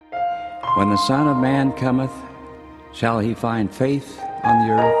When the Son of Man cometh, shall he find faith on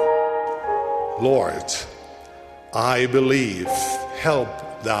the earth? Lord, I believe, help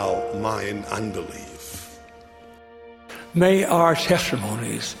thou mine unbelief. May our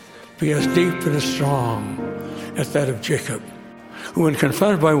testimonies be as deep and as strong as that of Jacob, who, when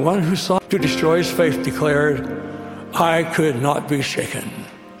confronted by one who sought to destroy his faith, declared, I could not be shaken.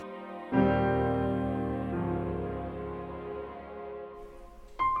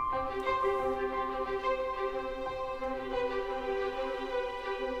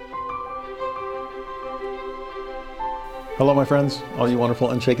 Hello, my friends, all you wonderful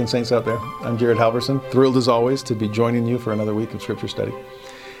unshaken saints out there. I'm Jared Halverson, thrilled as always to be joining you for another week of Scripture study.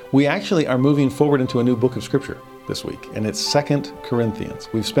 We actually are moving forward into a new book of Scripture this week, and it's 2 Corinthians.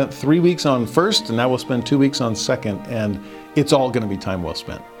 We've spent 3 weeks on 1st, and now we'll spend 2 weeks on 2nd, and it's all going to be time well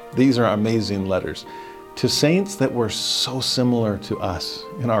spent. These are amazing letters to saints that were so similar to us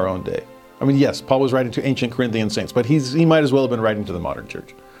in our own day. I mean, yes, Paul was writing to ancient Corinthian saints, but he might as well have been writing to the modern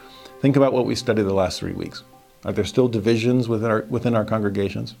church. Think about what we studied the last 3 weeks. Are there still divisions within our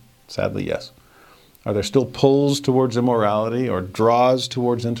congregations? Sadly, yes. Are there still pulls towards immorality or draws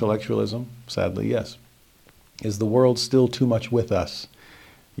towards intellectualism? Sadly, yes. Is the world still too much with us?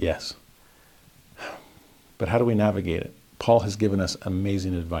 Yes. But how do we navigate it? Paul has given us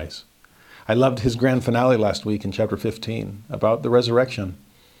amazing advice. I loved his grand finale last week in chapter 15 about the resurrection.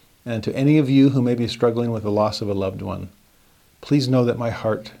 And to any of you who may be struggling with the loss of a loved one, please know that my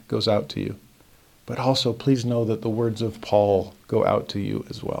heart goes out to you. But also, please know that the words of Paul go out to you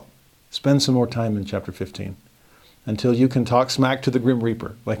as well. Spend some more time in chapter 15 until you can talk smack to the grim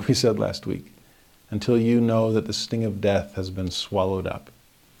reaper, like we said last week, until you know that the sting of death has been swallowed up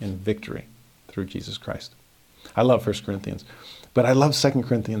in victory through Jesus Christ. I love 1 Corinthians, but I love 2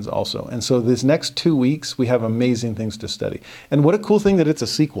 Corinthians also. And so this next 2 weeks, we have amazing things to study. And what a cool thing that it's a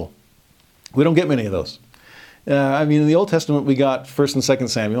sequel. We don't get many of those. In the Old Testament, we got 1st and 2nd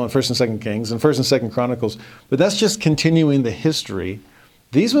Samuel and 1st and 2nd Kings and 1st and 2nd Chronicles, but that's just continuing the history.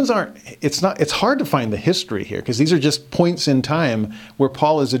 These ones it's hard to find the history here because these are just points in time where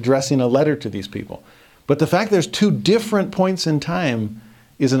Paul is addressing a letter to these people. But the fact there's 2 different points in time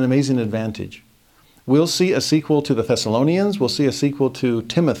is an amazing advantage. We'll see a sequel to the Thessalonians, we'll see a sequel to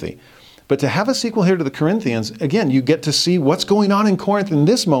Timothy. But to have a sequel here to the Corinthians, again, you get to see what's going on in Corinth in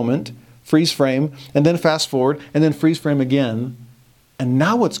this moment, freeze frame, and then fast forward, and then freeze frame again. And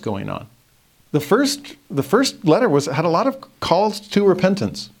now what's going on? The first letter had a lot of calls to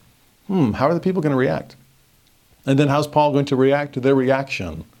repentance. How are the people going to react? And then how's Paul going to react to their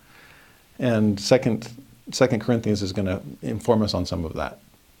reaction? And Second Corinthians is going to inform us on some of that.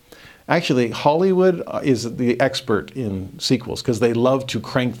 Actually, Hollywood is the expert in sequels because they love to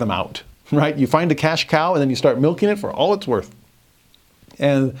crank them out, right? You find a cash cow and then you start milking it for all it's worth.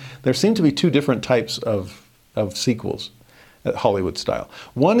 And there seem to be 2 different types of sequels at Hollywood style.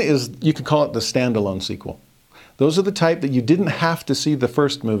 One is, you could call it the standalone sequel. Those are the type that you didn't have to see the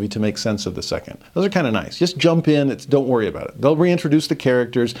first movie to make sense of the second. Those are kind of nice. Just jump in, don't worry about it. They'll reintroduce the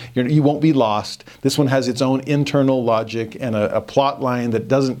characters, you won't be lost. This one has its own internal logic and a plot line that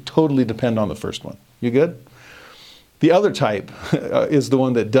doesn't totally depend on the first one. You good? The other type is the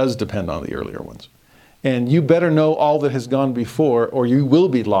one that does depend on the earlier ones. And you better know all that has gone before, or you will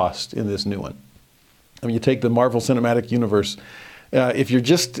be lost in this new one. I mean, you take the Marvel Cinematic Universe. If you're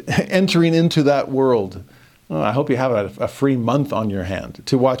just entering into that world, I hope you have a free month on your hand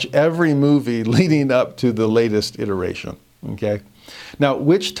to watch every movie leading up to the latest iteration. Okay. Now,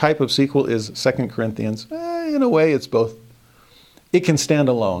 which type of sequel is 2 Corinthians? In a way, it's both. It can stand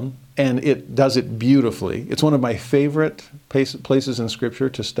alone, and it does it beautifully. It's one of my favorite places in Scripture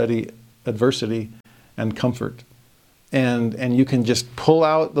to study adversity and comfort. And you can just pull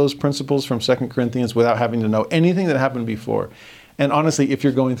out those principles from 2 Corinthians without having to know anything that happened before. And honestly, if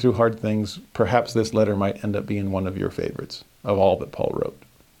you're going through hard things, perhaps this letter might end up being one of your favorites of all that Paul wrote.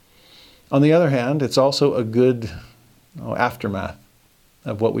 On the other hand, it's also a good aftermath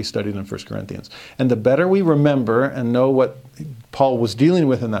of what we studied in 1 Corinthians. And the better we remember and know what Paul was dealing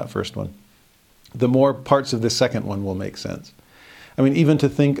with in that first one, the more parts of the second one will make sense. I mean, even to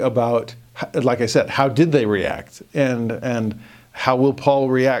think about, like I said, how did they react? And how will Paul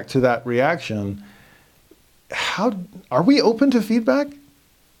react to that reaction? Are we open to feedback?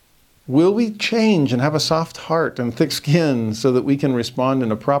 Will we change and have a soft heart and thick skin so that we can respond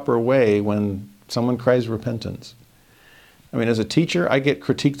in a proper way when someone cries repentance? I mean, as a teacher, I get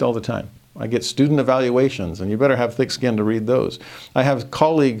critiqued all the time. I get student evaluations, and you better have thick skin to read those. I have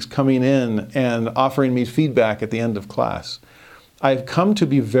colleagues coming in and offering me feedback at the end of class. I've come to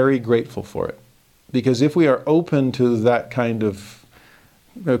be very grateful for it, because if we are open to that kind of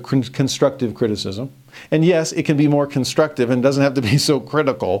constructive criticism. And yes, it can be more constructive and doesn't have to be so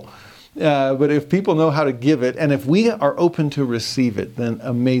critical. But if people know how to give it, and if we are open to receive it, then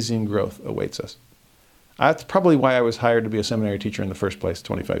amazing growth awaits us. That's probably why I was hired to be a seminary teacher in the first place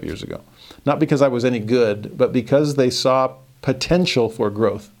 25 years ago. Not because I was any good, but because they saw potential for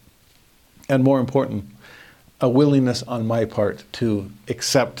growth. And more important, a willingness on my part to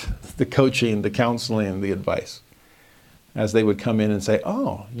accept the coaching, the counseling, the advice. As they would come in and say,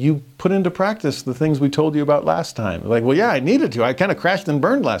 oh, you put into practice the things we told you about last time. Like, well, yeah, I needed to. I kind of crashed and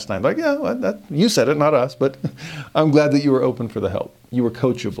burned last time. Like, yeah, well, you said it, not us, but I'm glad that you were open for the help. You were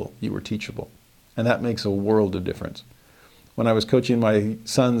coachable. You were teachable. And that makes a world of difference. When I was coaching my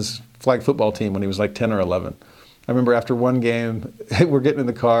son's flag football team when he was like 10 or 11, I remember after one game, we're getting in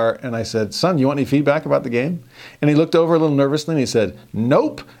the car, and I said, son, you want any feedback about the game? And he looked over a little nervously, and he said,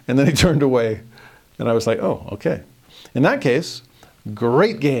 nope. And then he turned away. And I was like, oh, okay. In that case,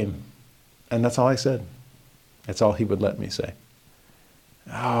 great game. And that's all I said. That's all he would let me say.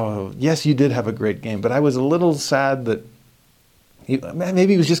 Oh, yes, you did have a great game. But I was a little sad that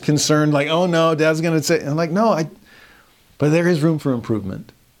maybe he was just concerned, like, oh, no, Dad's going to say. And I'm like, no, but there is room for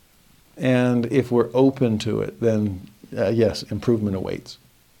improvement. And if we're open to it, then yes, improvement awaits.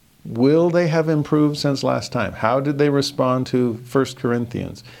 Will they have improved since last time? How did they respond to 1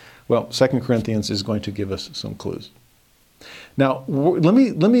 Corinthians? Well, 2 Corinthians is going to give us some clues. Now, let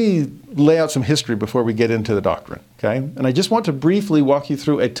me lay out some history before we get into the doctrine, okay? And I just want to briefly walk you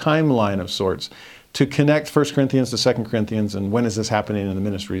through a timeline of sorts to connect 1 Corinthians to 2 Corinthians and when is this happening in the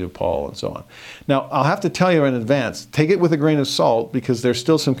ministry of Paul and so on. Now, I'll have to tell you in advance, take it with a grain of salt because there's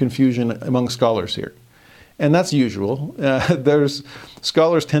still some confusion among scholars here. And that's usual.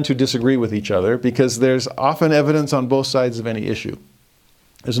 Scholars tend to disagree with each other because there's often evidence on both sides of any issue.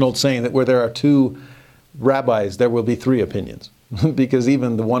 There's an old saying that where there are two rabbis, there will be three opinions because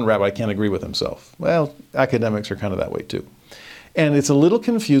even the one rabbi can't agree with himself. Well, academics are kind of that way too. And it's a little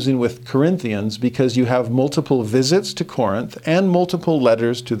confusing with Corinthians because you have multiple visits to Corinth and multiple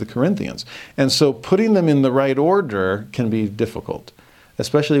letters to the Corinthians. And so putting them in the right order can be difficult,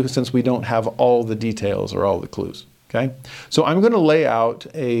 especially since we don't have all the details or all the clues. Okay? So I'm going to lay out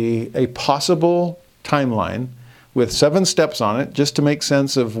a possible timeline with 7 steps on it just to make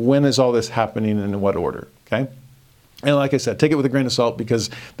sense of when is all this happening and in what order. Okay? And like I said, take it with a grain of salt because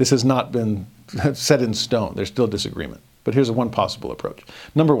this has not been set in stone. There's still disagreement. But here's one possible approach.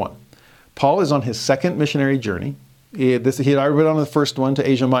 Number 1, Paul is on his second missionary journey. He had already been on the first one to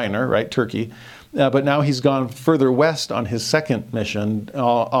Asia Minor, right, Turkey. But now he's gone further west on his second mission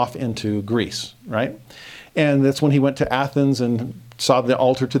off into Greece, right? And that's when he went to Athens and saw the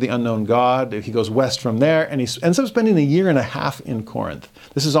altar to the unknown God. He goes west from there, and he ends up spending a year and a half in Corinth.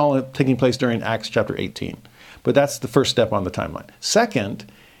 This is all taking place during Acts chapter 18. But that's the first step on the timeline.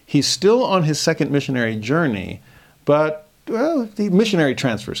 Second, he's still on his second missionary journey, but, well, the missionary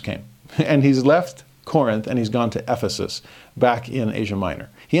transfers came. And he's left Corinth and he's gone to Ephesus back in Asia Minor.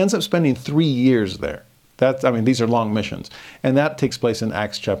 He ends up spending 3 years there. These are long missions. And that takes place in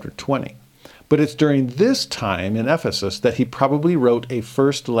Acts chapter 20. But it's during this time in Ephesus that he probably wrote a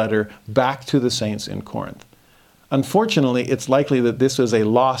first letter back to the saints in Corinth. Unfortunately, it's likely that this is a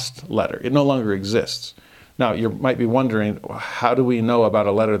lost letter. It no longer exists. Now, you might be wondering, how do we know about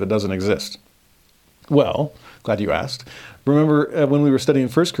a letter that doesn't exist? Well, glad you asked. Remember when we were studying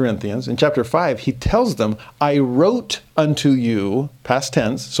 1 Corinthians, in chapter 5, he tells them, I wrote unto you, past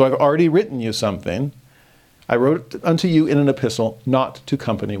tense, so I've already written you something. I wrote unto you in an epistle not to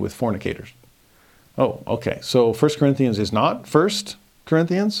company with fornicators. Oh, okay. So 1 Corinthians is not 1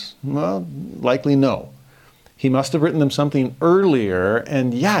 Corinthians? Well, likely no. He must have written them something earlier,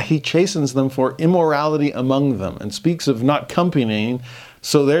 and he chastens them for immorality among them and speaks of not companying,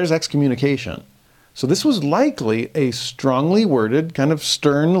 so there's excommunication. So this was likely a strongly worded, kind of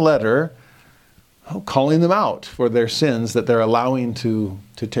stern letter calling them out for their sins that they're allowing to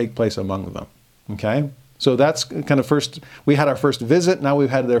take place among them. Okay? So that's kind of first, we had our first visit, now we've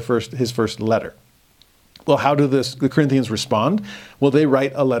had his first letter. Well, how do the Corinthians respond? Well, they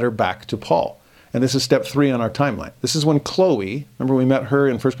write a letter back to Paul. And this is step 3 on our timeline. This is when Chloe, remember we met her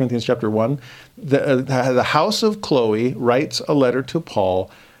in 1 Corinthians chapter 1, the house of Chloe writes a letter to Paul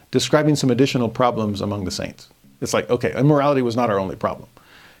describing some additional problems among the saints. It's like, okay, immorality was not our only problem.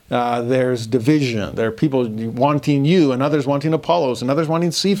 There's division. There are people wanting you, and others wanting Apollos, and others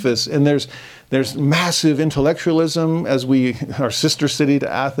wanting Cephas. And there's massive intellectualism as our sister city to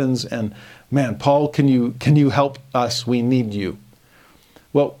Athens. And man, Paul, can you help us? We need you.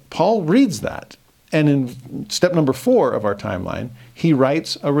 Well, Paul reads that. And in step number 4 of our timeline, he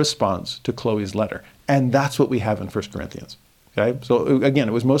writes a response to Chloe's letter. And that's what we have in 1 Corinthians. Okay, so again,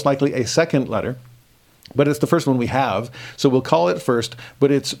 it was most likely a second letter, but it's the first one we have, so we'll call it first,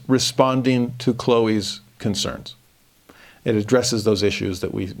 but it's responding to Chloe's concerns. It addresses those issues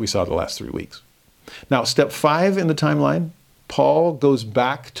that we saw the last 3 weeks. Now, step 5 in the timeline, Paul goes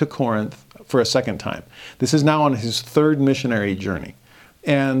back to Corinth for a second time. This is now on his third missionary journey.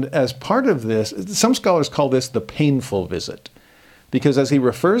 And as part of this, some scholars call this the painful visit, because as he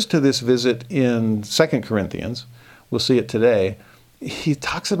refers to this visit in 2 Corinthians, we'll see it today, he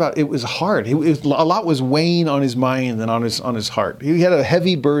talks about it was hard. A lot was weighing on his mind and on his heart. He had a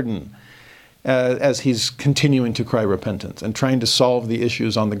heavy burden as he's continuing to cry repentance and trying to solve the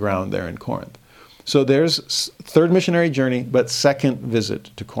issues on the ground there in Corinth. So there's third missionary journey, but second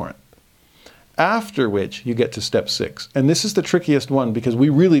visit to Corinth. After which you get to step 6. And this is the trickiest one because we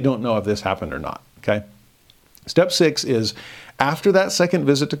really don't know if this happened or not. Okay. Step 6 is after that second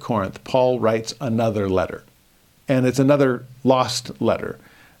visit to Corinth, Paul writes another letter. And it's another lost letter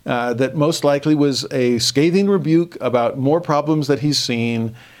that most likely was a scathing rebuke about more problems that he's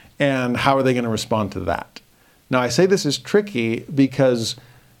seen and how are they going to respond to that. Now, I say this is tricky because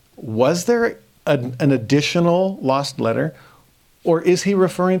was there an additional lost letter? Or is he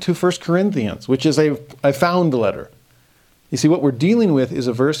referring to 1 Corinthians, which is a found letter? You see, what we're dealing with is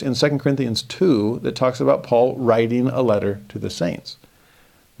a verse in 2 Corinthians 2 that talks about Paul writing a letter to the saints.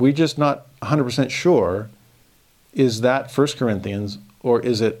 We're just not 100% sure, is that 1 Corinthians or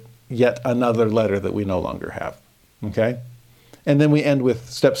is it yet another letter that we no longer have? Okay? And then we end with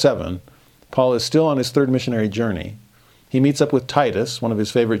step 7. Paul is still on his third missionary journey. He meets up with Titus, one of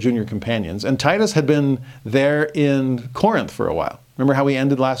his favorite junior companions. And Titus had been there in Corinth for a while. Remember how we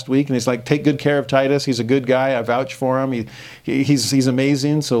ended last week? And he's like, take good care of Titus. He's a good guy. I vouch for him. He's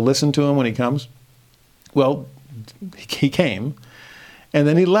amazing, so listen to him when he comes. Well, he came. And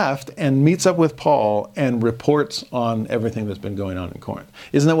then he left and meets up with Paul and reports on everything that's been going on in Corinth.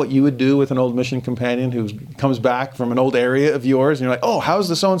 Isn't that what you would do with an old mission companion who comes back from an old area of yours? And you're like, oh, how's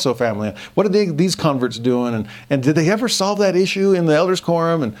the so-and-so family? What are these converts doing? And did they ever solve that issue in the elders'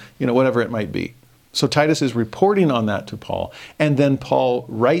 quorum? And whatever it might be. So Titus is reporting on that to Paul. And then Paul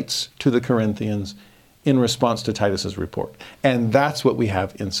writes to the Corinthians in response to Titus's report. And that's what we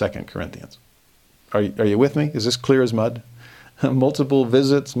have in 2 Corinthians. Are you with me? Is this clear as mud? Multiple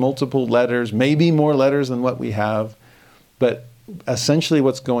visits, multiple letters, maybe more letters than what we have. But essentially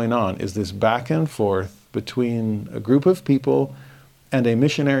what's going on is this back and forth between a group of people and a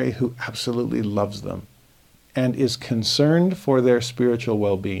missionary who absolutely loves them and is concerned for their spiritual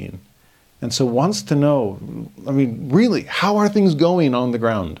well-being. And so wants to know, really, how are things going on the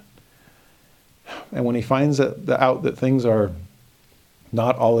ground? And when he finds out that things are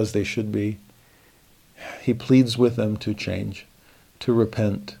not all as they should be, he pleads with them to change, to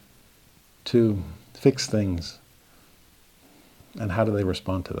repent, to fix things. And how do they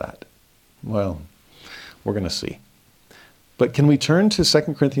respond to that? Well, we're going to see. But can we turn to 2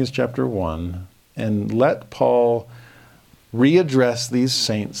 Corinthians chapter 1 and let Paul readdress these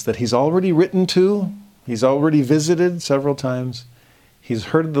saints that he's already written to, he's already visited several times, he's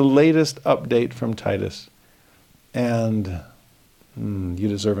heard the latest update from Titus, and you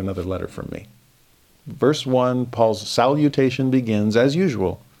deserve another letter from me. Verse 1, Paul's salutation begins, as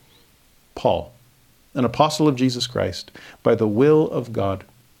usual, Paul, an apostle of Jesus Christ, by the will of God.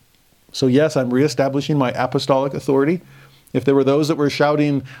 So yes, I'm reestablishing my apostolic authority. If there were those that were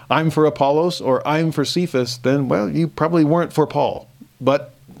shouting, I'm for Apollos or I'm for Cephas, then, well, you probably weren't for Paul.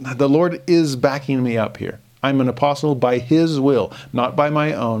 But the Lord is backing me up here. I'm an apostle by his will, not by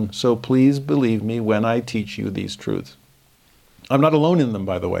my own. So please believe me when I teach you these truths. I'm not alone in them,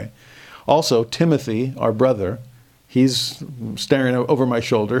 by the way. Also, Timothy, our brother, he's staring over my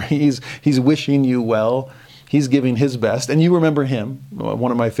shoulder. He's wishing you well. He's giving his best. And you remember him,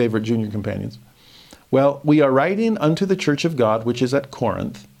 one of my favorite junior companions. Well, we are writing unto the church of God, which is at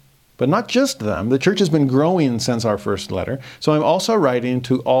Corinth, but not just them. The church has been growing since our first letter. So I'm also writing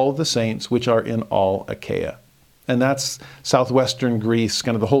to all the saints which are in all Achaia. And that's southwestern Greece,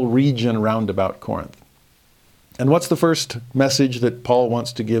 kind of the whole region round about Corinth. And what's the first message that Paul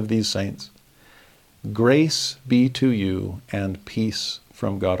wants to give these saints? Grace be to you and peace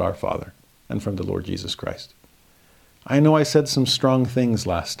from God our Father and from the Lord Jesus Christ. I know I said some strong things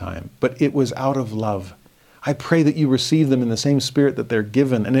last time, but it was out of love. I pray that you receive them in the same spirit that they're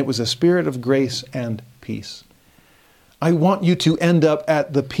given, and it was a spirit of grace and peace. I want you to end up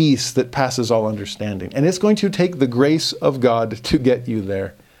at the peace that passes all understanding, and it's going to take the grace of God to get you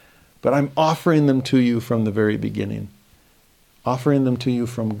there. But I'm offering them to you from the very beginning, offering them to you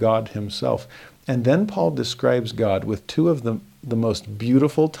from God himself. And then Paul describes God with two of the most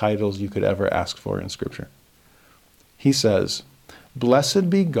beautiful titles you could ever ask for in Scripture. he says, "Blessed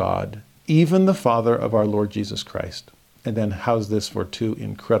be God, even the Father of our Lord Jesus Christ." And then how's this for two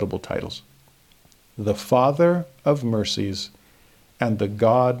incredible titles? "The Father of Mercies and the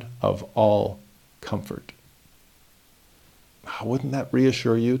God of all comfort." Wouldn't that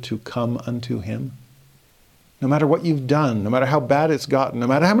reassure you to come unto him? No matter what you've done, no matter how bad it's gotten, no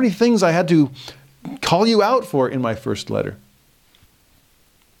matter how many things I had to call you out for in my first letter.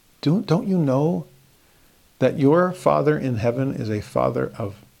 Don't you know that your Father in heaven is a Father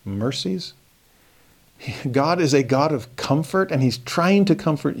of mercies? God is a God of comfort, and he's trying to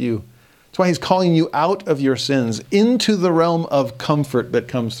comfort you. That's why he's calling you out of your sins into the realm of comfort that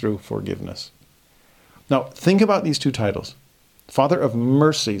comes through forgiveness. Now, think about these two titles. Father of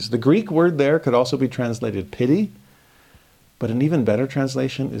Mercies. The Greek word there could also be translated pity, but an even better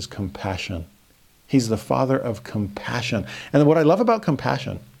translation is compassion. He's the Father of compassion. And what I love about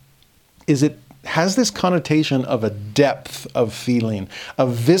compassion is it has this connotation of a depth of feeling, a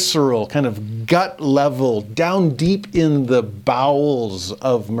visceral, kind of gut level, down deep in the bowels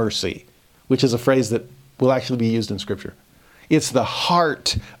of mercy, which is a phrase that will actually be used in Scripture. It's the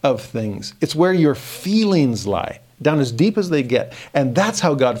heart of things. It's where your feelings lie, down as deep as they get. And that's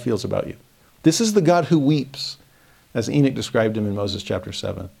how God feels about you. This is the God who weeps, as Enoch described him in Moses chapter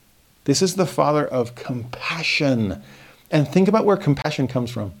 7. This is the Father of compassion. And think about where compassion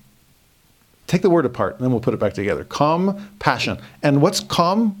comes from. Take the word apart, and then we'll put it back together. Compassion. And what's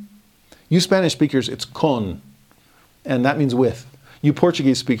com? You Spanish speakers, it's con, and that means with. You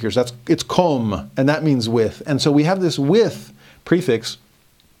Portuguese speakers, it's com, and that means with. And so we have this with prefix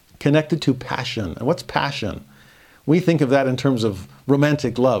connected to passion. And what's passion? We think of that in terms of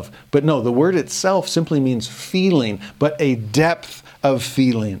romantic love. But no, the word itself simply means feeling, but a depth of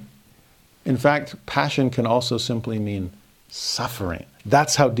feeling. In fact, passion can also simply mean suffering.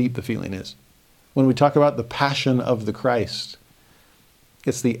 That's how deep the feeling is. When we talk about the passion of the Christ,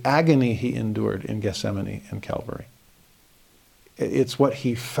 it's the agony he endured in Gethsemane and Calvary. It's what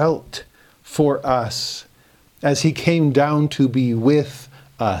he felt for us as he came down to be with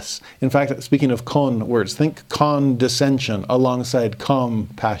us. In fact, speaking of con words, think condescension alongside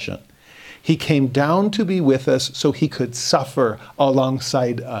compassion. He came down to be with us so he could suffer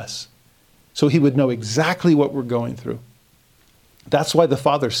alongside us, so he would know exactly what we're going through. That's why the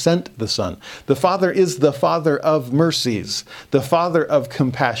Father sent the Son. The Father is the Father of mercies, the Father of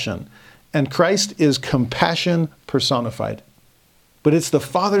compassion. And Christ is compassion personified. But it's the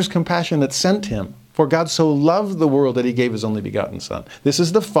Father's compassion that sent him. For God so loved the world that he gave his only begotten Son. This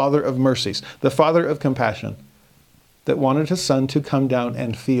is the Father of mercies, the Father of compassion, that wanted his Son to come down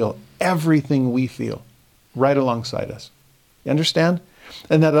and feel everything we feel right alongside us. You understand?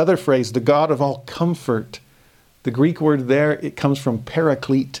 And that other phrase, the God of all comfort, the Greek word there, it comes from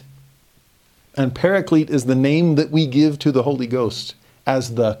paraclete. And paraclete is the name that we give to the Holy Ghost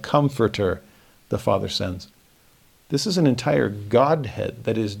as the comforter the Father sends. This is an entire Godhead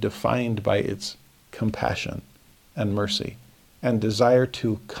that is defined by its compassion and mercy and desire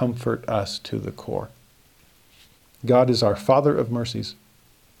to comfort us to the core. God is our Father of mercies.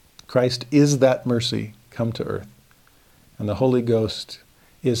 Christ is that mercy come to earth. And the Holy Ghost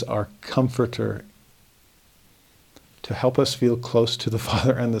is our comforter to help us feel close to the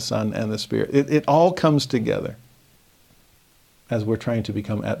Father and the Son and the Spirit. It all comes together as we're trying to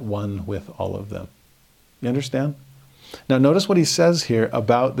become at one with all of them. You understand? Now notice what he says here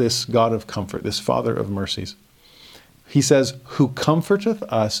about this God of comfort, this Father of mercies. He says, who comforteth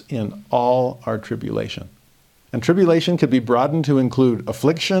us in all our tribulation. And tribulation could be broadened to include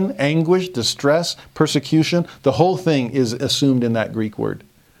affliction, anguish, distress, persecution. The whole thing is assumed in that Greek word.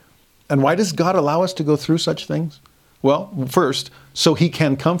 And why does God allow us to go through such things? Well, first, so he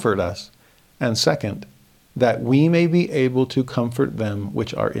can comfort us. And second, that we may be able to comfort them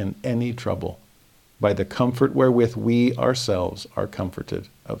which are in any trouble, by the comfort wherewith we ourselves are comforted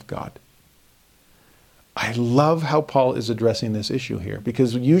of God. I love how Paul is addressing this issue here,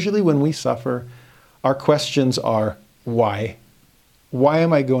 because usually when we suffer, our questions are, why? Why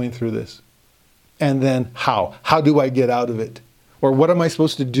am I going through this? And then how? How do I get out of it? Or what am I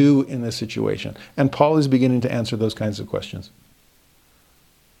supposed to do in this situation? And Paul is beginning to answer those kinds of questions.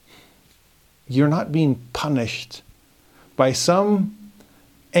 You're not being punished by some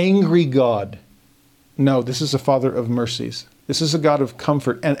angry God. No, this is a Father of mercies. This is a God of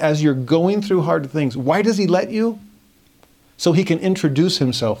comfort. And as you're going through hard things, why does he let you? So he can introduce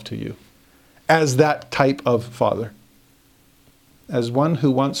himself to you as that type of Father. As one who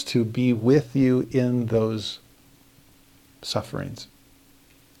wants to be with you in those sufferings.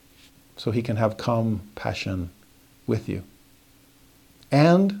 So he can have compassion with you.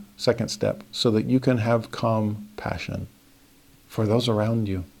 And second step, so that you can have calm passion for those around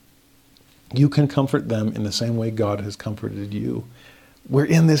you. You can comfort them in the same way God has comforted you. We're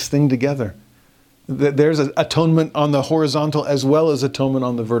in this thing together. There's atonement on the horizontal as well as atonement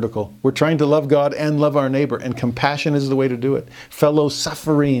on the vertical. We're trying to love God and love our neighbor, and compassion is the way to do it. Fellow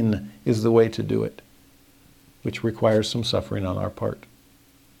suffering is the way to do it, which requires some suffering on our part.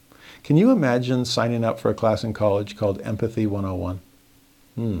 Can you imagine signing up for a class in college called Empathy 101?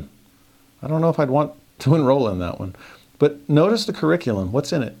 I don't know if I'd want to enroll in that one. But notice the curriculum.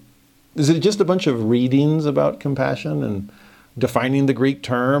 What's in it? Is it just a bunch of readings about compassion and defining the Greek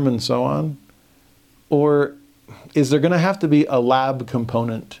term and so on? Or is there going to have to be a lab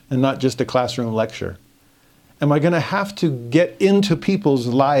component and not just a classroom lecture? Am I going to have to get into people's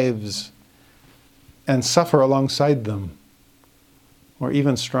lives and suffer alongside them? Or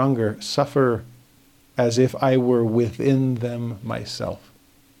even stronger, suffer as if I were within them myself,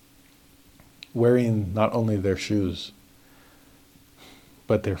 wearing not only their shoes,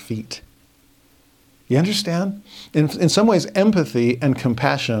 but their feet. You understand? In some ways, empathy and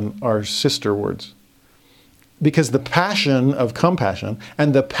compassion are sister words. Because the passion of compassion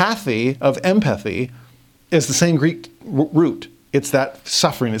and the pathy of empathy is the same Greek root. It's that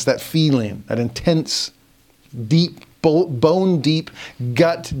suffering, it's that feeling, that intense, deep, bone deep,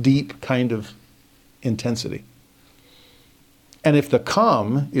 gut deep kind of intensity. And if the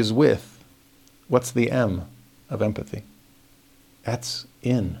com is with, what's the M of empathy? That's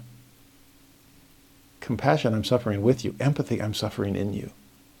in. Compassion, I'm suffering with you. Empathy, I'm suffering in you.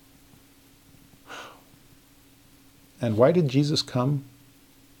 And why did Jesus come?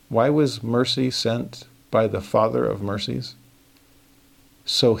 Why was mercy sent by the Father of Mercies?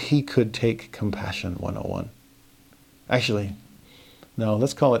 So he could take compassion 101. Actually, no,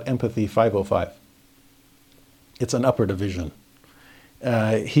 let's call it Empathy 505. It's an upper division.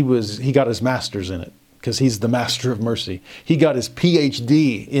 He got his master's in it because he's the master of mercy. He got his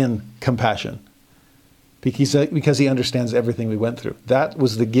PhD in compassion because he understands everything we went through. That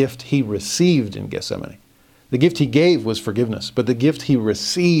was the gift he received in Gethsemane. The gift he gave was forgiveness, but the gift he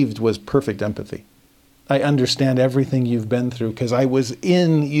received was perfect empathy. I understand everything you've been through because I was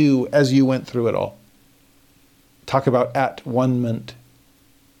in you as you went through it all. Talk about at-one-ment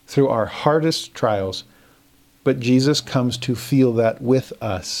through our hardest trials, but Jesus comes to feel that with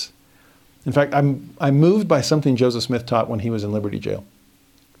us. In fact, I'm moved by something Joseph Smith taught when he was in Liberty Jail.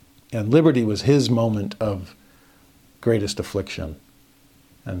 And Liberty was his moment of greatest affliction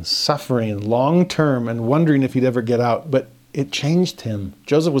and suffering long-term and wondering if he'd ever get out. But it changed him.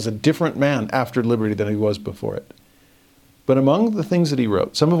 Joseph was a different man after Liberty than he was before it. But among the things that he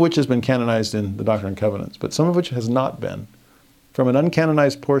wrote, some of which has been canonized in the Doctrine and Covenants, but some of which has not been, from an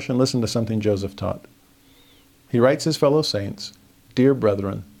uncanonized portion, listen to something Joseph taught. He writes his fellow saints, "Dear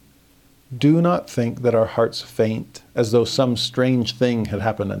brethren, do not think that our hearts faint as though some strange thing had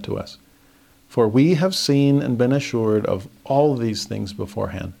happened unto us. For we have seen and been assured of all these things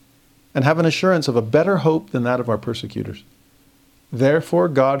beforehand, and have an assurance of a better hope than that of our persecutors. Therefore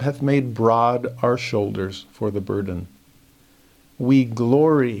God hath made broad our shoulders for the burden. We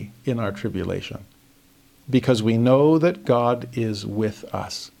glory in our tribulation, because we know that God is with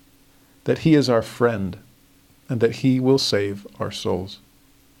us, that he is our friend, and that he will save our souls."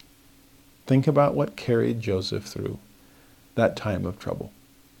 Think about what carried Joseph through that time of trouble.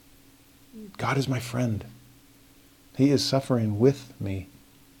 God is my friend. He is suffering with me.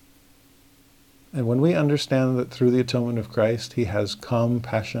 And when we understand that through the atonement of Christ, he has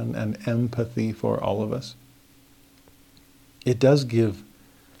compassion and empathy for all of us, it does give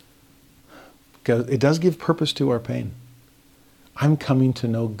purpose to our pain. I'm coming to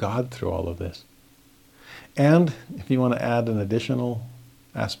know God through all of this. And if you want to add an additional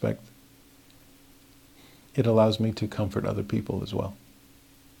aspect, it allows me to comfort other people as well.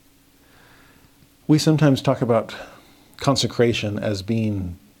 We sometimes talk about consecration as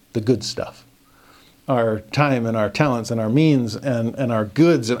being the good stuff. Our time and our talents and our means and our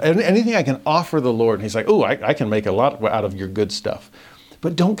goods and anything I can offer the Lord. And he's like, oh, I can make a lot out of your good stuff.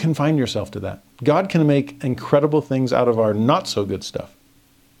 But don't confine yourself to that. God can make incredible things out of our not so good stuff.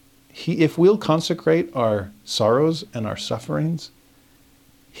 If we'll consecrate our sorrows and our sufferings,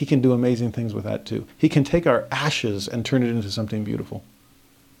 he can do amazing things with that too. He can take our ashes and turn it into something beautiful.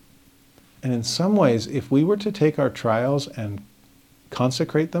 And in some ways, if we were to take our trials and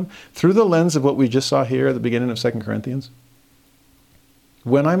consecrate them through the lens of what we just saw here at the beginning of 2 Corinthians,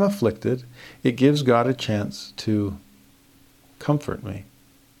 when I'm afflicted, it gives God a chance to comfort me.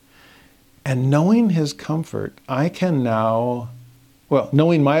 And knowing his comfort, I can now,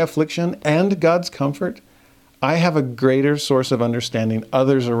 knowing my affliction and God's comfort, I have a greater source of understanding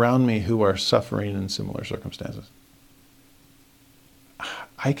others around me who are suffering in similar circumstances.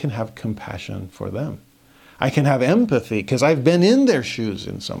 I can have compassion for them. I can have empathy because I've been in their shoes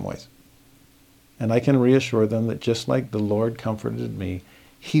in some ways. And I can reassure them that just like the Lord comforted me,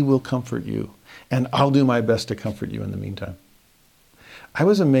 He will comfort you. And I'll do my best to comfort you in the meantime. I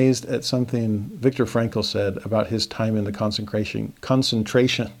was amazed at something Viktor Frankl said about his time in the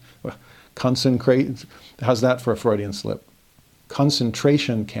how's that for a Freudian slip?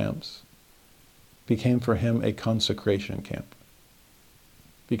 Concentration camps became for him a consecration camp.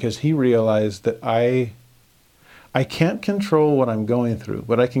 Because he realized that I can't control what I'm going through,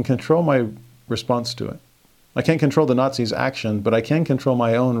 but I can control my response to it. I can't control the Nazis' action, but I can control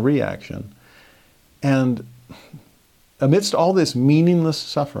my own reaction. And amidst all this meaningless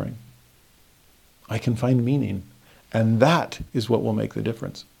suffering, I can find meaning. And that is what will make the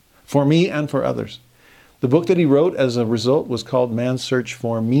difference, for me and for others. The book that he wrote as a result was called Man's Search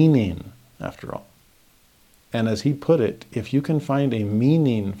for Meaning, after all. And as he put it, if you can find a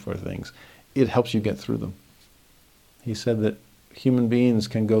meaning for things, it helps you get through them. He said that human beings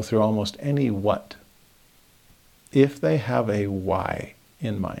can go through almost any what if they have a why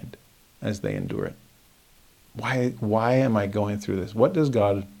in mind as they endure it. Why am I going through this? What does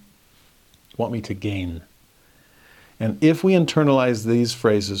God want me to gain? And if we internalize these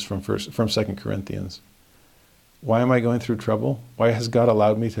phrases from 2 Corinthians, why am I going through trouble? Why has God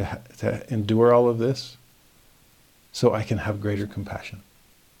allowed me to endure all of this? So I can have greater compassion,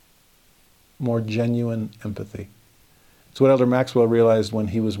 more genuine empathy. It's what Elder Maxwell realized when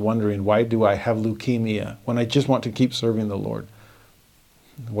he was wondering, why do I have leukemia when I just want to keep serving the Lord?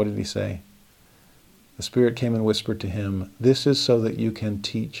 What did he say? The Spirit came and whispered to him, this is so that you can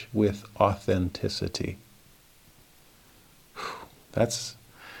teach with authenticity. That's,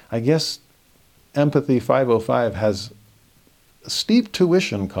 I guess, Empathy 505 has steep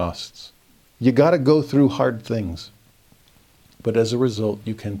tuition costs. You got to go through hard things. But as a result,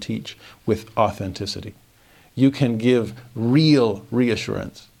 you can teach with authenticity. You can give real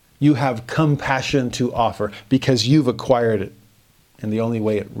reassurance. You have compassion to offer because you've acquired it. And the only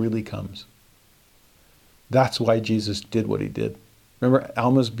way it really comes. That's why Jesus did what he did. Remember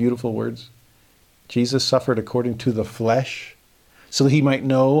Alma's beautiful words? Jesus suffered according to the flesh, so that he might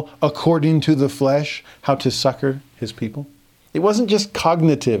know, according to the flesh, how to succor his people. It wasn't just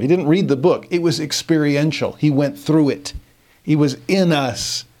cognitive. He didn't read the book. It was experiential. He went through it. He was in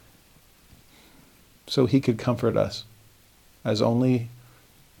us, so he could comfort us as only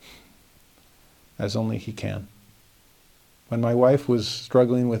he can. When my wife was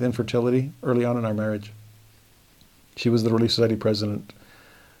struggling with infertility early on in our marriage, she was the Relief Society president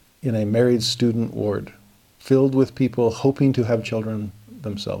in a married student ward filled with people hoping to have children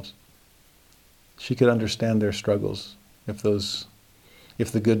themselves. She could understand their struggles if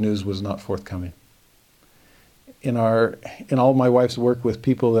the good news was not forthcoming. In all my wife's work with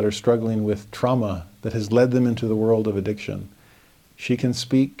people that are struggling with trauma that has led them into the world of addiction, she can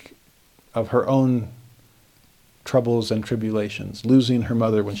speak of her own troubles and tribulations, losing her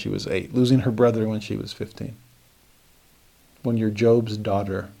mother when she was 8, losing her brother when she was 15. When you're Job's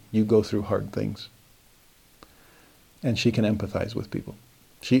daughter, you go through hard things. And she can empathize with people.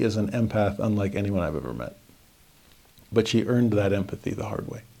 She is an empath unlike anyone I've ever met. But she earned that empathy the hard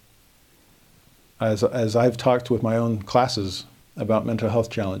way. As I've talked with my own classes about mental health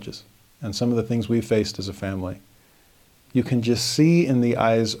challenges and some of the things we've faced as a family, you can just see in the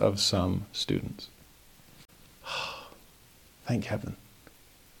eyes of some students, thank heaven,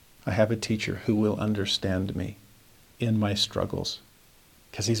 I have a teacher who will understand me in my struggles,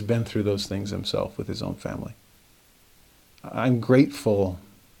 because he's been through those things himself with his own family. I'm grateful.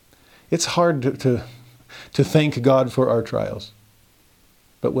 It's hard to thank God for our trials.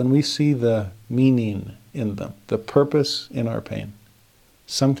 But when we see the meaning in them, the purpose in our pain,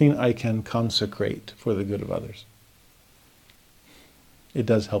 something I can consecrate for the good of others, it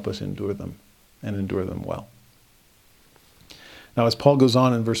does help us endure them and endure them well. Now, as Paul goes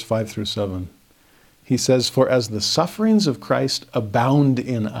on in verse 5 through 7, he says, for as the sufferings of Christ abound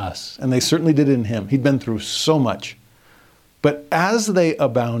in us, and they certainly did in him. He'd been through so much. But as they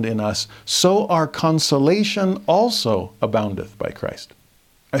abound in us, so our consolation also aboundeth by Christ.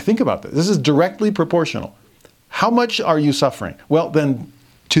 I think about this. This is directly proportional. How much are you suffering? Well, then,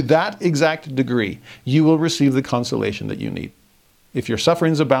 to that exact degree, you will receive the consolation that you need. If your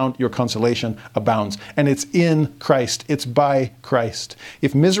sufferings abound, your consolation abounds. And it's in Christ. It's by Christ.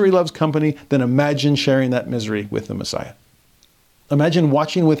 If misery loves company, then imagine sharing that misery with the Messiah. Imagine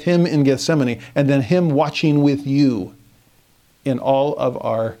watching with him in Gethsemane and then him watching with you in all of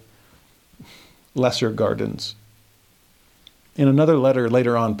our lesser gardens. In another letter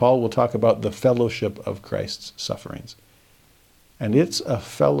later on, Paul will talk about the fellowship of Christ's sufferings. And it's a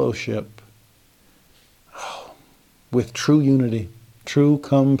fellowship with true unity, true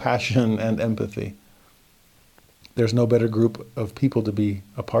compassion and empathy. There's no better group of people to be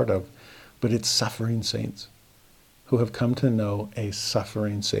a part of, but it's suffering saints who have come to know a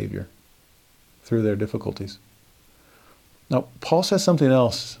suffering Savior through their difficulties. Now, Paul says something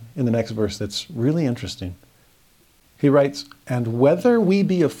else in the next verse that's really interesting. He writes, "And whether we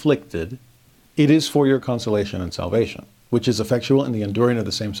be afflicted, it is for your consolation and salvation, which is effectual in the enduring of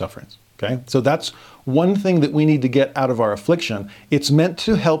the same sufferings." Okay? So that's one thing that we need to get out of our affliction. It's meant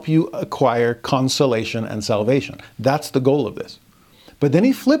to help you acquire consolation and salvation. That's the goal of this. But then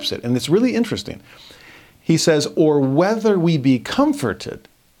he flips it, and it's really interesting. He says, "Or whether we be comforted."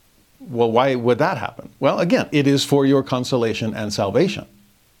 Well, why would that happen? Well, again, it is for your consolation and salvation.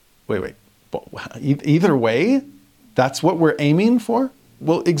 Wait. Either way, that's what we're aiming for?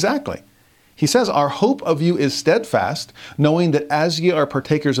 Well, exactly. He says, "Our hope of you is steadfast, knowing that as ye are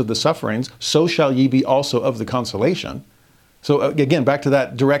partakers of the sufferings, so shall ye be also of the consolation." So again, back to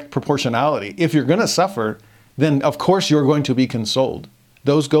that direct proportionality. If you're going to suffer, then of course you're going to be consoled.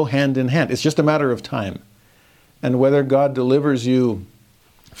 Those go hand in hand. It's just a matter of time. And whether God delivers you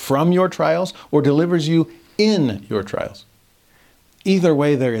from your trials or delivers you in your trials, either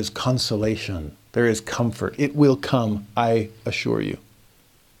way there is consolation. There is comfort. It will come, I assure you.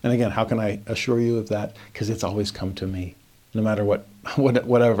 And again, how can I assure you of that? Because it's always come to me, no matter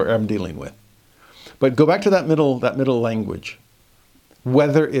whatever I'm dealing with. But go back to that middle language.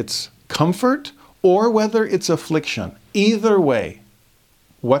 Whether it's comfort or whether it's affliction, either way,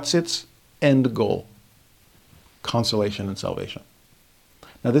 what's its end goal? Consolation and salvation.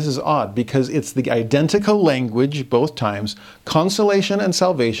 Now this is odd because it's the identical language both times. Consolation and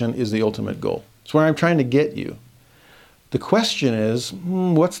salvation is the ultimate goal. It's where I'm trying to get you. The question is,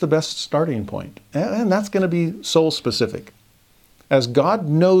 what's the best starting point? And that's going to be soul specific. As God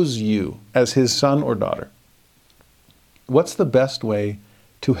knows you as his son or daughter, what's the best way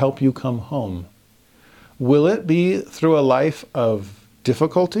to help you come home? Will it be through a life of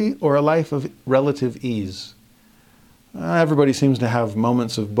difficulty or a life of relative ease? Everybody seems to have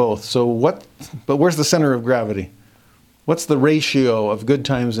moments of both. But where's the center of gravity? What's the ratio of good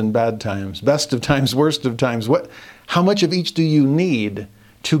times and bad times? Best of times, worst of times? How much of each do you need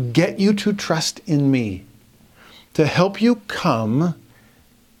to get you to trust in me? To help you come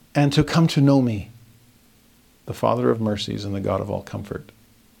and to come to know me, the Father of Mercies and the God of all comfort.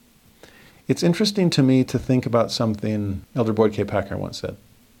 It's interesting to me to think about something Elder Boyd K. Packer once said.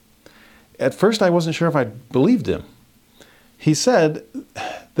 At first I wasn't sure if I believed him. He said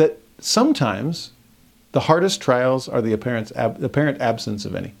that sometimes the hardest trials are the apparent absence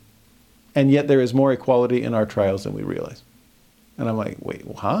of any. And yet there is more equality in our trials than we realize. And I'm like, wait,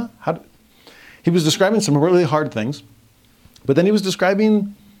 huh? He was describing some really hard things, but then he was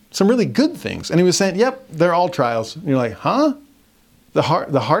describing some really good things. And he was saying, yep, they're all trials. And you're like, huh? The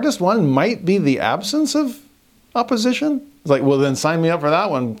hardest one might be the absence of opposition? It's like, well, then sign me up for that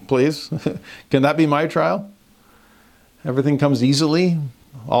one, please. Can that be my trial? Everything comes easily.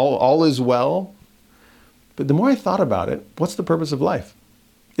 All is well. But the more I thought about it, what's the purpose of life?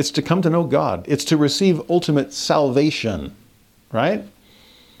 It's to come to know God. It's to receive ultimate salvation, right?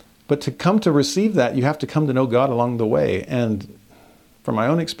 But to come to receive that, you have to come to know God along the way. And from my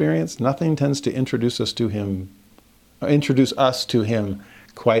own experience, nothing tends to introduce us to Him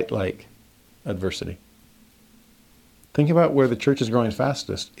quite like adversity. Think about where the church is growing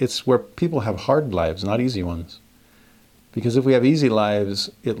fastest. It's where people have hard lives, not easy ones. Because if we have easy lives,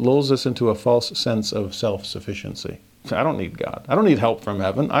 it lulls us into a false sense of self-sufficiency. I don't need God. I don't need help from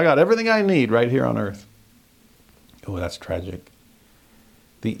heaven. I got everything I need right here on earth. Oh, that's tragic.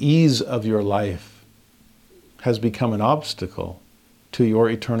 The ease of your life has become an obstacle to your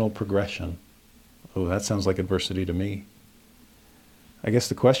eternal progression. Oh, that sounds like adversity to me. I guess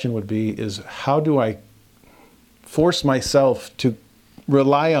the question would be is how do I force myself to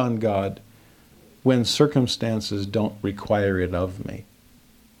rely on God when circumstances don't require it of me?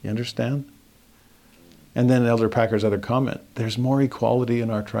 You understand? And then Elder Packer's other comment, there's more equality in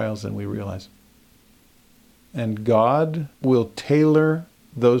our trials than we realize. And God will tailor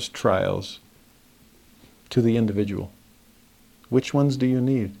those trials to the individual. Which ones do you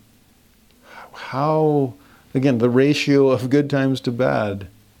need? How, again, the ratio of good times to bad.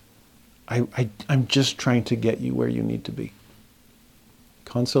 I'm just trying to get you where you need to be.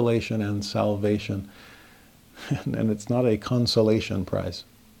 Consolation and salvation. And it's not a consolation prize.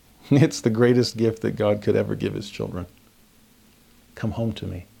 It's the greatest gift that God could ever give His children. Come home to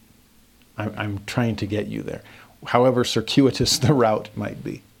me. I'm trying to get you there, however circuitous the route might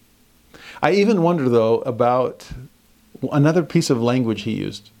be. I even wonder, though, about another piece of language he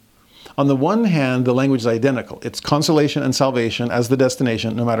used. On the one hand, the language is identical. It's consolation and salvation as the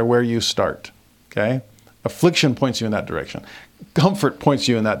destination, no matter where you start. Okay? Affliction points you in that direction. Comfort points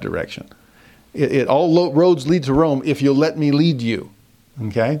you in that direction. All roads lead to Rome if you'll let me lead you.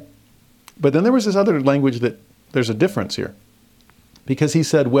 Okay? But then there was this other language that there's a difference here. Because he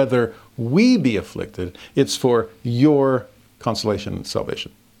said, whether we be afflicted, it's for your consolation and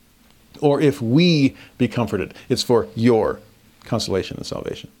salvation. Or if we be comforted, it's for your consolation and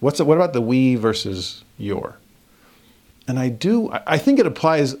salvation. What about the we versus your? And I think it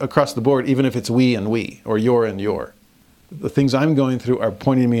applies across the board, even if it's we and we, or your and your. The things I'm going through are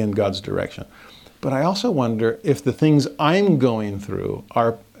pointing me in God's direction. But I also wonder if the things I'm going through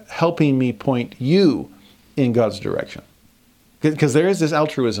are helping me point you in God's direction. Because there is this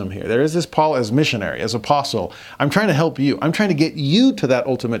altruism here. There is this Paul as missionary, as apostle. I'm trying to help you. I'm trying to get you to that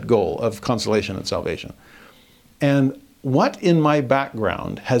ultimate goal of consolation and salvation. And what in my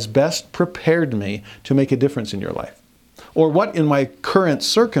background has best prepared me to make a difference in your life? Or what in my current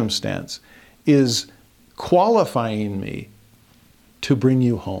circumstance is qualifying me to bring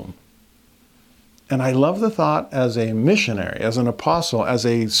you home? And I love the thought as a missionary, as an apostle, as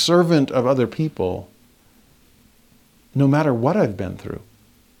a servant of other people, no matter what I've been through,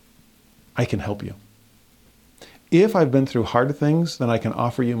 I can help you. If I've been through hard things, then I can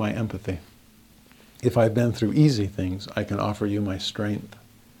offer you my empathy. If I've been through easy things, I can offer you my strength.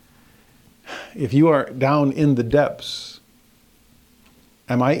 If you are down in the depths,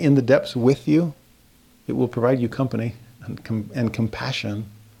 am I in the depths with you? It will provide you company and compassion.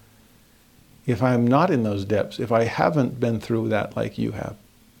 If I'm not in those depths, if I haven't been through that like you have,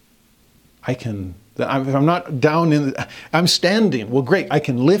 if I'm not down I'm standing. Well, great, I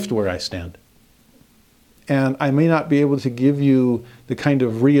can lift where I stand. And I may not be able to give you the kind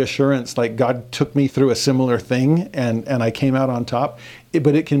of reassurance like God took me through a similar thing and I came out on top.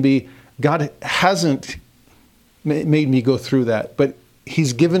 But it can be, God hasn't made me go through that, but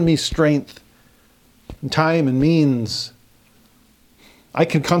He's given me strength, and time and means. I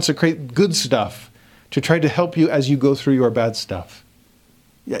can consecrate good stuff to try to help you as you go through your bad stuff.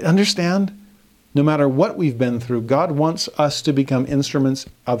 Understand? No matter what we've been through, God wants us to become instruments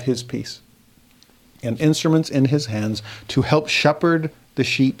of His peace and instruments in His hands to help shepherd the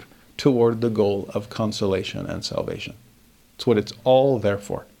sheep toward the goal of consolation and salvation. It's what it's all there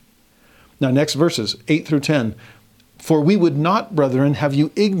for. Now, next verses, 8 through 10. For we would not, brethren, have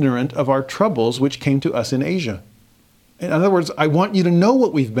you ignorant of our troubles which came to us in Asia. In other words, I want you to know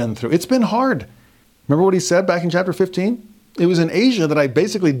what we've been through. It's been hard. Remember what he said back in chapter 15? It was in Asia that I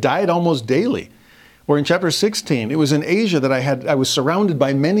basically died almost daily. Or in chapter 16, it was in Asia that I was surrounded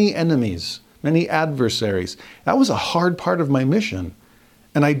by many enemies, many adversaries. That was a hard part of my mission.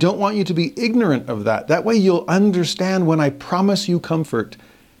 And I don't want you to be ignorant of that. That way you'll understand when I promise you comfort,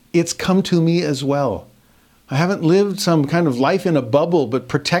 it's come to me as well. I haven't lived some kind of life in a bubble, but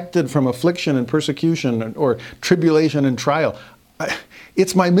protected from affliction and persecution or tribulation and trial.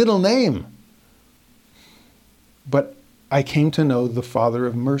 It's my middle name. But I came to know the Father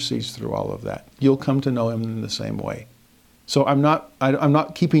of Mercies through all of that. You'll come to know Him in the same way. So I'm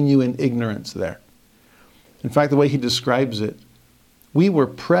not keeping you in ignorance there. In fact, the way he describes it, we were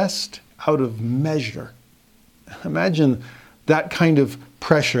pressed out of measure. Imagine that kind of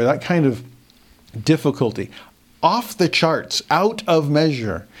pressure, that kind of difficulty. Off the charts, out of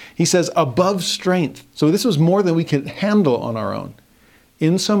measure. He says above strength. So this was more than we could handle on our own.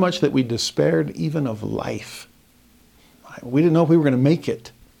 Insomuch that we despaired even of life. We didn't know if we were going to make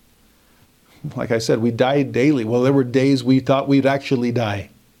it. Like I said, we died daily. Well, there were days we thought we'd actually die.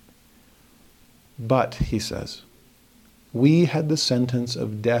 But, he says, we had the sentence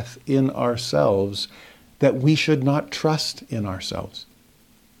of death in ourselves, that we should not trust in ourselves,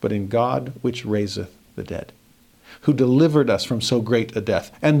 but in God which raiseth the dead, who delivered us from so great a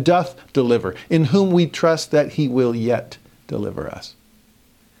death, and doth deliver, in whom we trust that He will yet deliver us.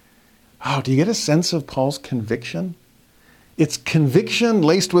 Oh, do you get a sense of Paul's conviction? It's conviction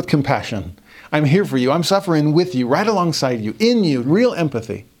laced with compassion. I'm here for you. I'm suffering with you, right alongside you, in you, real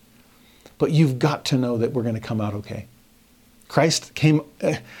empathy. But you've got to know that we're going to come out okay. Christ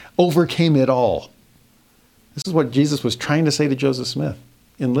overcame it all. This is what Jesus was trying to say to Joseph Smith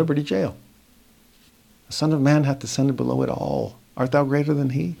in Liberty Jail. The Son of Man hath descended below it all. Art thou greater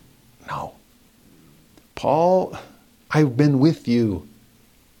than He? No. Paul, I've been with you.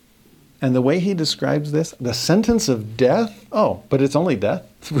 And the way he describes this, the sentence of death, oh, but it's only death?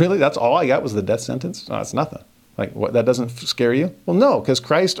 Really? That's all I got was the death sentence? No, it's nothing. Like, what, that doesn't scare you? Well, no, because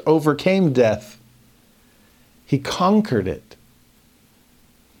Christ overcame death. He conquered it.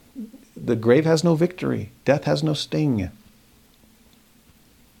 The grave has no victory. Death has no sting.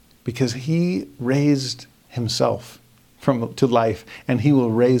 Because he raised himself to life, and he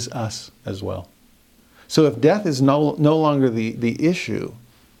will raise us as well. So if death is no longer the issue,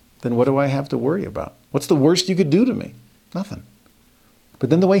 then what do I have to worry about? What's the worst you could do to me? Nothing.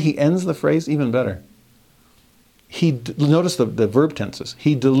 But then the way he ends the phrase, even better. Notice the verb tenses.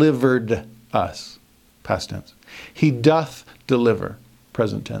 He delivered us, past tense. He doth deliver,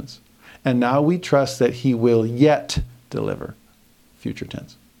 present tense. And now we trust that he will yet deliver, future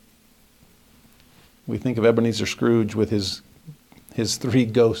tense. We think of Ebenezer Scrooge with his three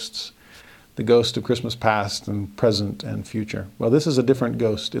ghosts, the ghost of Christmas past and present and future. Well, this is a different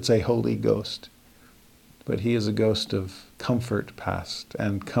ghost. It's a holy ghost. But he is a ghost of comfort past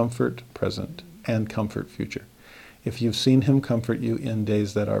and comfort present and comfort future. If you've seen him comfort you in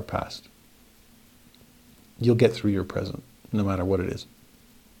days that are past, you'll get through your present, no matter what it is.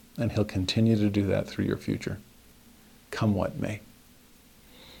 And he'll continue to do that through your future, come what may.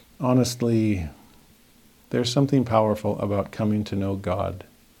 Honestly, there's something powerful about coming to know God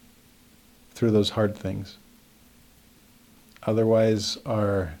through those hard things. Otherwise,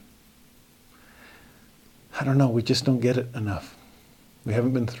 we just don't get it enough. We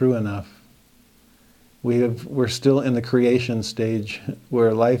haven't been through enough. We're still in the creation stage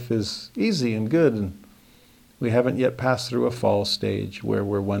where life is easy and good, and we haven't yet passed through a fall stage where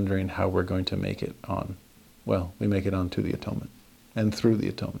we're wondering how we're going to make it on. Well, we make it on to the atonement and through the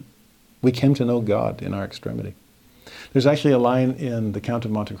atonement. We came to know God in our extremity. There's actually a line in The Count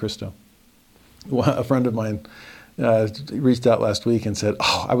of Monte Cristo. A friend of mine reached out last week and said,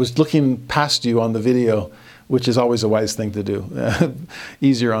 I was looking past you on the video, which is always a wise thing to do.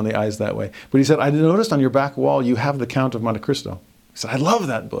 Easier on the eyes that way. But he said, I noticed on your back wall you have The Count of Monte Cristo. He said, I love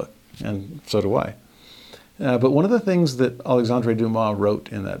that book. And so do I. But one of the things that Alexandre Dumas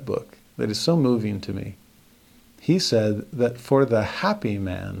wrote in that book that is so moving to me, he said that for the happy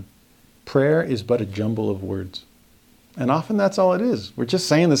man, prayer is but a jumble of words. And often that's all it is. We're just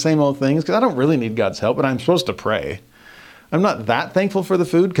saying the same old things because I don't really need God's help, but I'm supposed to pray. I'm not that thankful for the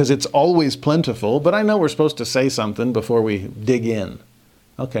food because it's always plentiful, but I know we're supposed to say something before we dig in.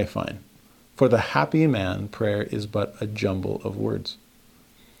 Okay, fine. For the happy man, prayer is but a jumble of words.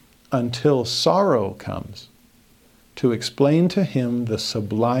 Until sorrow comes to explain to him the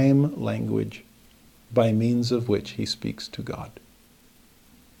sublime language by means of which he speaks to God.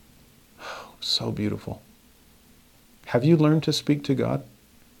 Oh, so beautiful. Have you learned to speak to God?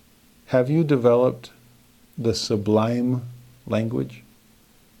 Have you developed the sublime language?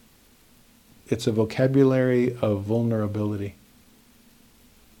 It's a vocabulary of vulnerability.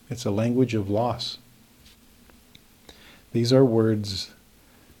 It's a language of loss. These are words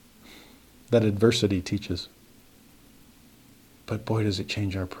that adversity teaches. But boy, does it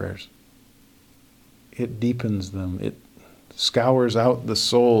change our prayers. It deepens them. It scours out the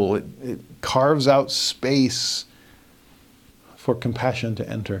soul. It carves out space for compassion to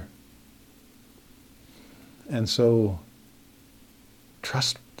enter. And so,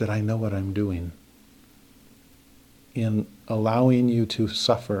 trust that I know what I'm doing in allowing you to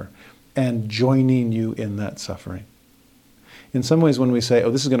suffer and joining you in that suffering. In some ways, when we say,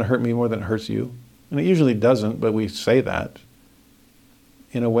 this is going to hurt me more than it hurts you, and it usually doesn't, but we say that,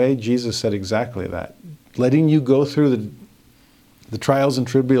 in a way, Jesus said exactly that. Letting you go through the trials and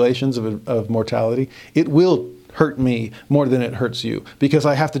tribulations of mortality, it will hurt me more than it hurts you, because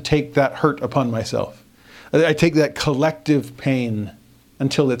I have to take that hurt upon myself. I take that collective pain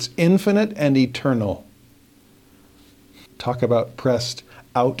until it's infinite and eternal. Talk about pressed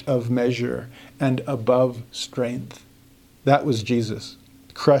out of measure and above strength. That was Jesus,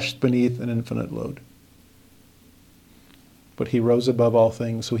 crushed beneath an infinite load. But he rose above all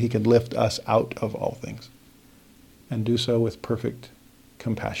things so he could lift us out of all things and do so with perfect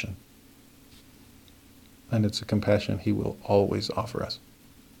compassion. And it's a compassion he will always offer us.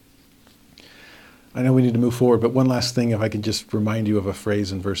 I know we need to move forward, but one last thing, if I could just remind you of a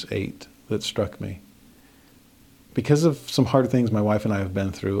phrase in verse 8 that struck me. Because of some hard things my wife and I have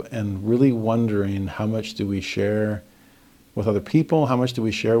been through, and really wondering how much do we share with other people, how much do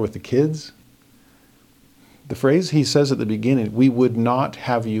we share with the kids? The phrase he says at the beginning, we would not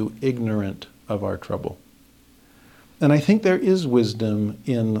have you ignorant of our trouble. And I think there is wisdom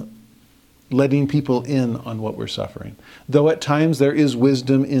in letting people in on what we're suffering. Though at times there is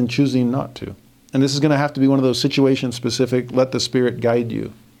wisdom in choosing not to. And this is going to have to be one of those situation-specific, let the Spirit guide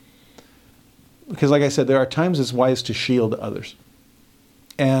you. Because like I said, there are times it's wise to shield others.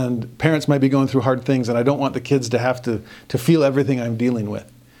 And parents might be going through hard things, and I don't want the kids to have to feel everything I'm dealing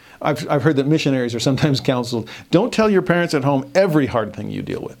with. I've heard that missionaries are sometimes counseled, don't tell your parents at home every hard thing you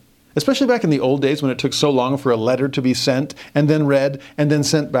deal with. Especially back in the old days when it took so long for a letter to be sent and then read and then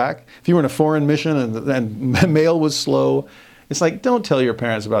sent back. If you were in a foreign mission and mail was slow, it's like, don't tell your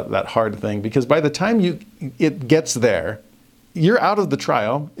parents about that hard thing, because by the time it gets there, you're out of the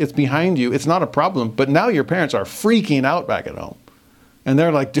trial, it's behind you, it's not a problem, but now your parents are freaking out back at home. And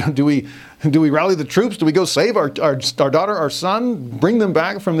they're like, do we rally the troops? Do we go save our daughter, our son, bring them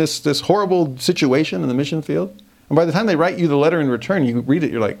back from this horrible situation in the mission field? And by the time they write you the letter in return, you read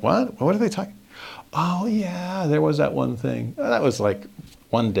it, you're like, what? What are they talking? Oh yeah, there was that one thing. That was like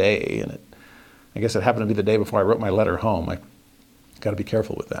one day, and I guess it happened to be the day before I wrote my letter home. I got to be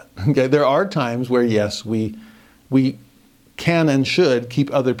careful with that. Okay, there are times where yes, we can and should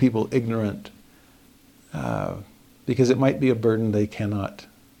keep other people ignorant, because it might be a burden they cannot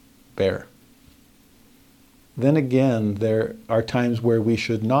bear. Then again, there are times where we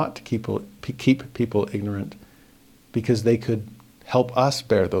should not keep people ignorant, because they could help us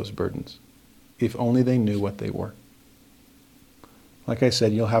bear those burdens, if only they knew what they were. Like I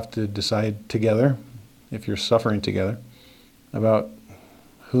said, you'll have to decide together, if you're suffering together, about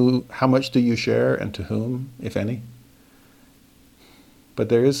how much do you share and to whom, if any. But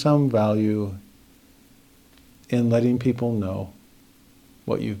there is some value in letting people know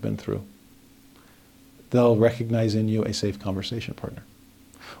what you've been through. They'll recognize in you a safe conversation partner,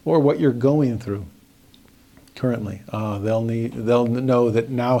 or what you're going through currently. They'll know that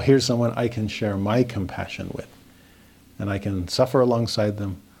now here's someone I can share my compassion with, and I can suffer alongside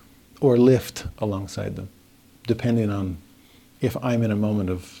them or lift alongside them, depending on if I'm in a moment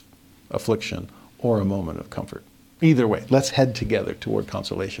of affliction or a moment of comfort. Either way, let's head together toward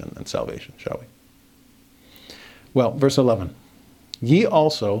consolation and salvation, shall we? Well, verse 11, ye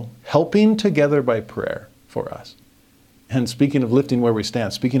also helping together by prayer for us. And speaking of lifting where we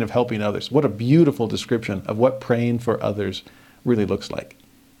stand, speaking of helping others, what a beautiful description of what praying for others really looks like.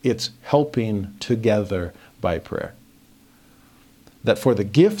 It's helping together by prayer. That for the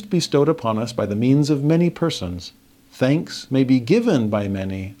gift bestowed upon us by the means of many persons, thanks may be given by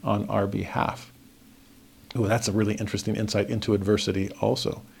many on our behalf. Oh, that's a really interesting insight into adversity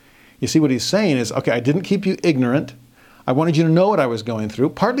also. You see, what he's saying is, okay, I didn't keep you ignorant. I wanted you to know what I was going through,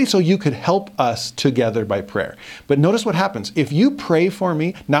 partly so you could help us together by prayer. But notice what happens. If you pray for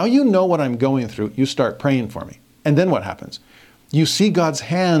me, now you know what I'm going through, you start praying for me. And then what happens? You see God's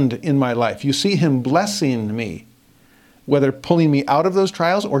hand in my life. You see him blessing me, whether pulling me out of those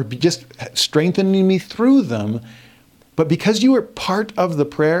trials or just strengthening me through them. But because you were part of the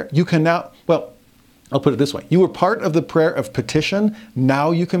prayer, you can now, well, I'll put it this way. You were part of the prayer of petition.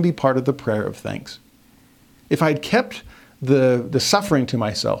 Now you can be part of the prayer of thanks. If I'd kept the suffering to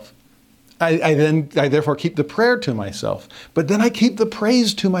myself, I therefore keep the prayer to myself. But then I keep the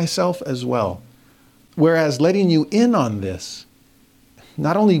praise to myself as well. Whereas letting you in on this,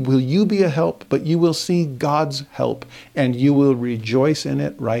 not only will you be a help, but you will see God's help, and you will rejoice in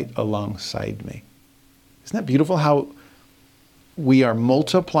it right alongside me. Isn't that beautiful how we are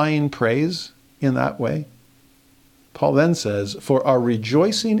multiplying praise in that way? Paul then says, for our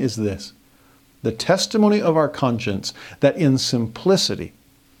rejoicing is this, the testimony of our conscience, that in simplicity,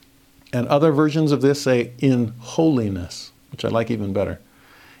 and other versions of this say in holiness, which I like even better,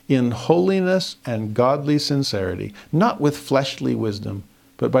 in holiness and godly sincerity, not with fleshly wisdom,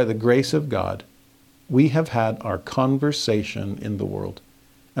 but by the grace of God, we have had our conversation in the world,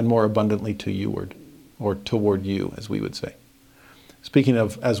 and more abundantly to youward, or toward you, as we would say. Speaking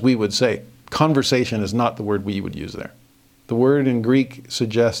of, as we would say, conversation is not the word we would use there. The word in Greek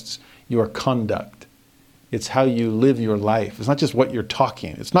suggests your conduct. It's how you live your life. It's not just what you're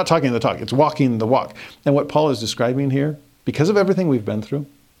talking. It's not talking the talk. It's walking the walk. And what Paul is describing here, because of everything we've been through,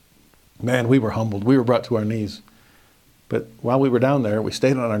 man, we were humbled. We were brought to our knees. But while we were down there, we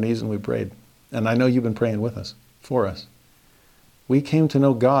stayed on our knees and we prayed. And I know you've been praying with us, for us. We came to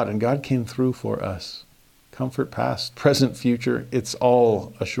know God, and God came through for us. Comfort past, present, future, it's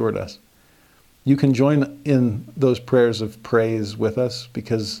all assured us. You can join in those prayers of praise with us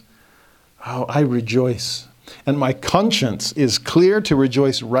because, oh, I rejoice. And my conscience is clear to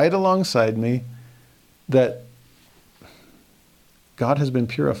rejoice right alongside me that God has been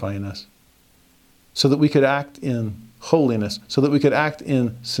purifying us so that we could act in holiness, so that we could act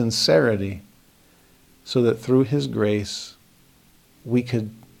in sincerity, so that through his grace we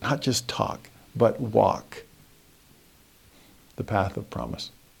could not just talk, but walk the path of promise.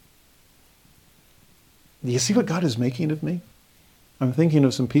 Do you see what God is making of me? I'm thinking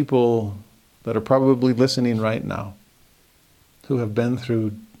of some people that are probably listening right now. who have been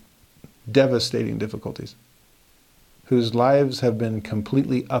through devastating difficulties, whose lives have been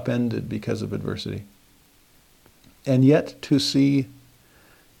completely upended because of adversity. And yet to see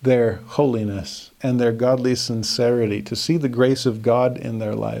their holiness and their godly sincerity, to see the grace of God in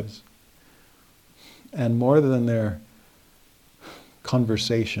their lives, and more than their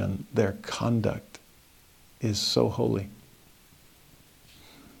conversation, their conduct is so holy.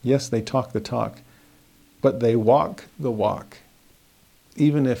 Yes, they talk the talk, but they walk the walk,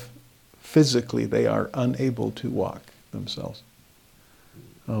 even if physically they are unable to walk themselves.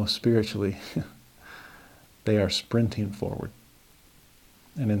 Oh, spiritually, they are sprinting forward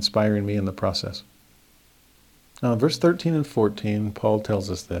and inspiring me in the process. Now, in verse 13 and 14, Paul tells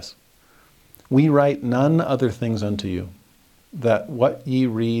us this: "We write none other things unto you, that what ye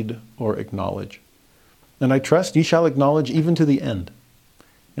read or acknowledge. And I trust ye shall acknowledge even to the end."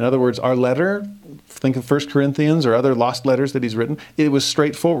 In other words, our letter, think of 1 Corinthians or other lost letters that he's written, it was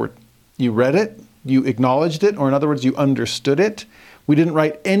straightforward. You read it, you acknowledged it, or in other words, you understood it. We didn't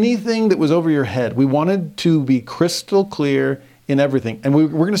write anything that was over your head. We wanted to be crystal clear in everything, and we're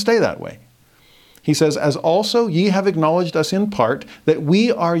going to stay that way. He says, "As also ye have acknowledged us in part, that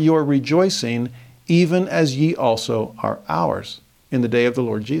we are your rejoicing, even as ye also are ours, in the day of the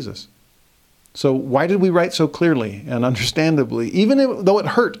Lord Jesus." So why did we write so clearly and understandably, even though it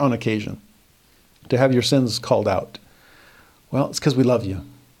hurt on occasion, to have your sins called out? Well, it's because we love you.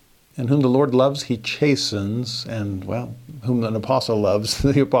 And whom the Lord loves, he chastens. And, well, whom an apostle loves,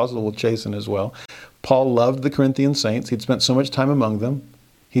 the apostle will chasten as well. Paul loved the Corinthian saints. He'd spent so much time among them.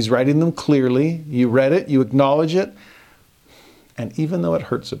 He's writing them clearly. You read it, you acknowledge it. And even though it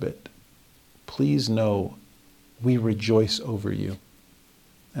hurts a bit, please know we rejoice over you,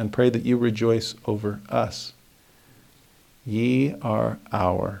 and pray that you rejoice over us. Ye are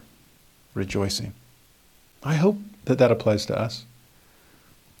our rejoicing. I hope that that applies to us.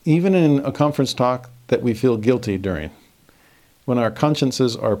 Even in a conference talk that we feel guilty during, when our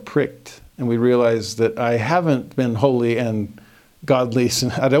consciences are pricked and we realize that I haven't been holy and godly,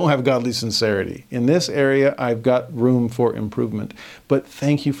 I don't have godly sincerity. In this area, I've got room for improvement. But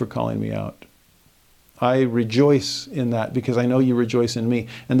thank you for calling me out. I rejoice in that because I know you rejoice in me.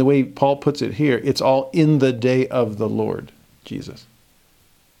 And the way Paul puts it here, it's all in the day of the Lord Jesus.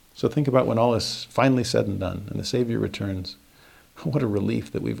 So think about when all is finally said and done and the Savior returns. What a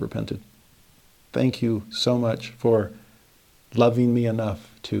relief that we've repented. Thank you so much for loving me enough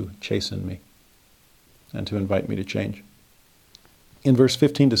to chasten me and to invite me to change. In verse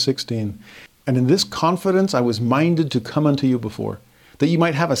 15 to 16, "And in this confidence I was minded to come unto you before, that you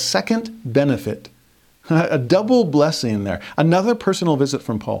might have a second benefit," a double blessing there, another personal visit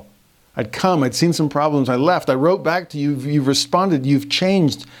from Paul. I'd come, I'd seen some problems, I left, I wrote back to you, you've responded, you've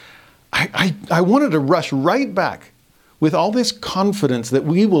changed. I wanted to rush right back with all this confidence that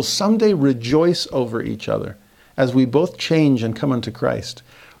we will someday rejoice over each other as we both change and come unto Christ.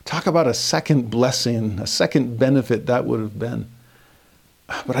 Talk about a second blessing, a second benefit that would have been.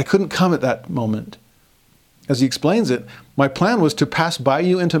 But I couldn't come at that moment. As he explains it, my plan was to pass by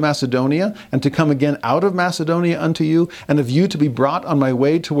you into Macedonia and to come again out of Macedonia unto you, and of you to be brought on my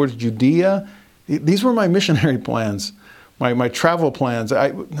way towards Judea. These were my missionary plans, my travel plans.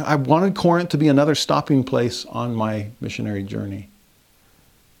 I wanted Corinth to be another stopping place on my missionary journey.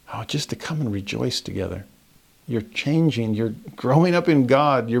 Oh, just to come and rejoice together. You're changing, you're growing up in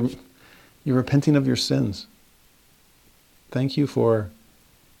God, you're repenting of your sins. Thank you for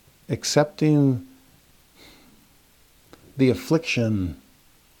accepting the affliction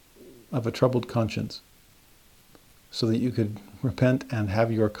of a troubled conscience so that you could repent and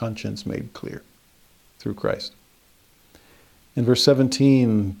have your conscience made clear through Christ. In verse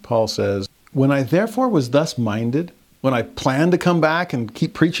 17, Paul says, "When I therefore was thus minded," when I planned to come back and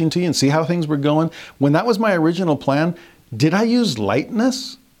keep preaching to you and see how things were going, when that was my original plan, did I use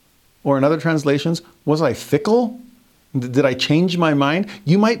lightness? Or in other translations, was I fickle? Did I change my mind?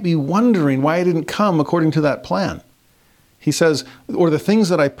 You might be wondering why I didn't come according to that plan. He says, or the things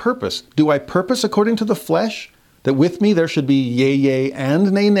that I purpose. Do I purpose according to the flesh? That with me there should be yea, yea,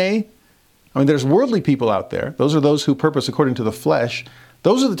 and nay, nay? I mean, there's worldly people out there. Those are those who purpose according to the flesh.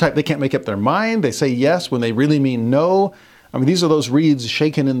 Those are the type, they can't make up their mind. They say yes when they really mean no. I mean, these are those reeds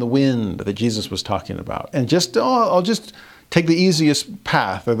shaken in the wind that Jesus was talking about. And I'll just take the easiest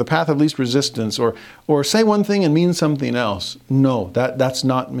path, or the path of least resistance, or say one thing and mean something else. No, that's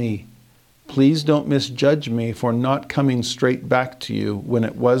not me. Please don't misjudge me for not coming straight back to you when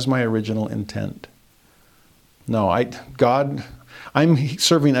it was my original intent. No, I'm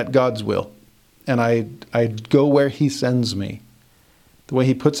serving at God's will, and I go where He sends me. The way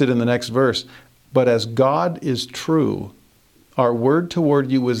he puts it in the next verse, "But as God is true, Our word toward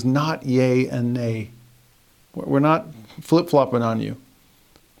you was not yea and nay. We're not flip-flopping on you.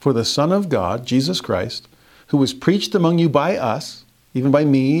 For the Son of God, Jesus Christ, who was preached among you by us, even by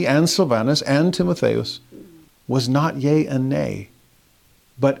me and Silvanus and Timotheus, was not yea and nay,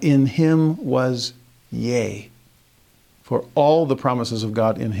 but in him was yea. For all the promises of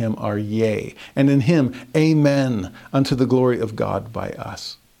God in him are yea, and in him, amen, unto the glory of God by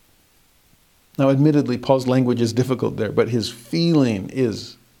us. Now, admittedly, Paul's language is difficult there, but his feeling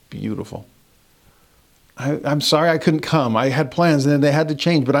is beautiful. I'm sorry I couldn't come. I had plans and then they had to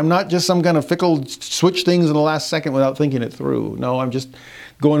change, but I'm not just some kind of fickle switch things in the last second without thinking it through. No, I'm just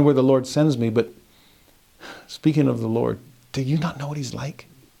going where the Lord sends me. But speaking of the Lord, do you not know what he's like?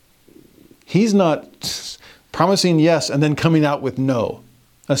 He's not promising yes and then coming out with no,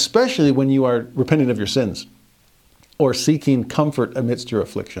 especially when you are repenting of your sins or seeking comfort amidst your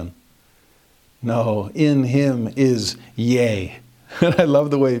affliction. No, in him is yea. And I love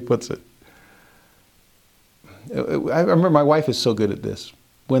the way he puts it. I remember my wife is so good at this.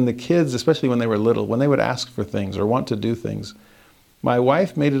 When the kids, especially when they were little, when they would ask for things or want to do things, my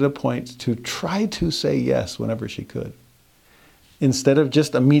wife made it a point to try to say yes whenever she could. Instead of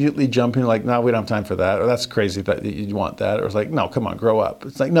just immediately jumping like, no, we don't have time for that, or that's crazy that you want that, or it's like, no, come on, grow up.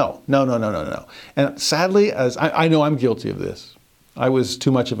 It's like, no. And sadly, as I know I'm guilty of this, I was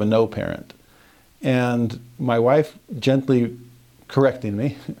too much of a no parent. And my wife gently correcting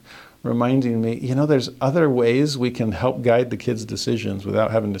me, reminding me, there's other ways we can help guide the kids' decisions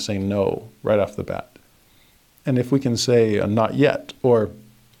without having to say no right off the bat. And if we can say, not yet, or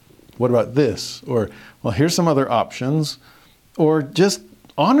what about this? Or, well, here's some other options, or just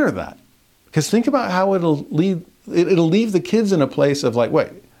honor that. Because think about how it'll leave the kids in a place of like, wait,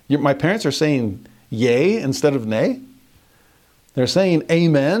 my parents are saying yay instead of nay? They're saying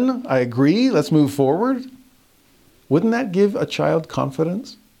amen, I agree, let's move forward. Wouldn't that give a child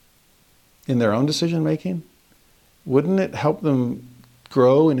confidence in their own decision making? Wouldn't it help them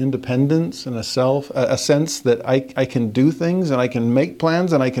grow in independence and a sense that I can do things and I can make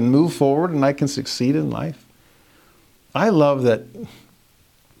plans and I can move forward and I can succeed in life? I love that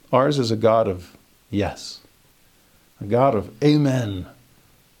ours is a God of yes, a God of amen,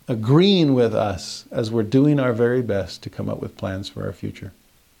 agreeing with us as we're doing our very best to come up with plans for our future.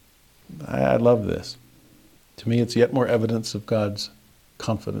 I love this. To me, it's yet more evidence of God's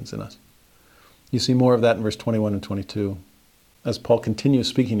confidence in us. You see more of that in verse 21 and 22. As Paul continues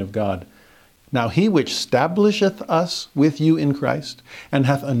speaking of God, now he which establisheth us with you in Christ, and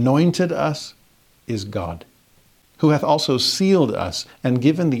hath anointed us, is God, who hath also sealed us, and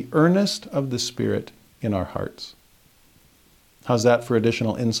given the earnest of the Spirit in our hearts. How's that for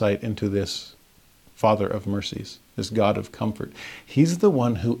additional insight into this Father of Mercies, this God of comfort? He's the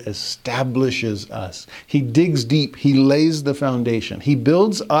one who establishes us. He digs deep. He lays the foundation. He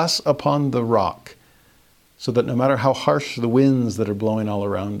builds us upon the rock so that no matter how harsh the winds that are blowing all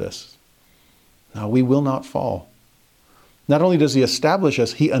around us, now we will not fall. Not only does he establish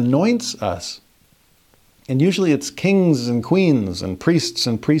us, he anoints us. And usually it's kings and queens and priests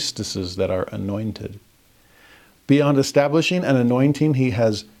and priestesses that are anointed. Beyond establishing and anointing, he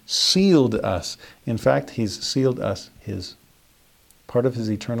has sealed us. In fact, he's sealed us part of his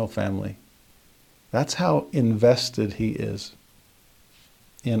eternal family. That's how invested he is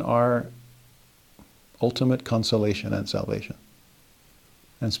in our ultimate consolation and salvation.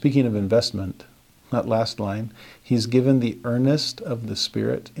 And speaking of investment, that last line, he's given the earnest of the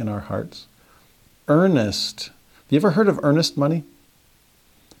Spirit in our hearts. Earnest. Have you ever heard of earnest money?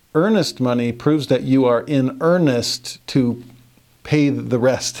 Earnest money proves that you are in earnest to pay the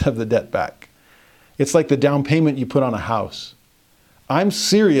rest of the debt back. It's like the down payment you put on a house. I'm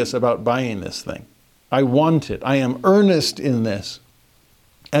serious about buying this thing. I want it. I am earnest in this.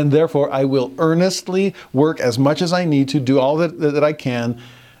 And therefore, I will earnestly work as much as I need to, do all that I can,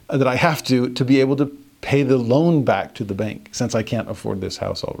 that I have to be able to pay the loan back to the bank, since I can't afford this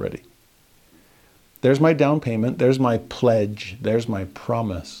house already. There's my down payment. There's my pledge. There's my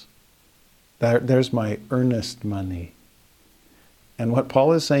promise. There's my earnest money. And what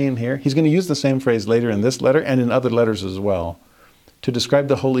Paul is saying here, he's going to use the same phrase later in this letter and in other letters as well, to describe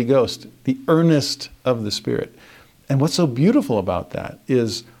the Holy Ghost, the earnest of the Spirit. And what's so beautiful about that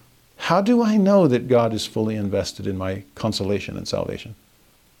is, how do I know that God is fully invested in my consolation and salvation?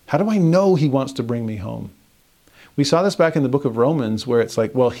 How do I know he wants to bring me home? We saw this back in the book of Romans, where it's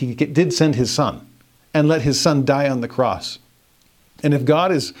like, well, he did send his son and let his son die on the cross. And if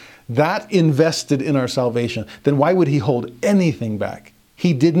God is that invested in our salvation, then why would he hold anything back?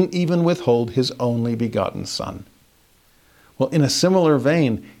 He didn't even withhold his only begotten son. Well, in a similar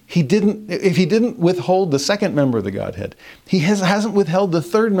vein, if he didn't withhold the second member of the Godhead, he hasn't withheld the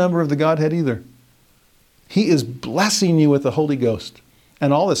third member of the Godhead either. He is blessing you with the Holy Ghost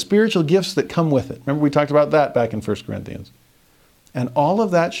and all the spiritual gifts that come with it. Remember, we talked about that back in 1 Corinthians. And all of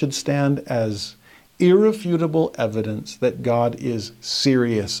that should stand as irrefutable evidence that God is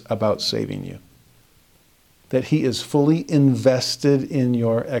serious about saving you. That he is fully invested in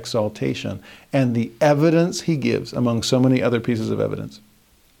your exaltation. And the evidence he gives, among so many other pieces of evidence,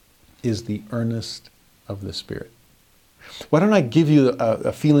 is the earnest of the Spirit. Why don't I give you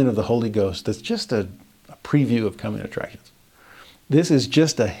a feeling of the Holy Ghost that's just a preview of coming attractions. This is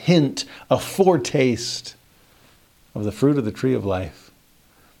just a hint, a foretaste of the fruit of the tree of life.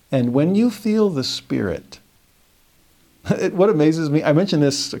 And when you feel the Spirit, what amazes me, I mentioned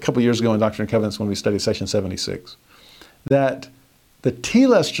this a couple years ago in Doctrine and Covenants when we studied section 76, that the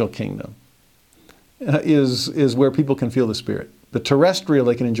telestial kingdom is where people can feel the Spirit. The terrestrial,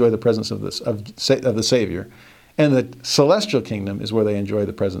 they can enjoy the presence of the Savior. And the celestial kingdom is where they enjoy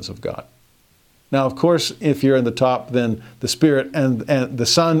the presence of God. Now, of course, if you're in the top, then the Spirit and the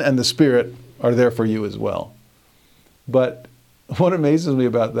Son and the Spirit are there for you as well. But what amazes me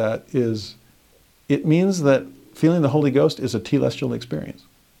about that is it means that feeling the Holy Ghost is a telestial experience.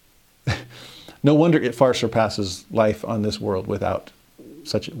 No wonder it far surpasses life on this world without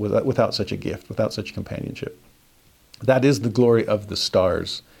such a gift, without such companionship. That is the glory of the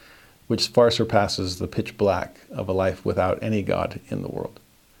stars, which far surpasses the pitch black of a life without any God in the world.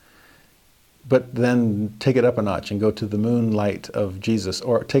 But then take it up a notch and go to the moonlight of Jesus,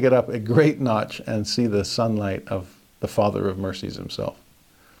 or take it up a great notch and see the sunlight of the Father of Mercies himself,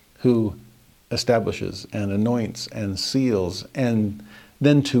 who establishes and anoints and seals, and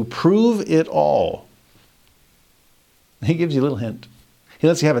then to prove it all, he gives you a little hint. He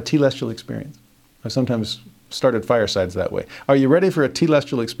lets you have a telestial experience. I've sometimes started firesides that way. Are you ready for a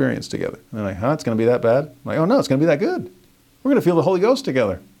telestial experience together? And they're like, huh, it's going to be that bad? I'm like, oh no, it's going to be that good. We're going to feel the Holy Ghost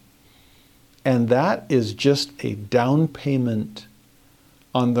together. And that is just a down payment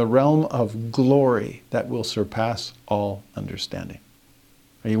on the realm of glory that will surpass all understanding.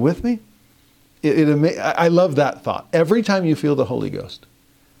 Are you with me? I love that thought. Every time you feel the Holy Ghost,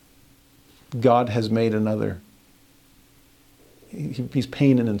 God has made another. He's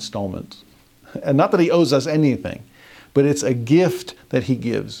paying in installments. And not that he owes us anything, but it's a gift that he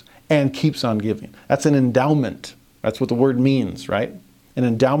gives and keeps on giving. That's an endowment. That's what the word means, right? An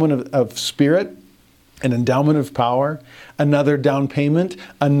endowment of spirit, an endowment of power, another down payment,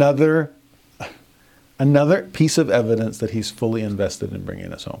 another piece of evidence that he's fully invested in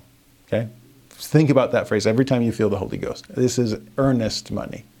bringing us home. Okay? Think about that phrase every time you feel the Holy Ghost. This is earnest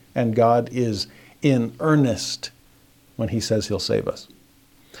money. And God is in earnest when he says he'll save us.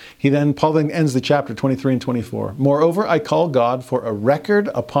 Paul then ends the chapter 23 and 24. Moreover, I call God for a record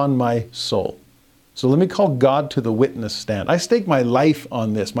upon my soul. So let me call God to the witness stand. I stake my life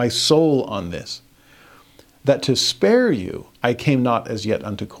on this, my soul on this, that to spare you, I came not as yet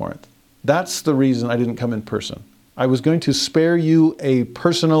unto Corinth. That's the reason I didn't come in person. I was going to spare you a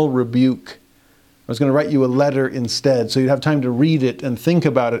personal rebuke. I was going to write you a letter instead, so you'd have time to read it and think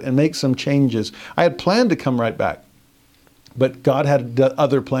about it and make some changes. I had planned to come right back, but God had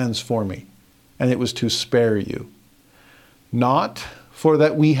other plans for me, and it was to spare you. Not for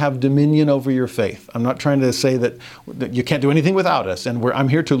that we have dominion over your faith. I'm not trying to say that you can't do anything without us, and I'm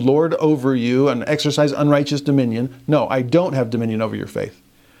here to lord over you and exercise unrighteous dominion. No, I don't have dominion over your faith.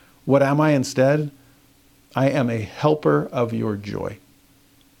 What am I instead? I am a helper of your joy,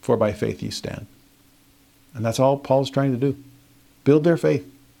 for by faith ye stand. And that's all Paul's trying to do. Build their faith.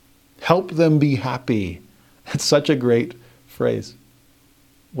 Help them be happy. It's such a great phrase.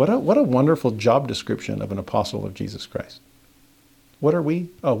 What a wonderful job description of an apostle of Jesus Christ. What are we?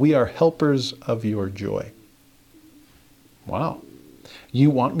 Oh, we are helpers of your joy. Wow. You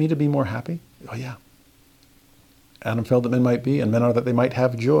want me to be more happy? Oh, yeah. Adam felt that men might be, and men are that they might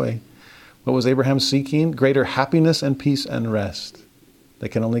have joy. What was Abraham seeking? Greater happiness and peace and rest that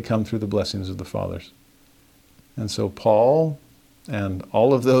can only come through the blessings of the fathers. And so Paul and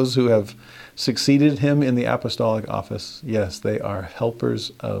all of those who have succeeded him in the apostolic office, yes, they are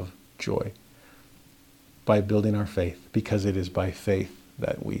helpers of joy by building our faith, because it is by faith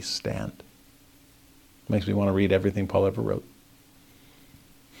that we stand. Makes me want to read everything Paul ever wrote.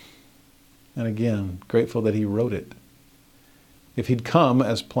 And again, grateful that he wrote it. If he'd come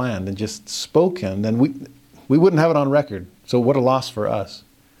as planned and just spoken, then we wouldn't have it on record. So what a loss for us.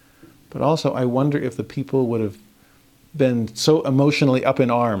 But also, I wonder if the people would have been so emotionally up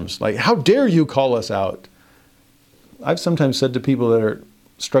in arms. Like, how dare you call us out? I've sometimes said to people that are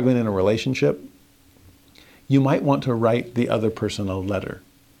struggling in a relationship, you might want to write the other person a letter.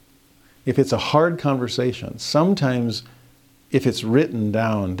 If it's a hard conversation, sometimes if it's written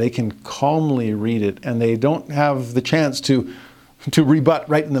down, they can calmly read it and they don't have the chance to rebut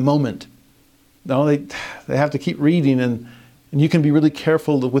right in the moment. No, they have to keep reading, and you can be really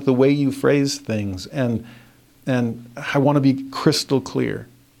careful with the way you phrase things. And I want to be crystal clear.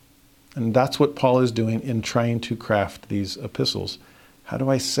 And that's what Paul is doing in trying to craft these epistles. How do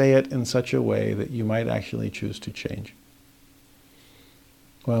I say it in such a way that you might actually choose to change?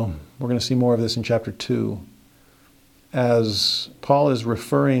 Well, we're going to see more of this in chapter 2. As Paul is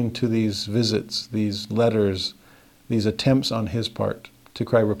referring to these visits, these letters, these attempts on his part to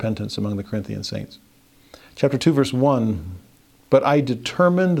cry repentance among the Corinthian saints. Chapter 2, verse 1, but I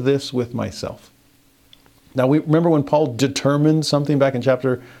determined this with myself. Now, we remember when Paul determined something back in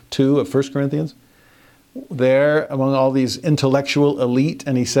chapter 2 of 1 Corinthians? There, among all these intellectual elite,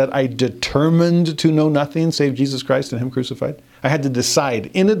 and he said, I determined to know nothing save Jesus Christ and Him crucified. I had to decide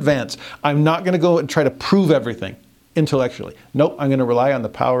in advance, I'm not going to go and try to prove everything intellectually. Nope, I'm going to rely on the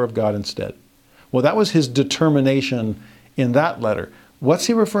power of God instead. Well, that was his determination in that letter. What's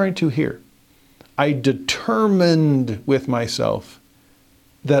he referring to here? I determined with myself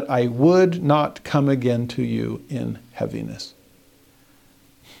that I would not come again to you in heaviness.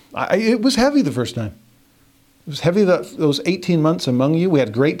 It was heavy the first time. It was heavy those 18 months among you. We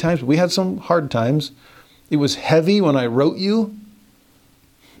had great times, but we had some hard times. It was heavy when I wrote you,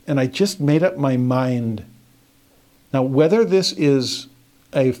 and I just made up my mind. Now, whether this is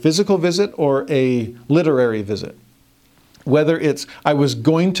a physical visit or a literary visit, whether it's I was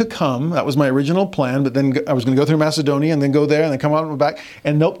going to come, that was my original plan, but then I was going to go through Macedonia and then go there and then come out and back,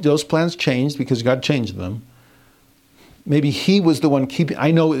 and nope, those plans changed because God changed them. Maybe he was the one keeping, I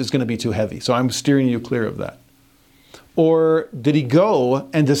know it was going to be too heavy, so I'm steering you clear of that. Or did he go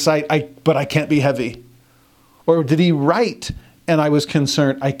and decide, but I can't be heavy? Or did he write and I was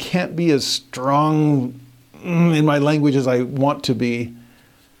concerned, I can't be as strong in my language as I want to be,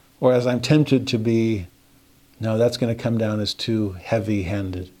 or as I'm tempted to be? No, that's going to come down as too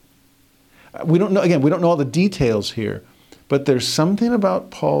heavy-handed. We don't know, again, we don't know all the details here, but there's something about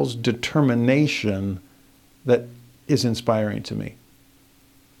Paul's determination that is inspiring to me.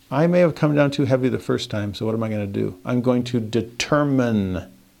 I may have come down too heavy the first time, so what am I going to do? I'm going to determine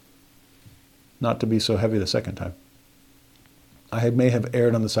not to be so heavy the second time. I may have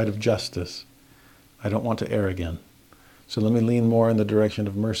erred on the side of justice. I don't want to err again. So let me lean more in the direction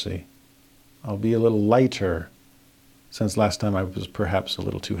of mercy. I'll be a little lighter, since last time I was perhaps a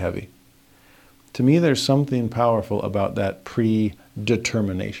little too heavy. To me, there's something powerful about that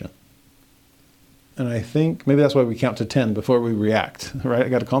predetermination. And I think maybe that's why we count to 10 before we react, right? I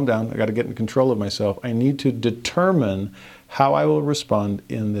got to calm down. I got to get in control of myself. I need to determine how I will respond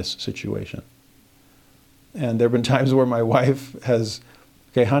in this situation. And there have been times where my wife has,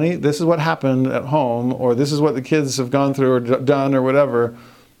 okay, honey, this is what happened at home, or this is what the kids have gone through or done or whatever.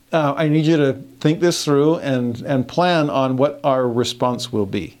 I need you to think this through and plan on what our response will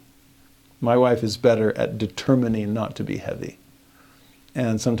be. My wife is better at determining not to be heavy.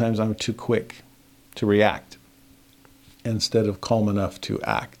 And sometimes I'm too quick to react instead of calm enough to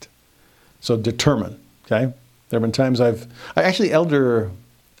act. So determine, okay? There have been times Elder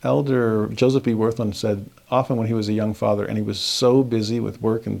Joseph B. Worthland said often when he was a young father and he was so busy with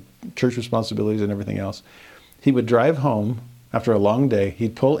work and church responsibilities and everything else, he would drive home after a long day.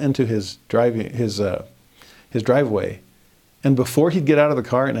 He'd pull into his driveway, and before he'd get out of the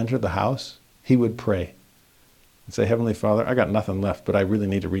car and enter the house, he would pray and say, Heavenly Father, I got nothing left, but I really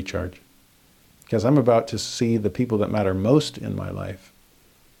need to recharge. Because I'm about to see the people that matter most in my life,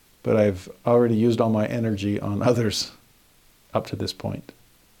 but I've already used all my energy on others up to this point.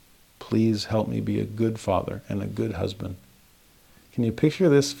 Please help me be a good father and a good husband. Can you picture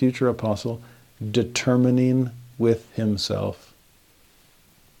this future apostle determining with himself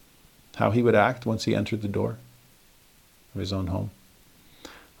how he would act once he entered the door of his own home?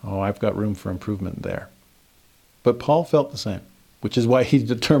 Oh, I've got room for improvement there. But Paul felt the same, which is why he's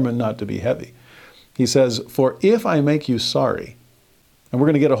determined not to be heavy. He says, for if I make you sorry, and we're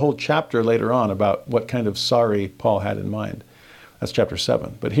going to get a whole chapter later on about what kind of sorry Paul had in mind. That's chapter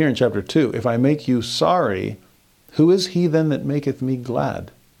 7. But here in chapter 2, if I make you sorry, who is he then that maketh me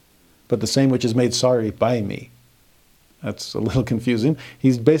glad? But the same which is made sorry by me. That's a little confusing.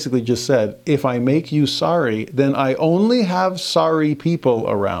 He's basically just said, if I make you sorry, then I only have sorry people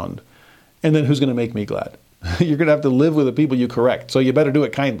around. And then who's going to make me glad? You're going to have to live with the people you correct. So you better do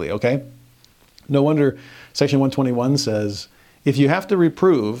it kindly, okay? No wonder section 121 says, if you have to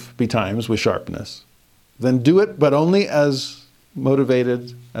reprove betimes with sharpness, then do it, but only as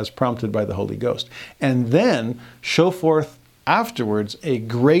motivated as prompted by the Holy Ghost. And then show forth afterwards a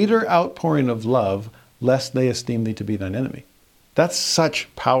greater outpouring of love, lest they esteem thee to be thine enemy. That's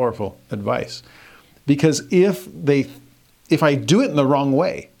such powerful advice. Because if I do it in the wrong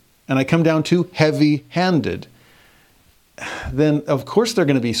way, and I come down too heavy-handed, then of course they're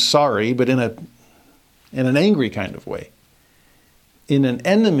going to be sorry, but in an angry kind of way, in an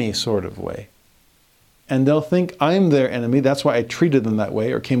enemy sort of way. And they'll think I'm their enemy. That's why I treated them that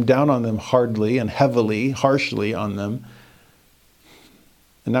way, or came down on them hardly and heavily, harshly on them.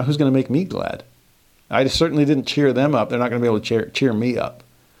 And now who's going to make me glad? I certainly didn't cheer them up. They're not going to be able to cheer me up.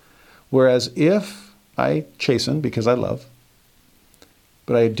 Whereas if I chasten because I love,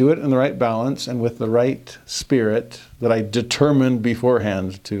 but I do it in the right balance and with the right spirit that I determined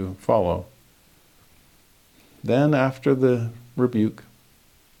beforehand to follow, then after the rebuke,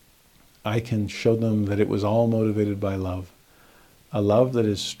 I can show them that it was all motivated by love. A love that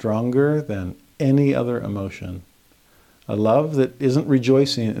is stronger than any other emotion. A love that isn't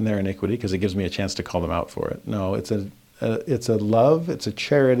rejoicing in their iniquity because it gives me a chance to call them out for it. No, it's a love, it's a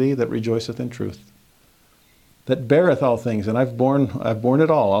charity that rejoiceth in truth. That beareth all things, and I've borne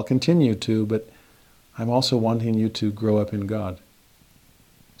it all. I'll continue to, but I'm also wanting you to grow up in God.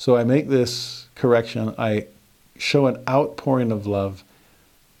 So I make this correction. I show an outpouring of love.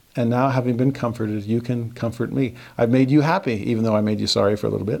 And now, having been comforted, you can comfort me. I've made you happy, even though I made you sorry for a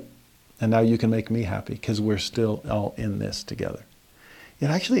little bit. And now you can make me happy, because we're still all in this together. It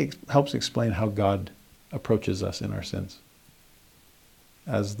actually helps explain how God approaches us in our sins.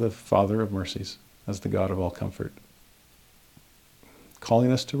 As the Father of Mercies, as the God of all comfort.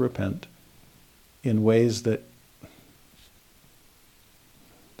 Calling us to repent in ways that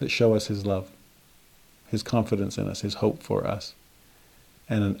show us His love, His confidence in us, His hope for us.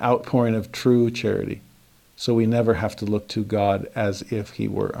 And an outpouring of true charity, so we never have to look to God as if He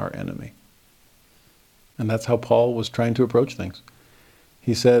were our enemy. And that's how Paul was trying to approach things.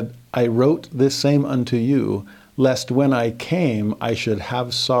 He said, I wrote this same unto you, lest when I came I should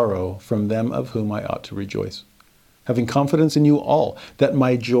have sorrow from them of whom I ought to rejoice. Having confidence in you all, that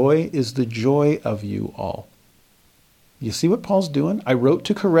my joy is the joy of you all. You see what Paul's doing? I wrote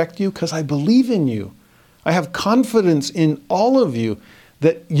to correct you because I believe in you. I have confidence in all of you,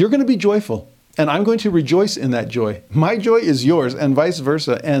 that you're going to be joyful, and I'm going to rejoice in that joy. My joy is yours, and vice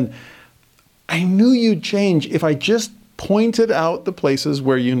versa. And I knew you'd change if I just pointed out the places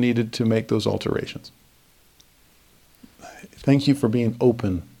where you needed to make those alterations. Thank you for being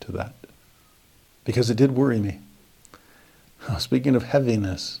open to that, because it did worry me. Speaking of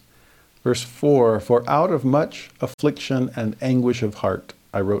heaviness, verse 4, for out of much affliction and anguish of heart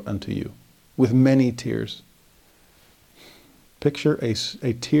I wrote unto you, with many tears. Picture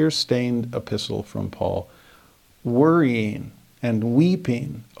a tear-stained epistle from Paul, worrying and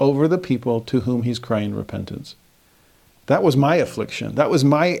weeping over the people to whom he's crying repentance. That was my affliction. That was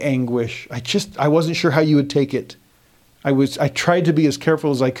my anguish. I wasn't sure how you would take it. I tried to be as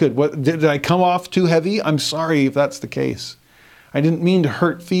careful as I could. Did I come off too heavy? I'm sorry if that's the case. I didn't mean to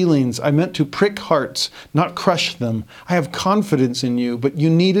hurt feelings. I meant to prick hearts, not crush them. I have confidence in you, but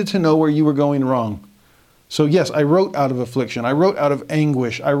you needed to know where you were going wrong. So yes, I wrote out of affliction. I wrote out of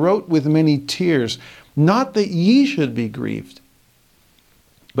anguish. I wrote with many tears, not that ye should be grieved,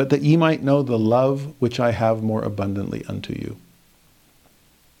 but that ye might know the love which I have more abundantly unto you.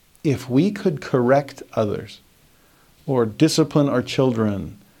 If we could correct others or discipline our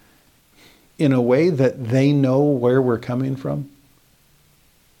children in a way that they know where we're coming from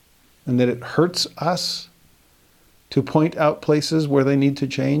and that it hurts us to point out places where they need to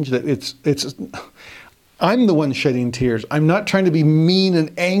change, that it's I'm the one shedding tears. I'm not trying to be mean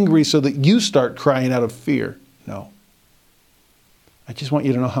and angry so that you start crying out of fear. No. I just want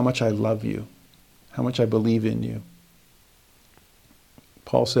you to know how much I love you, how much I believe in you.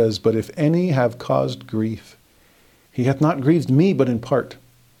 Paul says, but if any have caused grief, he hath not grieved me, but in part,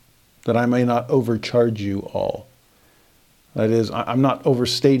 that I may not overcharge you all. That is, I'm not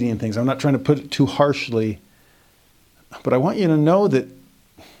overstating things. I'm not trying to put it too harshly. But I want you to know that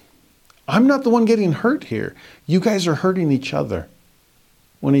I'm not the one getting hurt here. You guys are hurting each other.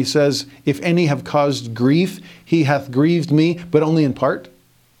 When he says, if any have caused grief, he hath grieved me, but only in part.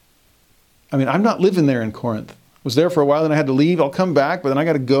 I mean, I'm not living there in Corinth. I was there for a while, then I had to leave. I'll come back, but then I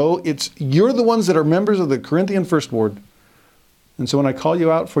got to go. You're the ones that are members of the Corinthian First Ward. And so when I call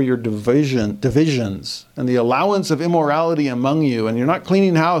you out for your divisions and the allowance of immorality among you, and you're not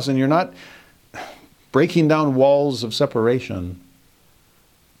cleaning house, and you're not breaking down walls of separation,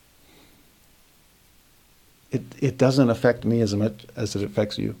 it doesn't affect me as much as it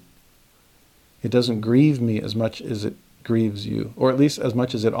affects you. It doesn't grieve me as much as it grieves you, or at least as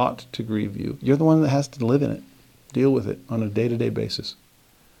much as it ought to grieve you. You're the one that has to live in it, deal with it on a day-to-day basis.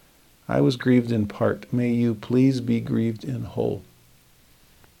 I was grieved in part. May you please be grieved in whole,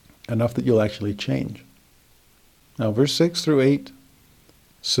 enough that you'll actually change. Now, verse 6 through 8,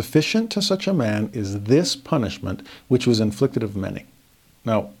 sufficient to such a man is this punishment which was inflicted of many.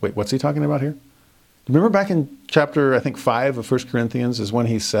 Now, wait, what's he talking about here? Remember back in chapter, I think, 5 of 1 Corinthians is when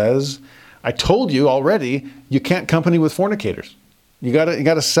he says, I told you already, you can't company with fornicators. You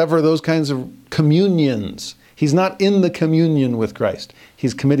gotta sever those kinds of communions. He's not in the communion with Christ.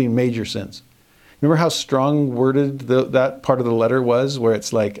 He's committing major sins. Remember how strong-worded that part of the letter was, where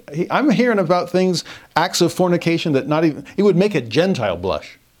it's like, I'm hearing about things, acts of fornication that not even, it would make a Gentile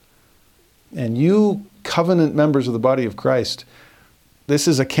blush. And you covenant members of the body of Christ, this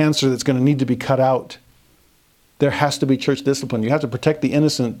is a cancer that's going to need to be cut out. There has to be church discipline. You have to protect the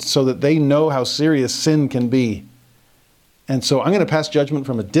innocent so that they know how serious sin can be. And so I'm going to pass judgment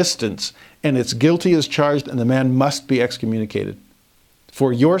from a distance, and it's guilty as charged, and the man must be excommunicated.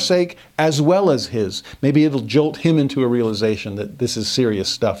 For your sake, as well as his. Maybe it'll jolt him into a realization that this is serious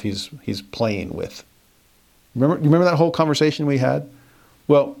stuff he's playing with. Remember that whole conversation we had?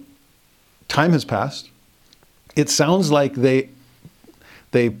 Well, time has passed. It sounds like they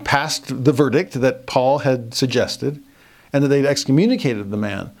passed the verdict that Paul had suggested, and that they'd excommunicated the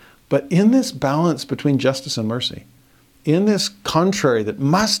man. But in this balance between justice and mercy, in this contrary that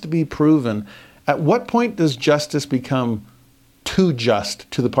must be proven, at what point does justice become too just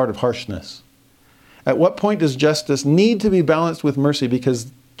to the part of harshness? At what point does justice need to be balanced with mercy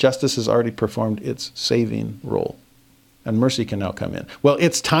because justice has already performed its saving role and mercy can now come in? Well,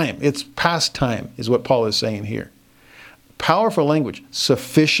 it's time. It's past time is what Paul is saying here. Powerful language.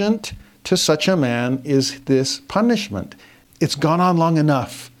 Sufficient to such a man is this punishment. It's gone on long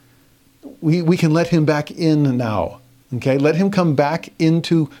enough. We can let him back in now. Okay? Let him come back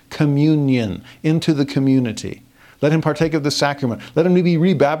into communion, into the community. Let him partake of the sacrament. Let him be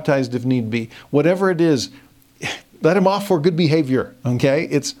rebaptized if need be. Whatever it is, let him off for good behavior. Okay?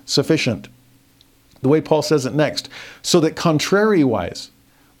 It's sufficient. The way Paul says it next. So that contrariwise,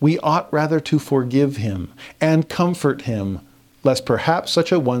 we ought rather to forgive him and comfort him, lest perhaps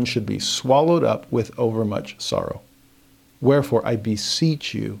such a one should be swallowed up with overmuch sorrow. Wherefore I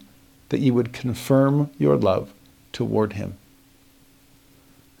beseech you that ye would confirm your love toward him.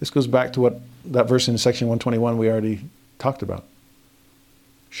 This goes back to what that verse in section 121 we already talked about.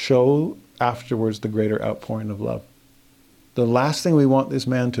 Show afterwards the greater outpouring of love. The last thing we want this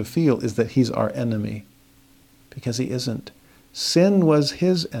man to feel is that he's our enemy, because he isn't. Sin was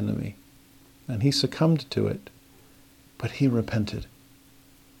his enemy, and he succumbed to it, but he repented.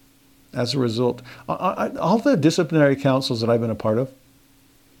 As a result, all the disciplinary councils that I've been a part of,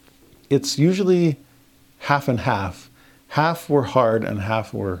 it's usually half and half. Half were hard and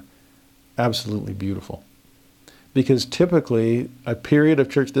half were absolutely beautiful. Because typically, a period of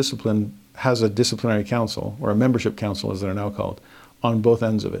church discipline has a disciplinary council, or a membership council as they're now called, on both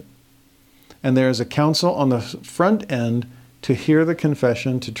ends of it. And there is a council on the front end to hear the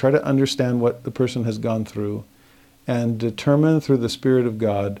confession, to try to understand what the person has gone through, and determine through the Spirit of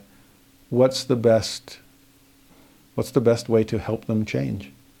God what's the best way to help them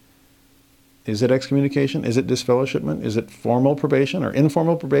change. Is it excommunication? Is it disfellowshipment? Is it formal probation or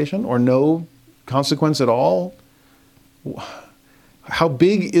informal probation or no consequence at all? How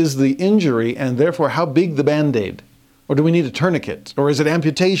big is the injury, and therefore how big the Band-Aid? Or do we need a tourniquet? Or is it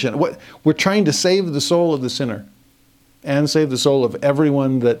amputation? We're trying to save the soul of the sinner and save the soul of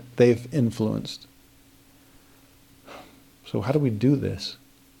everyone that they've influenced. So how do we do this?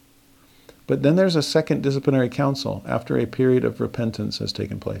 But then there's a second disciplinary council after a period of repentance has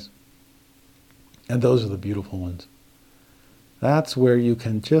taken place. And those are the beautiful ones. That's where you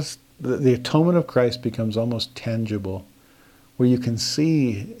can just, the atonement of Christ becomes almost tangible, where you can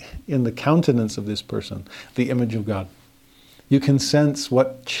see in the countenance of this person the image of God. You can sense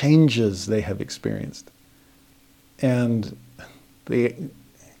what changes they have experienced. And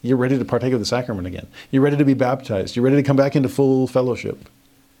you're ready to partake of the sacrament again. You're ready to be baptized. You're ready to come back into full fellowship.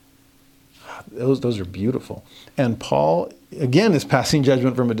 Those are beautiful. And Paul, again, is passing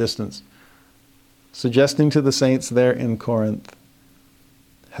judgment from a distance, suggesting to the saints there in Corinth,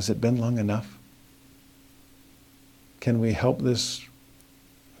 has it been long enough? Can we help this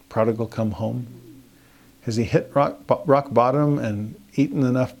prodigal come home? Has he hit rock bottom and eaten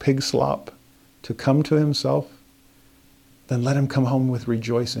enough pig slop to come to himself? Then let him come home with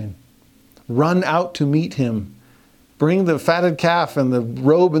rejoicing. Run out to meet him. Bring the fatted calf and the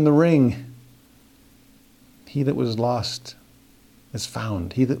robe and the ring. He that was lost is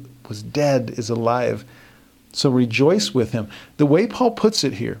found. He that was dead is alive. So rejoice with him. The way Paul puts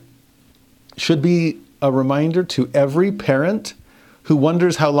it here should be a reminder to every parent who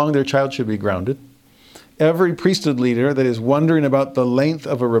wonders how long their child should be grounded, every priesthood leader that is wondering about the length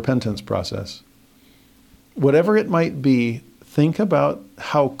of a repentance process. Whatever it might be, think about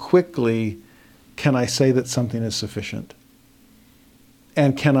how quickly can I say that something is sufficient?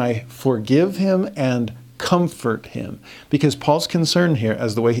 And can I forgive him and comfort him? Because Paul's concern here,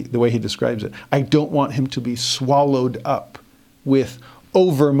 as the way he describes it, I don't want him to be swallowed up with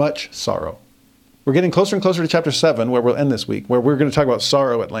overmuch sorrow. We're getting closer and closer to chapter 7, where we'll end this week, where we're going to talk about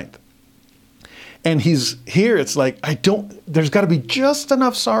sorrow at length. And he's here, it's like, there's got to be just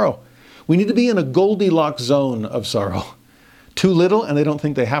enough sorrow. We need to be in a Goldilocks zone of sorrow. Too little, and they don't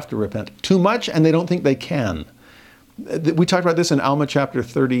think they have to repent. Too much, and they don't think they can. We talked about this in Alma chapter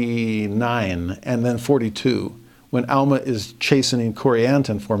 39 and then 42, when Alma is chastening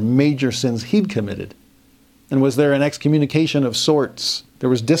Corianton for major sins he'd committed. And was there an excommunication of sorts? There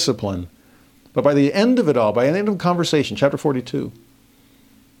was discipline. But by the end of it all, by the end of the conversation, chapter 42,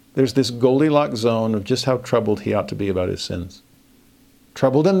 there's this Goldilocks zone of just how troubled he ought to be about his sins.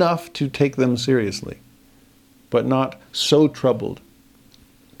 Troubled enough to take them seriously, but not so troubled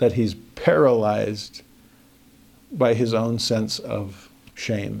that he's paralyzed by his own sense of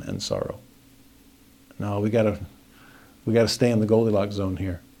shame and sorrow. No, we gotta stay in the Goldilocks zone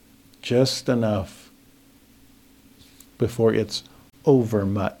here. Just enough before it's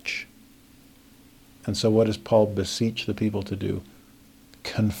overmuch. And so what does Paul beseech the people to do?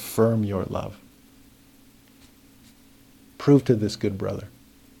 Confirm your love. Prove to this good brother,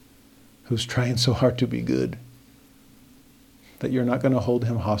 who's trying so hard to be good, that you're not going to hold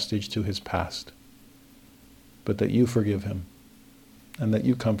him hostage to his past, but that you forgive him, and that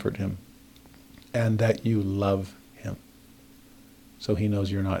you comfort him, and that you love him, so he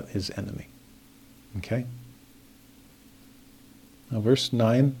knows you're not his enemy. Okay? Now verse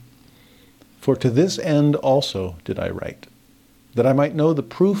 9, for to this end also did I write, that I might know the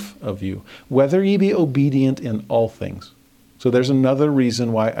proof of you, whether ye be obedient in all things. So there's another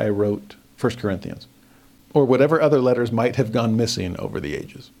reason why I wrote 1 Corinthians, or whatever other letters might have gone missing over the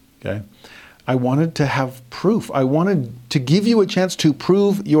ages. Okay? I wanted to have proof. I wanted to give you a chance to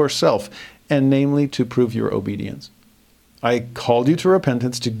prove yourself, and namely to prove your obedience. I called you to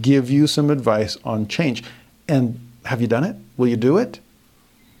repentance to give you some advice on change. And have you done it? Will you do it?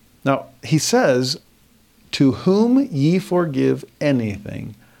 Now, he says, to whom ye forgive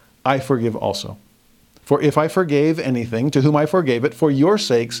anything, I forgive also. For if I forgave anything, to whom I forgave it, for your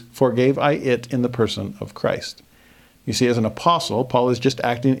sakes forgave I it in the person of Christ. You see, as an apostle, Paul is just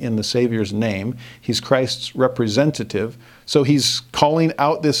acting in the Savior's name. He's Christ's representative. So he's calling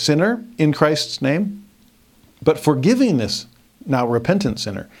out this sinner in Christ's name, but forgiving this now repentant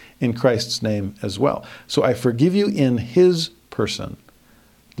sinner in Christ's name as well. So I forgive you in his person,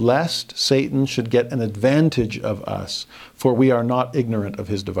 lest Satan should get an advantage of us, for we are not ignorant of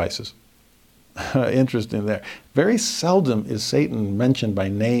his devices. Interesting there. Very seldom is Satan mentioned by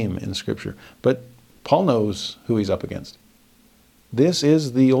name in Scripture, but Paul knows who he's up against. This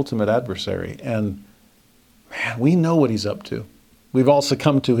is the ultimate adversary, and man, we know what he's up to. We've all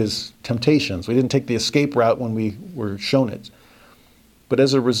succumbed to his temptations. We didn't take the escape route when we were shown it. But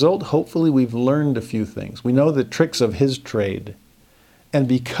as a result, hopefully we've learned a few things. We know the tricks of his trade. And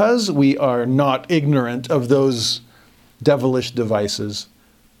because we are not ignorant of those devilish devices,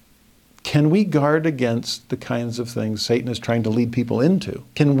 can we guard against the kinds of things Satan is trying to lead people into?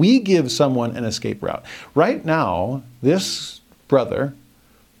 Can we give someone an escape route? Right now, this brother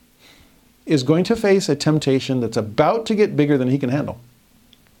is going to face a temptation that's about to get bigger than he can handle.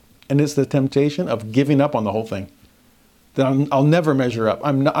 And it's the temptation of giving up on the whole thing. That I'll never measure up.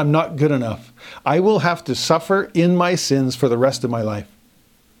 I'm not good enough. I will have to suffer in my sins for the rest of my life.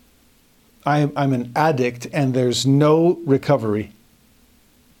 I'm an addict and there's no recovery.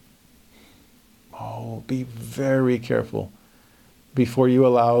 Oh, be very careful before you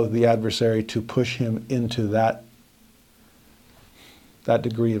allow the adversary to push him into that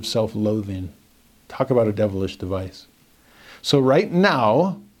degree of self-loathing. Talk about a devilish device. So right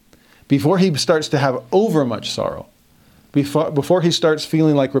now, before he starts to have overmuch sorrow, before he starts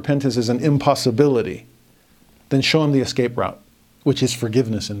feeling like repentance is an impossibility, then show him the escape route, which is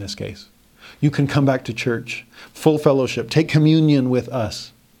forgiveness in this case. You can come back to church, full fellowship, take communion with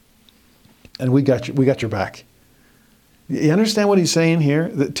us, and we got your back. You understand what he's saying here?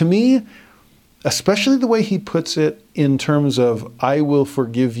 That to me, especially the way he puts it in terms of, I will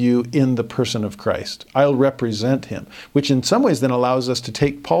forgive you in the person of Christ. I'll represent him, which in some ways then allows us to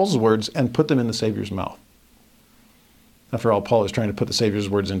take Paul's words and put them in the Savior's mouth. After all, Paul is trying to put the Savior's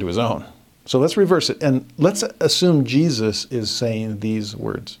words into his own. So let's reverse it, and let's assume Jesus is saying these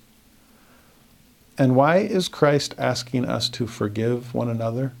words. And why is Christ asking us to forgive one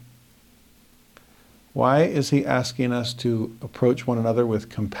another? Why is he asking us to approach one another with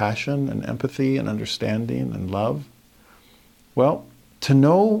compassion and empathy and understanding and love? Well, to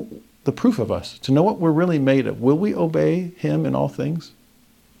know the proof of us, to know what we're really made of. Will we obey him in all things,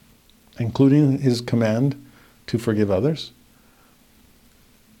 including his command to forgive others?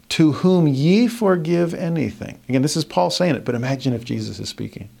 To whom ye forgive anything. Again, this is Paul saying it, but imagine if Jesus is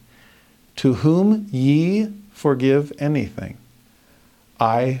speaking. To whom ye forgive anything,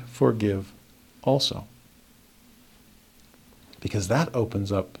 I forgive also. Because that opens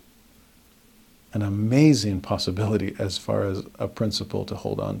up an amazing possibility as far as a principle to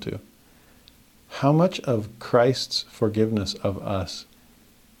hold on to. How much of Christ's forgiveness of us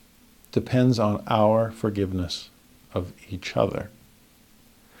depends on our forgiveness of each other?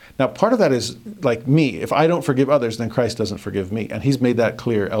 Now, part of that is like me. If I don't forgive others, then Christ doesn't forgive me. And he's made that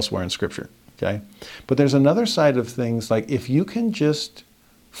clear elsewhere in Scripture. Okay? But there's another side of things, like if you can just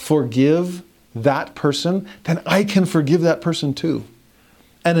forgive that person, then I can forgive that person too.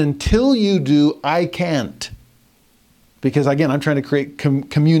 And until you do, I can't. Because again, I'm trying to create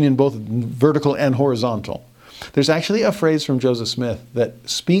communion both vertical and horizontal. There's actually a phrase from Joseph Smith that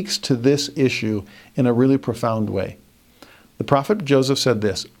speaks to this issue in a really profound way. The prophet Joseph said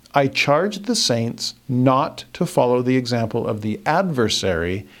this, I charge the saints not to follow the example of the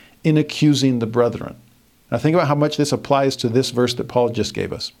adversary in accusing the brethren. Now think about how much this applies to this verse that Paul just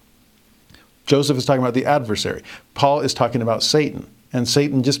gave us. Joseph is talking about the adversary. Paul is talking about Satan. And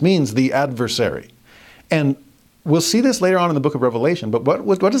Satan just means the adversary. And we'll see this later on in the book of Revelation. But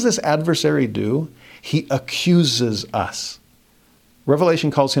what does this adversary do? He accuses us.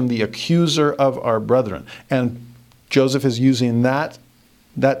 Revelation calls him the accuser of our brethren. And Joseph is using that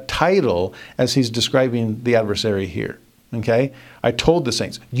title as he's describing the adversary here. Okay? I told the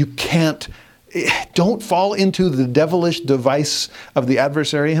saints, don't fall into the devilish device of the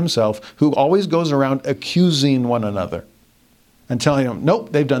adversary himself, who always goes around accusing one another and telling them,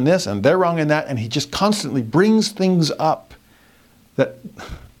 nope, they've done this and they're wrong in that. And he just constantly brings things up that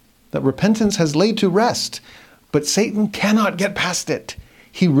repentance has laid to rest. But Satan cannot get past it.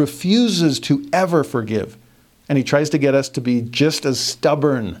 He refuses to ever forgive. And he tries to get us to be just as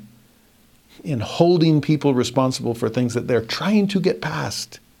stubborn in holding people responsible for things that they're trying to get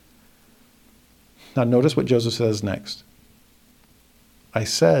past. Now notice what Joseph says next. I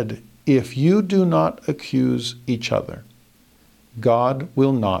said, if you do not accuse each other, God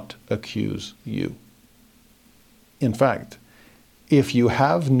will not accuse you. In fact, if you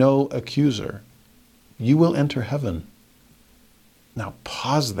have no accuser, you will enter heaven. Now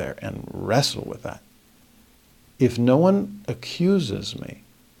pause there and wrestle with that. If no one accuses me,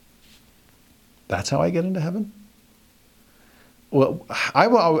 that's how I get into heaven? Well, I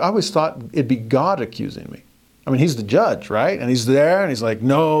always thought it'd be God accusing me. I mean, he's the judge, right? And he's there and he's like,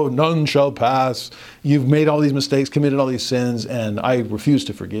 no, none shall pass. You've made all these mistakes, committed all these sins, and I refuse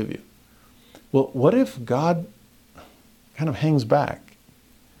to forgive you. Well, what if God kind of hangs back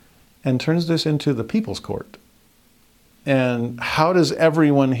and turns this into the people's court? And how does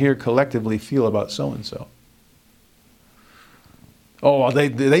everyone here collectively feel about so-and-so? Oh, well,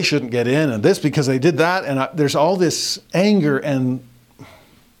 they shouldn't get in, and this because they did that, and there's all this anger and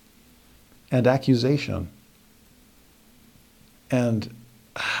accusation. And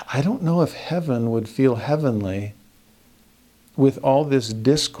I don't know if heaven would feel heavenly with all this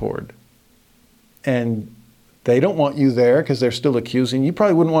discord. And they don't want you there because they're still accusing. You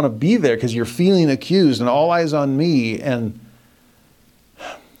probably wouldn't want to be there because you're feeling accused and all eyes on me. And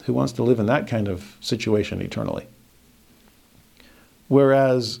who wants to live in that kind of situation eternally?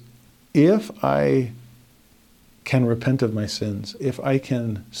 Whereas if I can repent of my sins, if I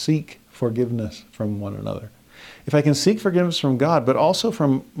can seek forgiveness from one another, if I can seek forgiveness from God, but also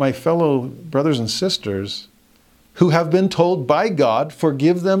from my fellow brothers and sisters who have been told by God,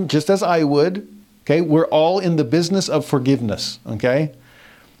 forgive them just as I would, okay? We're all in the business of forgiveness, okay?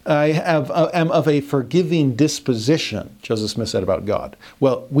 I am of a forgiving disposition, Joseph Smith said about God.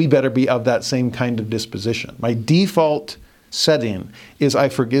 Well, we better be of that same kind of disposition. My default setting is I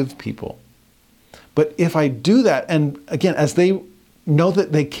forgive people. But if I do that, and again, as they know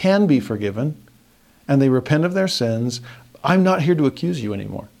that they can be forgiven and they repent of their sins, I'm not here to accuse you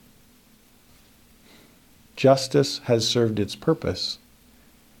anymore. Justice has served its purpose.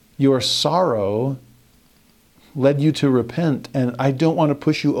 Your sorrow led you to repent, and I don't want to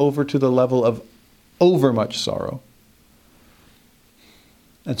push you over to the level of overmuch sorrow.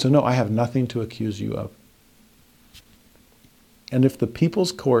 And so no, I have nothing to accuse you of. And if the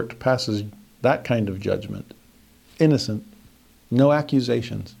people's court passes that kind of judgment, innocent, no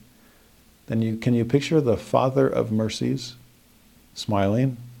accusations, then can you picture the Father of Mercies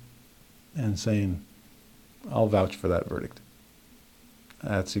smiling and saying, I'll vouch for that verdict.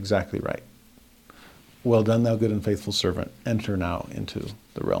 That's exactly right. Well done, thou good and faithful servant. Enter now into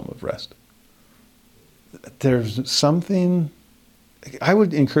the realm of rest. There's something, I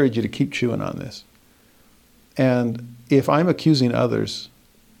would encourage you to keep chewing on this. And if I'm accusing others,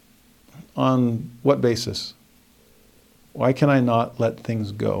 on what basis? Why can I not let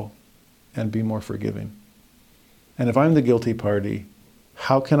things go and be more forgiving? And if I'm the guilty party,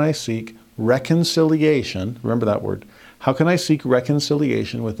 how can I seek reconciliation? Remember that word. How can I seek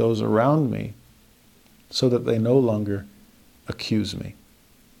reconciliation with those around me so that they no longer accuse me?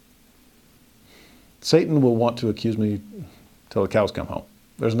 Satan will want to accuse me till the cows come home.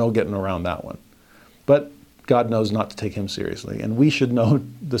 There's no getting around that one. But God knows not to take him seriously, and we should know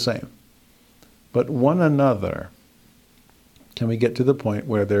the same. But one another, can we get to the point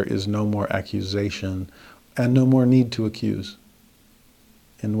where there is no more accusation and no more need to accuse?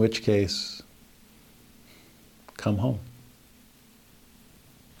 In which case, come home.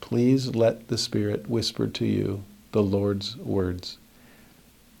 Please let the Spirit whisper to you the Lord's words.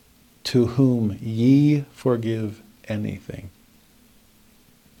 To whom ye forgive anything,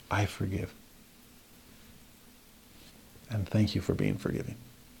 I forgive. And thank you for being forgiving,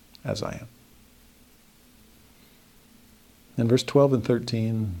 as I am. In verse 12 and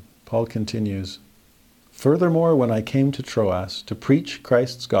 13, Paul continues, furthermore, when I came to Troas to preach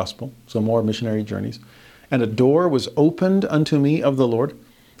Christ's gospel, so more missionary journeys, and a door was opened unto me of the Lord,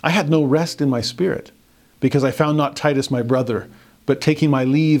 I had no rest in my spirit, because I found not Titus my brother, but taking my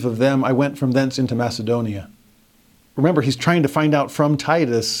leave of them, I went from thence into Macedonia. Remember, he's trying to find out from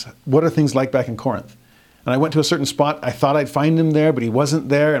Titus, what are things like back in Corinth? And I went to a certain spot, I thought I'd find him there, but he wasn't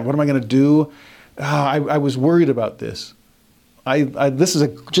there, and what am I going to do? I was worried about this. This is a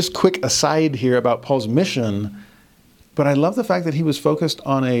just quick aside here about Paul's mission, but I love the fact that he was focused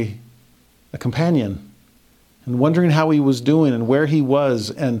on a companion and wondering how he was doing and where he was.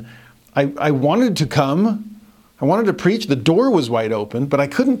 And I wanted to come, I wanted to preach, the door was wide open, but I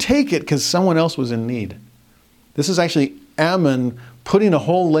couldn't take it because someone else was in need. This is actually Ammon putting a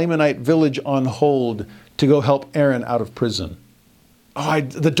whole Lamanite village on hold to go help Aaron out of prison.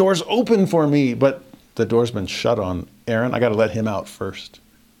 The door's open for me, but the door's been shut on Aaron. I got to let him out first.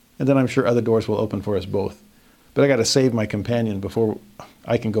 And then I'm sure other doors will open for us both. But I got to save my companion before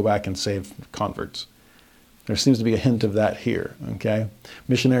I can go back and save converts. There seems to be a hint of that here, okay?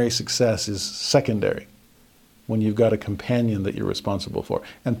 Missionary success is secondary when you've got a companion that you're responsible for.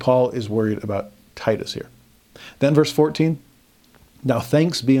 And Paul is worried about Titus here. Then verse 14, now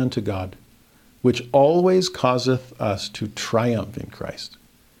thanks be unto God, which always causeth us to triumph in Christ.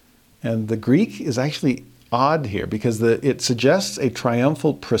 And the Greek is actually odd here because it suggests a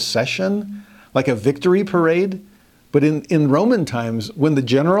triumphal procession, like a victory parade. But in Roman times, when the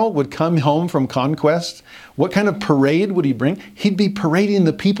general would come home from conquest, what kind of parade would he bring? He'd be parading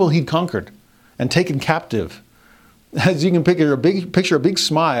the people he'd conquered and taken captive. As you can picture a big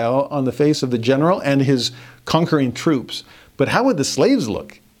smile on the face of the general and his conquering troops. But how would the slaves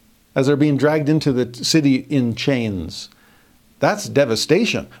look as they're being dragged into the city in chains? That's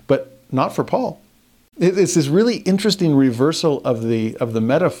devastation, but not for Paul. It's this really interesting reversal of the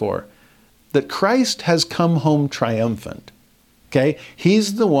metaphor that Christ has come home triumphant. Okay?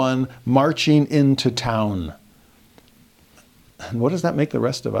 He's the one marching into town. And what does that make the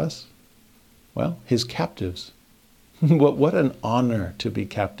rest of us? Well, his captives. What an honor to be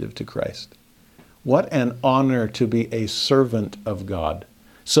captive to Christ. What an honor to be a servant of God.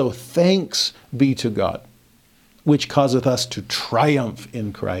 So thanks be to God, which causeth us to triumph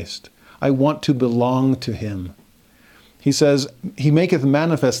in Christ. I want to belong to him. He says, he maketh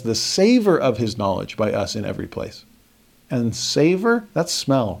manifest the savor of his knowledge by us in every place. And savor, that's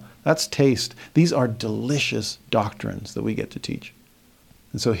smell, that's taste. These are delicious doctrines that we get to teach.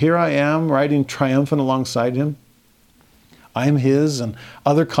 And so here I am riding triumphant alongside him. I'm his, and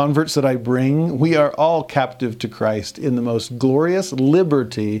other converts that I bring, we are all captive to Christ in the most glorious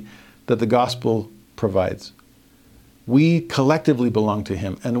liberty that the gospel provides. We collectively belong to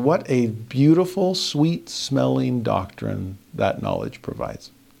him. And what a beautiful, sweet-smelling doctrine that knowledge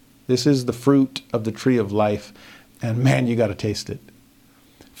provides. This is the fruit of the tree of life, and man, you got to taste it.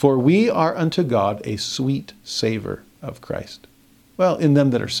 For we are unto God a sweet savor of Christ. Well, in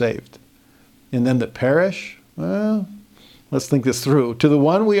them that are saved. In them that perish, well, let's think this through. To the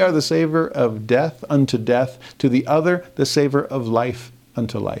one we are the savor of death unto death, to the other the savor of life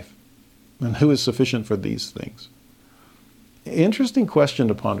unto life. And who is sufficient for these things? Interesting question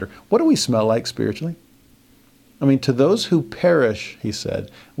to ponder. What do we smell like spiritually? I mean, to those who perish, he said,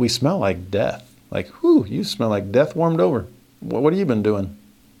 we smell like death. Like, whew, you smell like death warmed over. What have you been doing?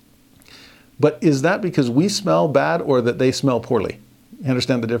 But is that because we smell bad or that they smell poorly? You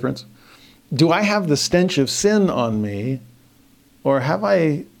understand the difference? Do I have the stench of sin on me, or have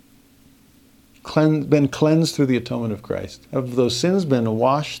I been cleansed through the atonement of Christ? Have those sins been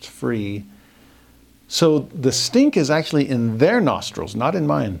washed free? So the stink is actually in their nostrils, not in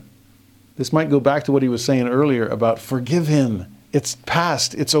mine. This might go back to what he was saying earlier about forgive him. It's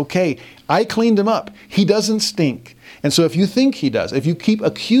past. It's okay. I cleaned him up. He doesn't stink. And so if you think he does, if you keep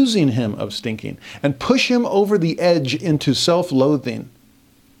accusing him of stinking and push him over the edge into self-loathing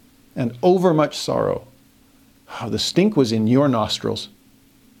and overmuch sorrow, the stink was in your nostrils.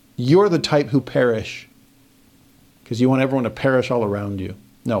 You're the type who perish because you want everyone to perish all around you.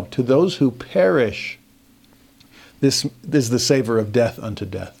 No, to those who perish, this is the savor of death unto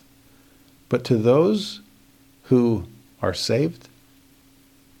death. But to those who are saved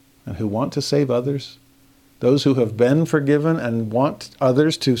and who want to save others, those who have been forgiven and want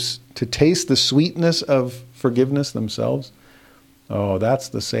others to taste the sweetness of forgiveness themselves, oh, that's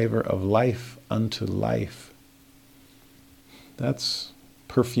the savor of life unto life. That's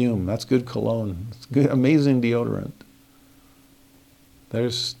perfume. That's good cologne. It's good, amazing deodorant.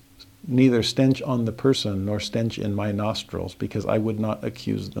 There's neither stench on the person nor stench in my nostrils because I would not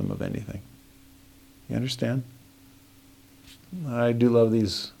accuse them of anything. You understand? I do love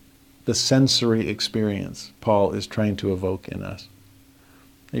the sensory experience Paul is trying to evoke in us.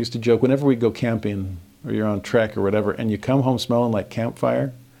 I used to joke, whenever we go camping or you're on trek or whatever, and you come home smelling like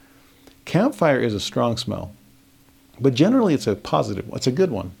campfire, campfire is a strong smell. But generally it's a positive one. It's a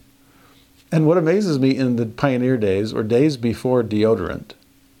good one. And what amazes me in the pioneer days or days before deodorant,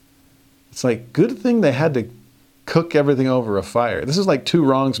 it's like, good thing they had to cook everything over a fire. This is like two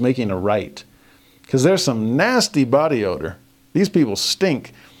wrongs making a right. Because there's some nasty body odor. These people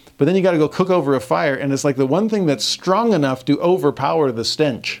stink. But then you got to go cook over a fire, and it's like the one thing that's strong enough to overpower the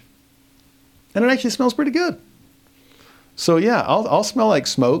stench. And it actually smells pretty good. So yeah, I'll smell like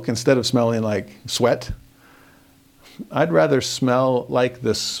smoke instead of smelling like sweat. I'd rather smell like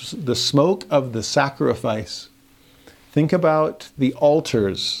the smoke of the sacrifice. Think about the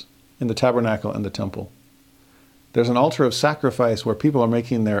altars in the tabernacle and the temple. There's an altar of sacrifice where people are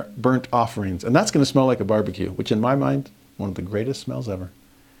making their burnt offerings. And that's going to smell like a barbecue, which in my mind, one of the greatest smells ever.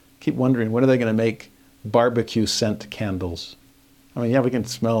 Keep wondering, when are they going to make barbecue scent candles? I mean, yeah, we can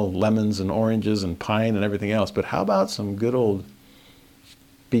smell lemons and oranges and pine and everything else, but how about some good old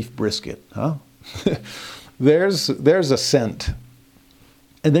beef brisket, huh? There's a scent.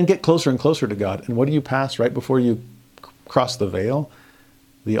 And then get closer and closer to God. And what do you pass right before you cross the veil?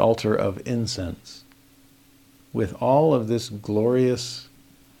 The altar of incense. With all of this glorious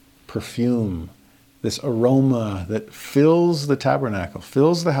perfume, this aroma that fills the tabernacle,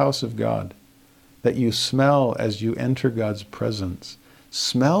 fills the house of God, that you smell as you enter God's presence.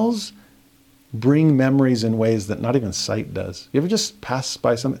 Smells bring memories in ways that not even sight does. You ever just pass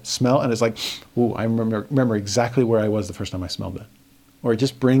by some smell and it's like, ooh, I remember exactly where I was the first time I smelled that. Or it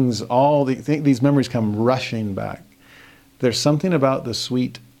just brings all these memories come rushing back. There's something about the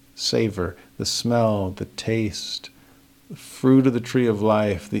sweet savor, the smell, the taste, the fruit of the tree of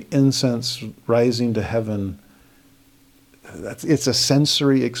life, the incense rising to heaven. It's a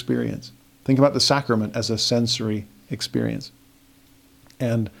sensory experience. Think about the sacrament as a sensory experience.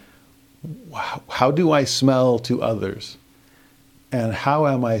 And how do I smell to others? And how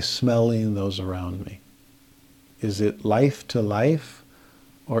am I smelling those around me? Is it life to life,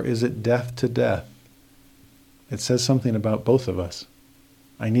 or is it death to death? It says something about both of us.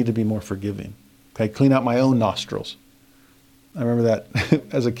 I need to be more forgiving. Okay, clean out my own nostrils. I remember that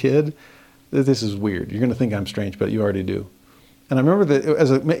as a kid. This is weird. You're going to think I'm strange, but you already do. And I remember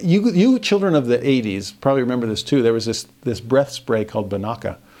that you children of the 80s probably remember this too. There was this breath spray called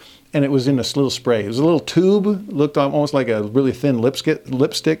Banaka, and it was in this little spray. It was a little tube, looked almost like a really thin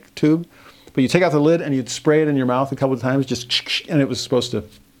lipstick tube. But you take out the lid and you'd spray it in your mouth a couple of times, and it was supposed to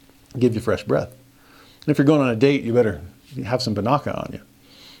give you fresh breath. And if you're going on a date, you better have some Banaka on you.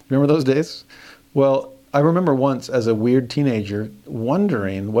 Remember those days? Well, I remember once as a weird teenager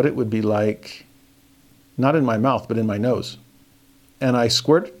wondering what it would be like, not in my mouth, but in my nose. And I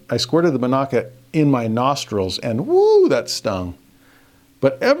squirted the Banaka in my nostrils, and woo, that stung.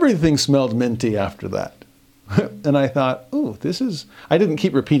 But everything smelled minty after that. And I thought, ooh, I didn't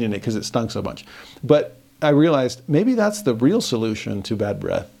keep repeating it because it stunk so much. But I realized maybe that's the real solution to bad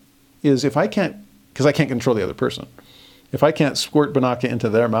breath, is because I can't control the other person. If I can't squirt Banaka into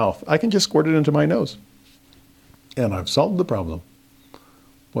their mouth, I can just squirt it into my nose. and I've solved the problem.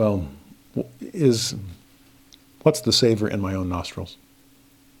 Well, what's the savor in my own nostrils?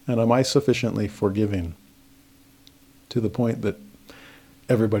 And am I sufficiently forgiving to the point that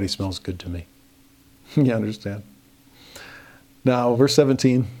everybody smells good to me? You understand? Now, verse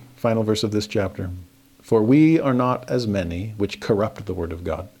 17, final verse of this chapter. For we are not as many which corrupt the word of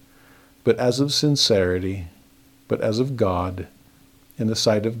God, but as of sincerity, but as of God, in the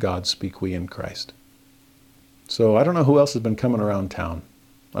sight of God speak we in Christ. So I don't know who else has been coming around town.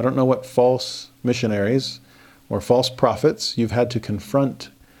 I don't know what false missionaries or false prophets you've had to confront.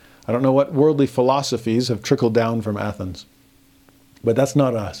 I don't know what worldly philosophies have trickled down from Athens. But that's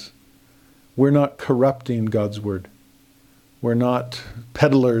not us. We're not corrupting God's word. We're not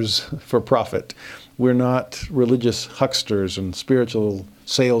peddlers for profit. We're not religious hucksters and spiritual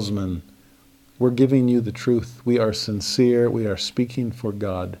salesmen. We're giving you the truth. We are sincere. We are speaking for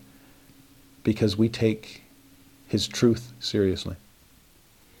God because we take His truth seriously.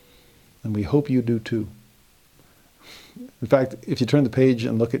 And we hope you do too. In fact, if you turn the page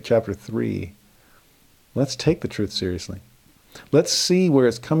and look at chapter 3, let's take the truth seriously. Let's see where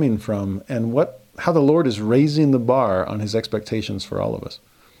it's coming from and how the Lord is raising the bar on His expectations for all of us.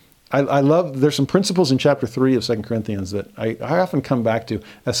 I love, there's some principles in chapter 3 of 2 Corinthians that I often come back to,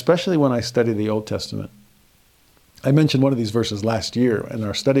 especially when I study the Old Testament. I mentioned one of these verses last year in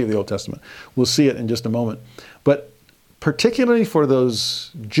our study of the Old Testament. We'll see it in just a moment. But particularly for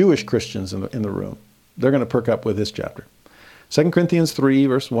those Jewish Christians in the room, they're going to perk up with this chapter. 2 Corinthians 3,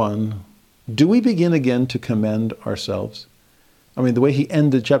 verse 1, do we begin again to commend ourselves? I mean, the way he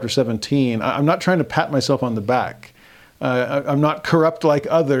ended chapter 17, I'm not trying to pat myself on the back. I'm not corrupt like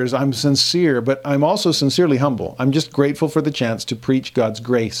others. I'm sincere, but I'm also sincerely humble. I'm just grateful for the chance to preach God's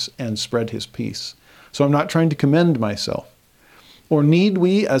grace and spread His peace. So I'm not trying to commend myself. Or need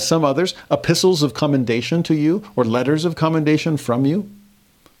we, as some others, epistles of commendation to you or letters of commendation from you?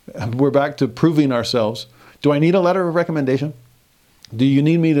 We're back to proving ourselves. Do I need a letter of recommendation? Do you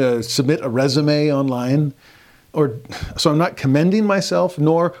need me to submit a resume online? So I'm not commending myself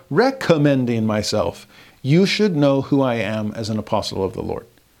nor recommending myself. You should know who I am as an apostle of the Lord.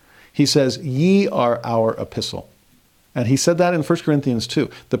 He says, ye are our epistle. And he said that in 1 Corinthians 2.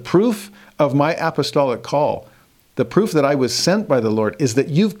 The proof of my apostolic call, the proof that I was sent by the Lord, is that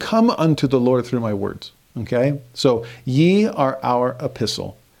you've come unto the Lord through my words. Okay? So ye are our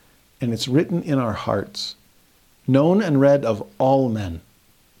epistle. And it's written in our hearts, known and read of all men.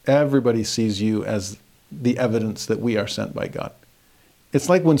 Everybody sees you as the evidence that we are sent by God. It's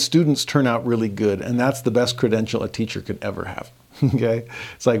like when students turn out really good, and that's the best credential a teacher could ever have. Okay?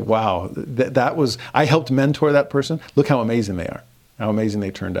 It's like, wow, I helped mentor that person. Look how amazing they are, how amazing they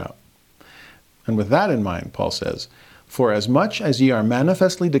turned out. And with that in mind, Paul says, for as much as ye are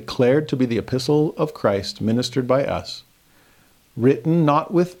manifestly declared to be the epistle of Christ ministered by us, written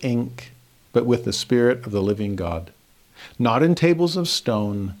not with ink, but with the Spirit of the living God, not in tables of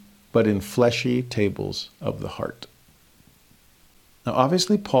stone, but in fleshy tables of the heart. Now,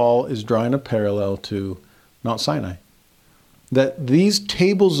 obviously, Paul is drawing a parallel to Mount Sinai. That these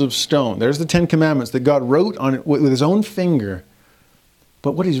tables of stone, there's the 10 Commandments that God wrote on it with His own finger.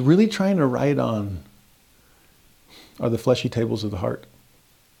 But what He's really trying to write on are the fleshy tables of the heart.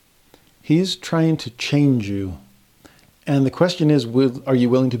 He's trying to change you. And the question is, are you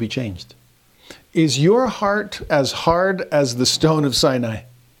willing to be changed? Is your heart as hard as the stone of Sinai?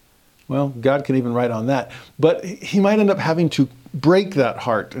 Well, God can even write on that. But He might end up having to break that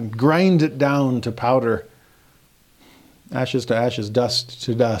heart and grind it down to powder, ashes to ashes, dust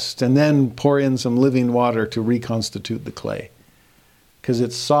to dust, and then pour in some living water to reconstitute the clay. Because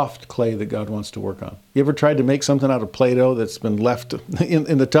it's soft clay that God wants to work on. You ever tried to make something out of Play-Doh that's been left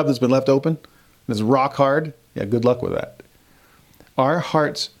in the tub that's been left open? It's rock hard? Yeah, good luck with that. Our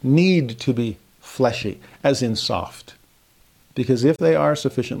hearts need to be fleshy, as in soft. Because if they are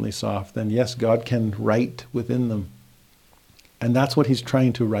sufficiently soft, then yes, God can write within them. And that's what He's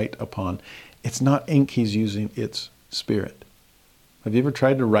trying to write upon. It's not ink He's using, it's Spirit. Have you ever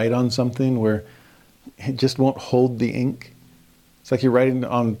tried to write on something where it just won't hold the ink? It's like you're writing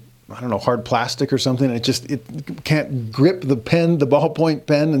on, hard plastic or something, and it can't grip the pen, the ballpoint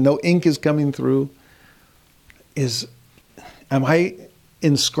pen, and no ink is coming through. Am I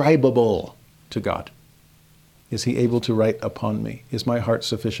inscribable to God? Is He able to write upon me? Is my heart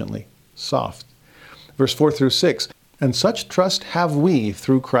sufficiently soft? Verse 4 through 6, and such trust have we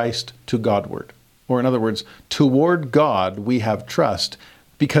through Christ to Godward. Or in other words, toward God we have trust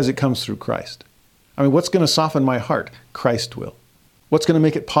because it comes through Christ. I mean, what's going to soften my heart? Christ will. What's going to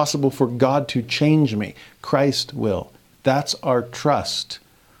make it possible for God to change me? Christ will. That's our trust.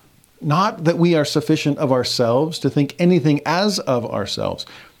 Not that we are sufficient of ourselves to think anything as of ourselves,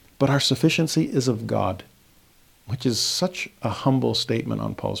 but our sufficiency is of God, which is such a humble statement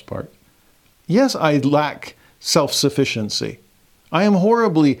on Paul's part. Yes, I lack self-sufficiency. I am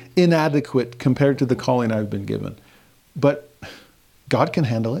horribly inadequate compared to the calling I've been given. But God can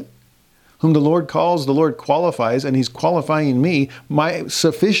handle it. Whom the Lord calls, the Lord qualifies, and He's qualifying me. My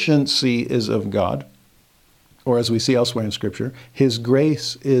sufficiency is of God. Or as we see elsewhere in Scripture, His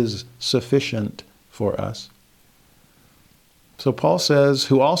grace is sufficient for us. So Paul says,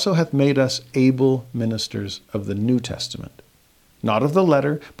 who also hath made us able ministers of the New Testament, not of the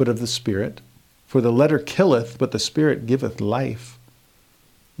letter, but of the Spirit. For the letter killeth, but the Spirit giveth life.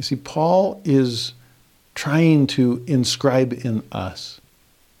 You see, Paul is trying to inscribe in us.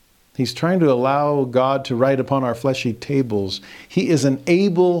 He's trying to allow God to write upon our fleshy tables. He is an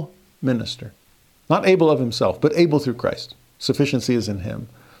able minister. Not able of himself, but able through Christ. Sufficiency is in Him.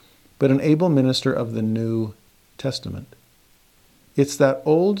 But an able minister of the New Testament. It's that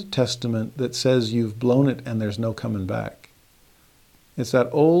Old Testament that says you've blown it and there's no coming back. It's that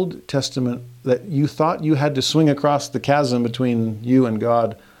Old Testament that you thought you had to swing across the chasm between you and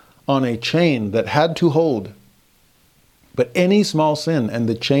God on a chain that had to hold. But any small sin and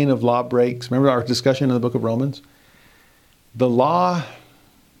the chain of law breaks. Remember our discussion in the book of Romans? The law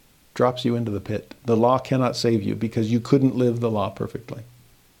drops you into the pit. The law cannot save you because you couldn't live the law perfectly.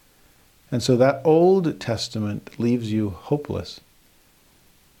 And so that Old Testament leaves you hopeless.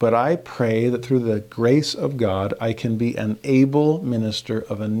 But I pray that through the grace of God, I can be an able minister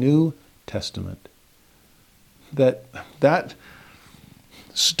of a New Testament. That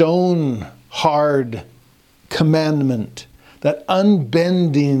stone-hard commandment, that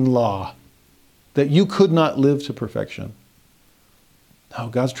unbending law that you could not live to perfection. No,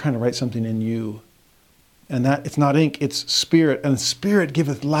 God's trying to write something in you. And that it's not ink, it's Spirit. And Spirit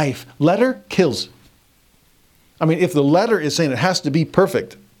giveth life. Letter kills. I mean, if the letter is saying it has to be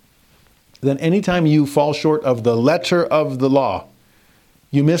perfect, then anytime you fall short of the letter of the law,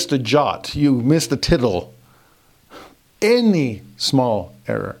 you missed a jot, you missed a tittle, any small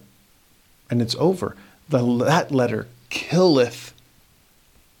error, and it's over. That letter killeth.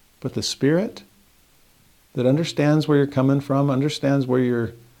 But the Spirit that understands where you're coming from, understands where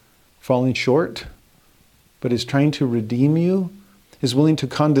you're falling short, but is trying to redeem you, is willing to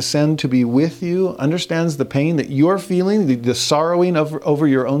condescend to be with you, understands the pain that you're feeling, the sorrowing over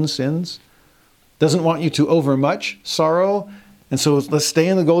your own sins, doesn't want you to overmuch sorrow. And so let's stay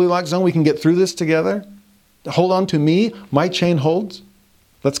in the Goldilocks zone. We can get through this together. Hold on to me. My chain holds.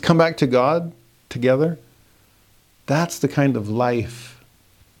 Let's come back to God together. That's the kind of life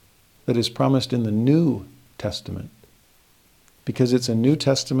that is promised in the New Testament, because it's a New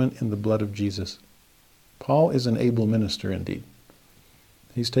Testament in the blood of Jesus. Paul is an able minister indeed.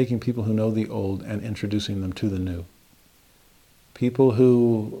 He's taking people who know the old and introducing them to the new. People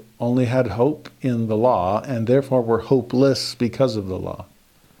who only had hope in the law and therefore were hopeless because of the law,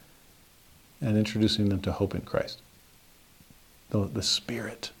 and introducing them to hope in Christ. The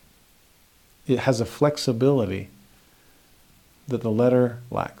Spirit, it has a flexibility that the letter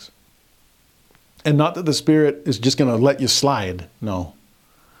lacks. And not that the Spirit is just going to let you slide, no.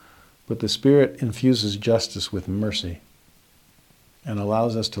 But the Spirit infuses justice with mercy and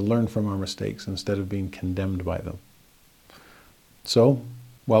allows us to learn from our mistakes instead of being condemned by them. So,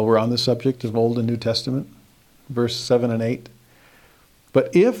 while we're on the subject of Old and New Testament, verse 7 and 8,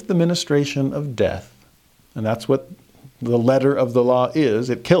 but if the ministration of death, and that's what the letter of the law is,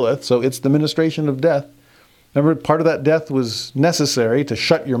 it killeth, so it's the ministration of death. Remember, part of that death was necessary to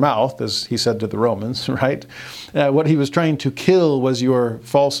shut your mouth, as he said to the Romans, right? What he was trying to kill was your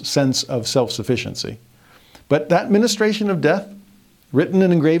false sense of self-sufficiency. But that ministration of death, written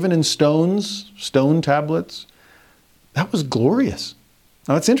and engraven in stones, stone tablets, that was glorious.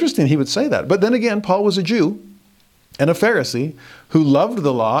 Now, it's interesting he would say that. But then again, Paul was a Jew and a Pharisee who loved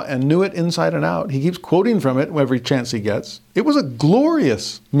the law and knew it inside and out. He keeps quoting from it every chance he gets. It was a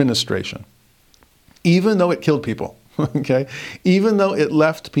glorious ministration. Even though it killed people, okay? Even though it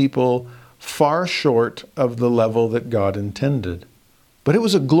left people far short of the level that God intended. But it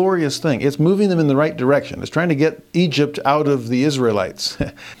was a glorious thing. It's moving them in the right direction. It's trying to get Egypt out of the Israelites,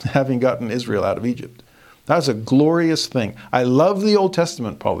 having gotten Israel out of Egypt. That was a glorious thing. I love the Old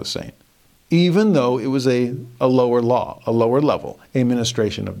Testament, Paul is saying, even though it was a lower law, a lower level, a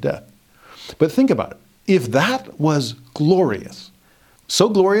ministration of death. But think about it. If that was glorious, so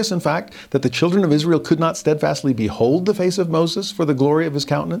glorious, in fact, that the children of Israel could not steadfastly behold the face of Moses for the glory of his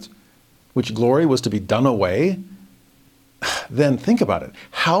countenance, which glory was to be done away, then think about it.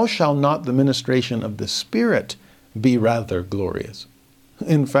 How shall not the ministration of the Spirit be rather glorious?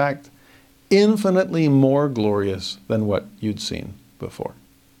 In fact, infinitely more glorious than what you'd seen before.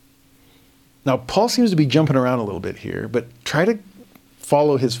 Now, Paul seems to be jumping around a little bit here, but try to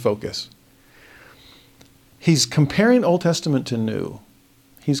follow his focus. He's comparing Old Testament to New.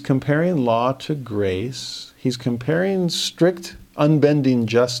 He's comparing law to grace. He's comparing strict, unbending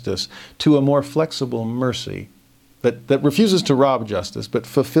justice to a more flexible mercy that refuses to rob justice, but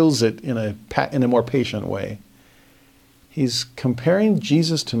fulfills it in a more patient way. He's comparing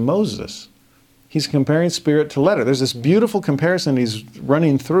Jesus to Moses. He's comparing spirit to letter. There's this beautiful comparison he's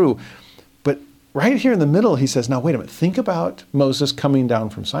running through. But right here in the middle, he says, now wait a minute, think about Moses coming down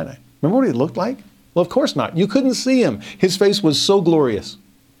from Sinai. Remember what he looked like? Well, of course not. You couldn't see him. His face was so glorious.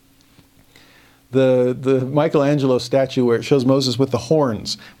 The Michelangelo statue where it shows Moses with the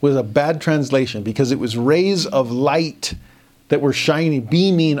horns was a bad translation because it was rays of light that were shining,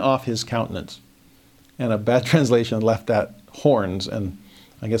 beaming off his countenance. And a bad translation left that horns, and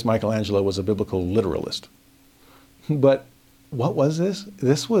I guess Michelangelo was a biblical literalist. But what was this?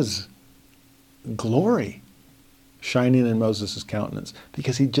 This was glory shining in Moses' countenance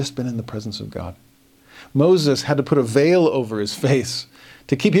because he'd just been in the presence of God. Moses had to put a veil over his face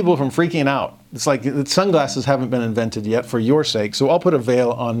to keep people from freaking out. It's like sunglasses haven't been invented yet for your sake, so I'll put a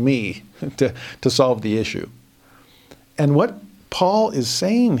veil on me to solve the issue. And what Paul is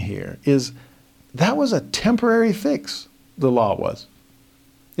saying here is that was a temporary fix, the law was.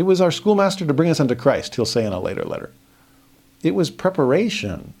 It was our schoolmaster to bring us unto Christ, he'll say in a later letter. It was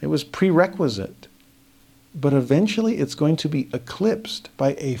preparation. It was prerequisite. But eventually it's going to be eclipsed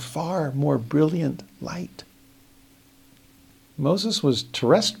by a far more brilliant light. Moses was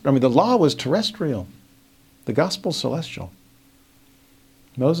terrestrial. The law was terrestrial. The gospel celestial.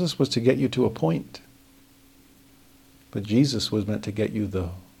 Moses was to get you to a point. But Jesus was meant to get you the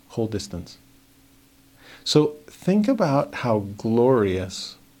whole distance. So think about how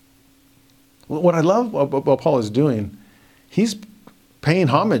glorious. What I love what Paul is doing, he's paying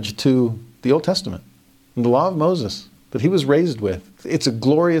homage to the Old Testament and the law of Moses that he was raised with. It's a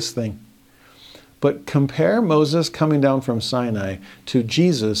glorious thing. But compare Moses coming down from Sinai to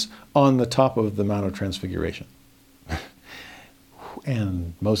Jesus on the top of the Mount of Transfiguration.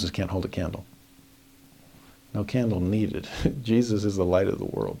 And Moses can't hold a candle. No candle needed. Jesus is the light of the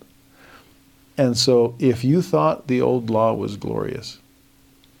world. And so if you thought the old law was glorious,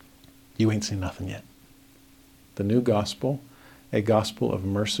 you ain't seen nothing yet. The new gospel, a gospel of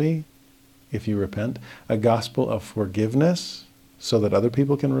mercy, if you repent, a gospel of forgiveness so that other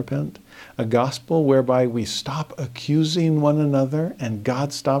people can repent, a gospel whereby we stop accusing one another and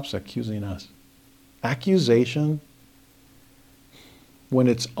God stops accusing us. Accusation, when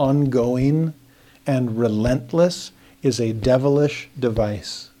it's ongoing and relentless, is a devilish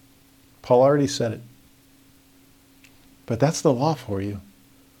device. Paul already said it. But that's the law for you.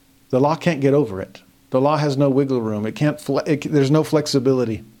 The law can't get over it. The law has no wiggle room. There's no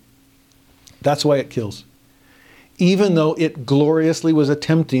flexibility. That's why it kills. Even though it gloriously was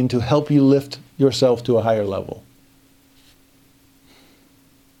attempting to help you lift yourself to a higher level.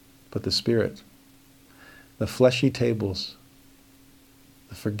 But the Spirit, the fleshy tables,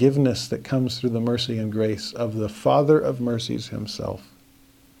 the forgiveness that comes through the mercy and grace of the Father of Mercies himself,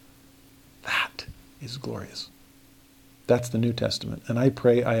 that is glorious. That's the New Testament. And I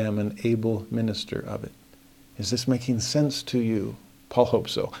pray I am an able minister of it. Is this making sense to you? Paul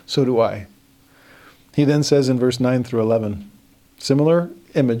hopes so. So do I. He then says in verse 9 through 11, similar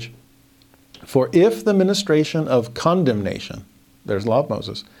image, for if the ministration of condemnation, there's law of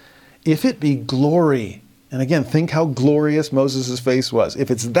Moses, if it be glory, and again, think how glorious Moses' face was. If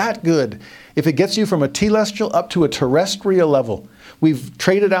it's that good, if it gets you from a telestial up to a terrestrial level, we've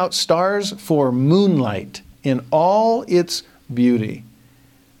traded out stars for moonlight in all its beauty.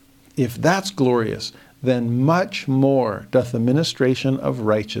 If that's glorious, then much more doth the ministration of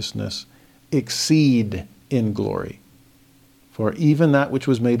righteousness exceed in glory. For even that which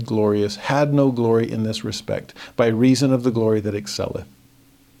was made glorious had no glory in this respect, by reason of the glory that excelleth.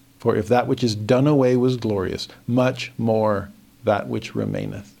 For if that which is done away was glorious, much more that which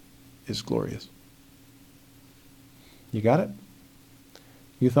remaineth is glorious. You got it?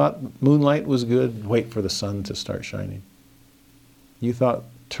 You thought moonlight was good? Wait for the sun to start shining. You thought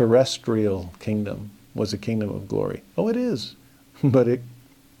terrestrial kingdom was a kingdom of glory. Oh, it is. But it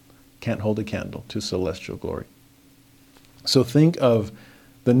can't hold a candle to celestial glory. So think of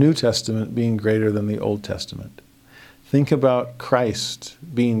the New Testament being greater than the Old Testament. Think about Christ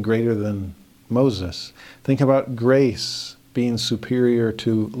being greater than Moses. Think about grace being superior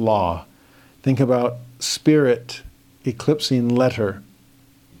to law. Think about Spirit eclipsing letter.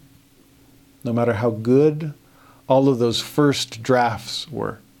 No matter how good all of those first drafts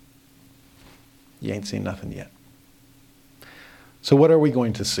were. you ain't seen nothing yet. So what are we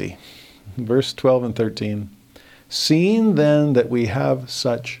going to see? Verse 12 and 13. Seeing then that we have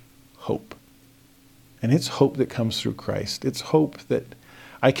such hope. And it's hope that comes through Christ. It's hope that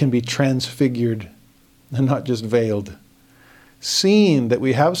I can be transfigured and not just veiled. Seeing that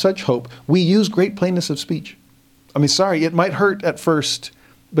we have such hope, we use great plainness of speech. I mean, sorry, it might hurt at first,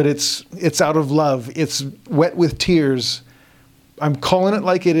 but it's out of love. It's wet with tears. I'm calling it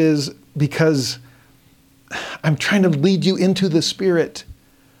like it is because I'm trying to lead you into the Spirit.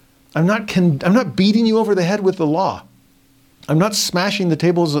 I'm not beating you over the head with the law. I'm not smashing the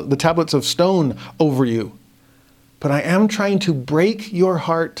tablets of stone over you. But I am trying to break your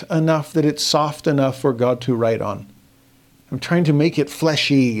heart enough that it's soft enough for God to write on. I'm trying to make it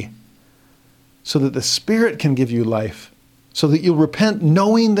fleshy so that the Spirit can give you life, so that you'll repent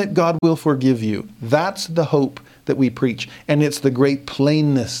knowing that God will forgive you. That's the hope that we preach, and it's the great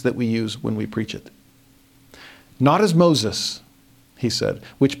plainness that we use when we preach it. Not as Moses, he said,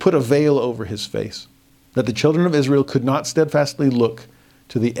 which put a veil over his face, that the children of Israel could not steadfastly look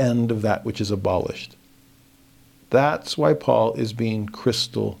to the end of that which is abolished. That's why Paul is being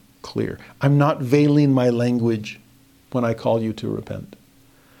crystal clear. I'm not veiling my language when I call you to repent.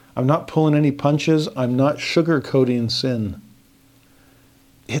 I'm not pulling any punches. I'm not sugarcoating sin.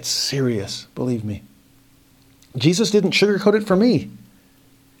 It's serious, believe me. Jesus didn't sugarcoat it for me.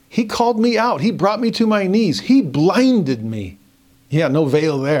 He called me out. He brought me to my knees. He blinded me. Yeah, no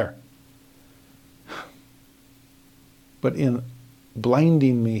veil there. But in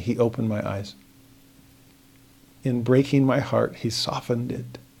blinding me, he opened my eyes. In breaking my heart, he softened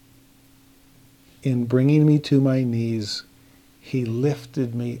it. In bringing me to my knees, he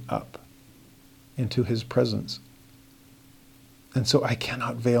lifted me up into his presence. And so I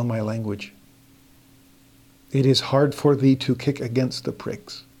cannot veil my language. It is hard for thee to kick against the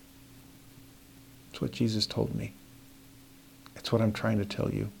pricks. That's what Jesus told me. It's what I'm trying to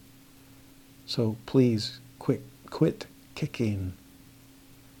tell you. So please, quit kicking.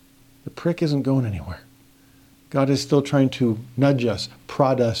 The prick isn't going anywhere. God is still trying to nudge us,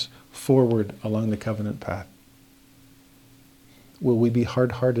 prod us forward along the covenant path. Will we be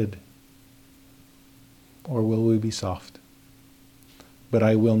hard-hearted? Or will we be soft? But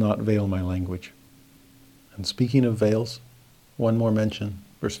I will not veil my language. And speaking of veils, one more mention,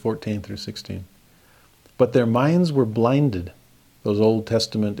 verse 14 through 16. But their minds were blinded, those Old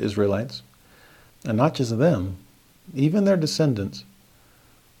Testament Israelites, and not just them, even their descendants.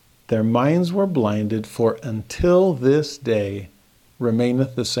 Their minds were blinded, for until this day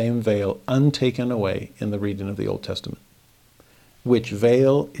remaineth the same veil untaken away in the reading of the Old Testament, which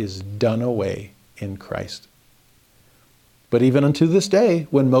veil is done away in Christ. But even unto this day,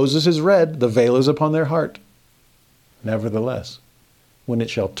 when Moses is read, the veil is upon their heart. Nevertheless, when it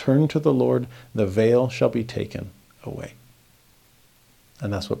shall turn to the Lord, the veil shall be taken away.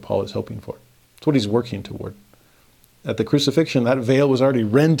 And that's what Paul is hoping for. It's what he's working toward. At the crucifixion, that veil was already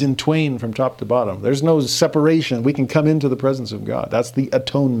rent in twain from top to bottom. There's no separation. We can come into the presence of God. That's the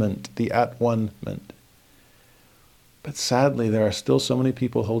atonement, the at-one-ment. But sadly, there are still so many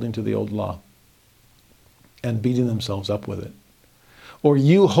people holding to the old law and beating themselves up with it. Or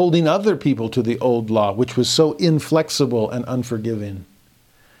you holding other people to the old law, which was so inflexible and unforgiving.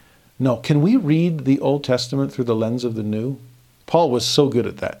 No, can we read the Old Testament through the lens of the New? Paul was so good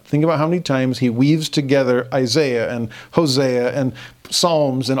at that. Think about how many times he weaves together Isaiah and Hosea and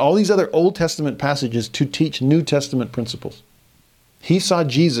Psalms and all these other Old Testament passages to teach New Testament principles. He saw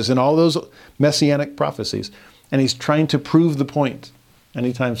Jesus in all those messianic prophecies, and he's trying to prove the point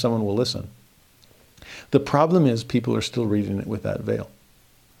anytime someone will listen. The problem is people are still reading it with that veil.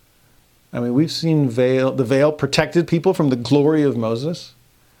 I mean, we've seen the veil protected people from the glory of Moses.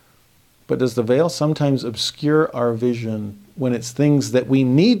 But does the veil sometimes obscure our vision when it's things that we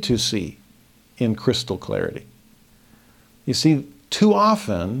need to see in crystal clarity? You see, too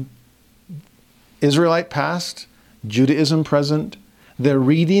often, Israelite past, Judaism present, they're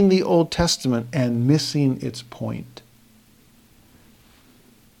reading the Old Testament and missing its point.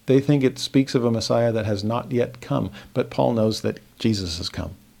 They think it speaks of a Messiah that has not yet come, but Paul knows that Jesus has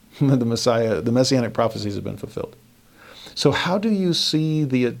come. The Messianic prophecies have been fulfilled. So how do you see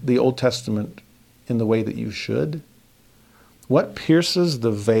the Old Testament in the way that you should? What pierces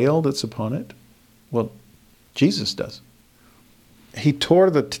the veil that's upon it? Well, Jesus does. He tore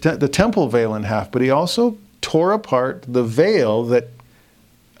the temple veil in half, but he also tore apart the veil that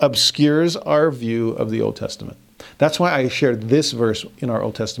obscures our view of the Old Testament. That's why I shared this verse in our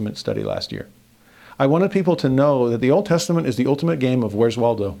Old Testament study last year. I wanted people to know that the Old Testament is the ultimate game of Where's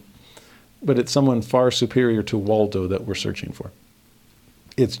Waldo? But it's someone far superior to Waldo that we're searching for.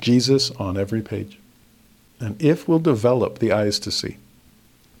 It's Jesus on every page. And if we'll develop the eyes to see,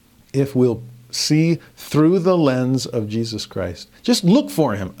 if we'll see through the lens of Jesus Christ, just look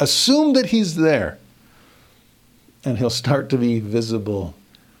for him, assume that he's there, and he'll start to be visible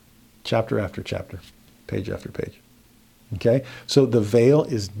chapter after chapter, page after page. Okay? So the veil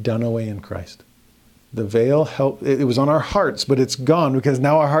is done away in Christ. The veil it was on our hearts, but it's gone because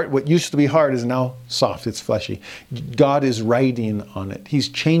now our heart, what used to be hard, is now soft, it's fleshy. God is writing on it. He's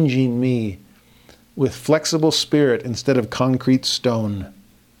changing me with flexible spirit instead of concrete stone.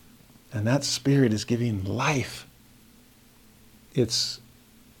 And that spirit is giving life. It's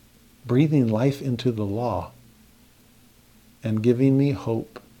breathing life into the law and giving me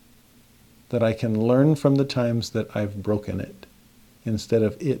hope that I can learn from the times that I've broken it instead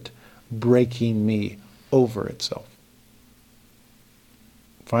of it breaking me over itself.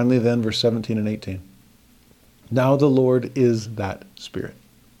 Finally then, verse 17 and 18. Now the Lord is that Spirit.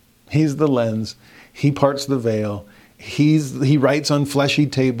 He's the lens. He parts the veil. He writes on fleshy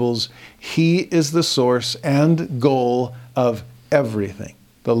tables. He is the source and goal of everything.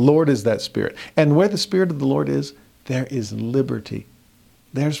 The Lord is that Spirit. And where the Spirit of the Lord is, there is liberty.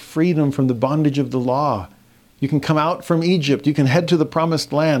 There's freedom from the bondage of the law. You can come out from Egypt. You can head to the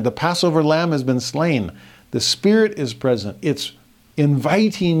promised land. The Passover lamb has been slain. The Spirit is present. It's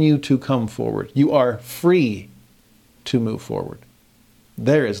inviting you to come forward. You are free to move forward.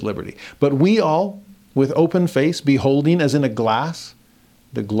 There is liberty. But we all, with open face, beholding as in a glass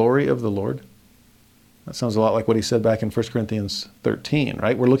the glory of the Lord. That sounds a lot like what he said back in 1 Corinthians 13,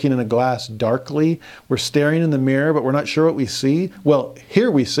 right? We're looking in a glass darkly. We're staring in the mirror, but we're not sure what we see. Well, here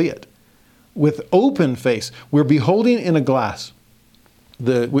we see it. With open face, we're beholding in a glass.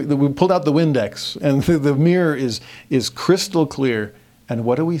 We pulled out the Windex, and the mirror is crystal clear. And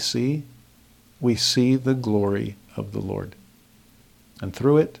what do we see? We see the glory of the Lord. And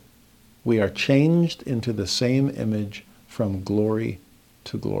through it, we are changed into the same image from glory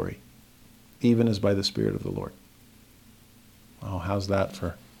to glory, even as by the Spirit of the Lord. Oh, how's that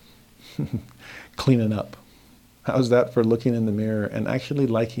for cleaning up? How's that for looking in the mirror and actually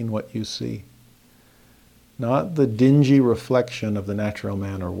liking what you see? Not the dingy reflection of the natural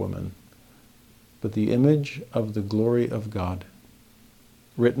man or woman, but the image of the glory of God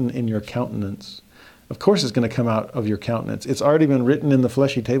written in your countenance. Of course it's going to come out of your countenance. It's already been written in the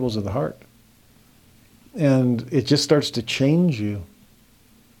fleshy tables of the heart. And it just starts to change you.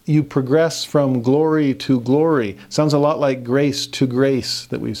 You progress from glory to glory. Sounds a lot like grace to grace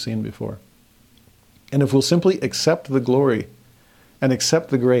that we've seen before. And if we'll simply accept the glory and accept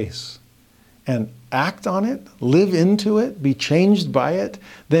the grace and act on it, live into it, be changed by it,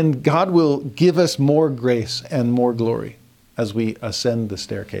 then God will give us more grace and more glory as we ascend the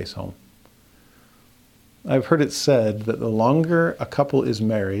staircase home. I've heard it said that the longer a couple is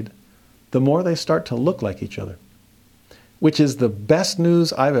married, the more they start to look like each other, which is the best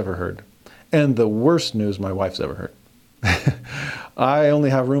news I've ever heard and the worst news my wife's ever heard. I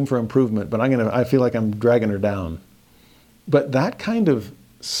only have room for improvement, but I feel like I'm dragging her down. But that kind of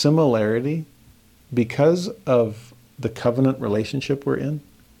similarity, because of the covenant relationship we're in,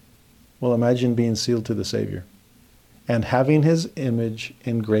 well, imagine being sealed to the Savior and having his image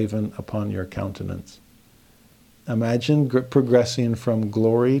engraven upon your countenance. Imagine progressing from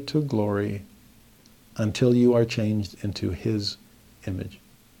glory to glory until you are changed into his image.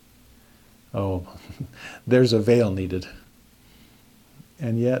 Oh, there's a veil needed.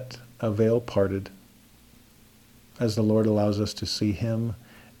 And yet a veil parted as the Lord allows us to see him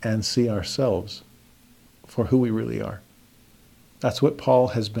and see ourselves for who we really are. That's what Paul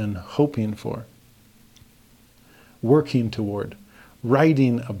has been hoping for, working toward,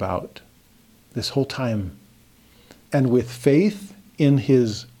 writing about this whole time. And with faith in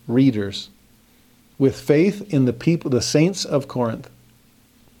his readers, with faith in the people, the saints of Corinth,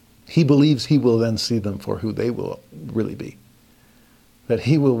 he believes he will then see them for who they will really be. That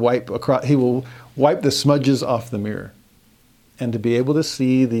he will wipe the smudges off the mirror. And to be able to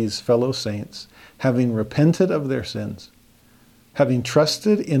see these fellow saints, having repented of their sins, having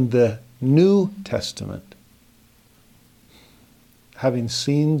trusted in the New Testament, having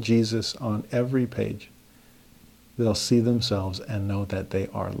seen Jesus on every page, they'll see themselves and know that they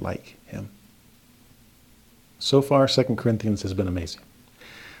are like him. So far, 2 Corinthians has been amazing.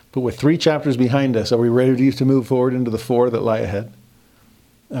 But with 3 chapters behind us, are we ready to move forward into the 4 that lie ahead?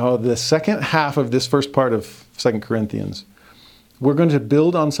 Now, the second half of this first part of 2 Corinthians, we're going to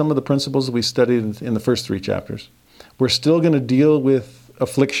build on some of the principles that we studied in the first 3 chapters. We're still going to deal with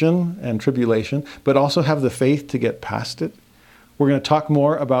affliction and tribulation, but also have the faith to get past it. We're going to talk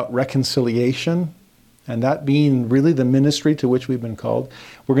more about reconciliation and that being really the ministry to which we've been called,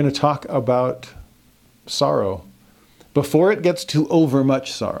 we're going to talk about sorrow before it gets to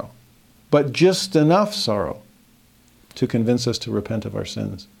overmuch sorrow, but just enough sorrow to convince us to repent of our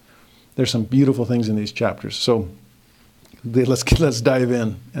sins. There's some beautiful things in these chapters. So let's dive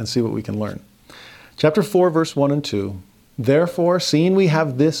in and see what we can learn. Chapter 4, verse 1 and 2. Therefore, seeing we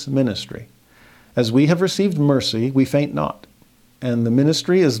have this ministry, as we have received mercy, we faint not. And the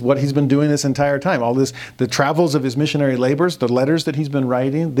ministry is what he's been doing this entire time. All this, the travels of his missionary labors, the letters that he's been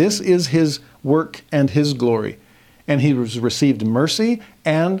writing, this is his work and his glory. And he has received mercy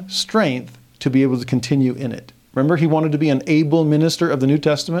and strength to be able to continue in it. Remember, he wanted to be an able minister of the New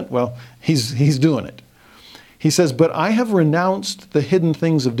Testament? Well, he's doing it. He says, but I have renounced the hidden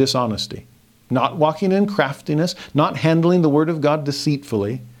things of dishonesty, not walking in craftiness, not handling the word of God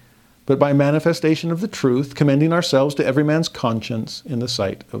deceitfully, but by manifestation of the truth, commending ourselves to every man's conscience in the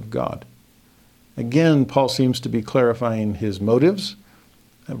sight of God. Again, Paul seems to be clarifying his motives,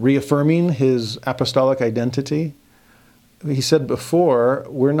 reaffirming his apostolic identity. He said before,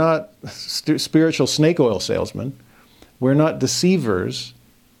 we're not spiritual snake oil salesmen. We're not deceivers.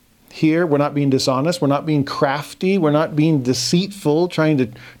 Here, we're not being dishonest. We're not being crafty. We're not being deceitful, trying to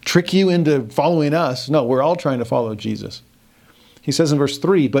trick you into following us. No, we're all trying to follow Jesus. He says in verse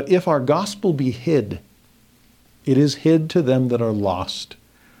 3, but if our gospel be hid, it is hid to them that are lost.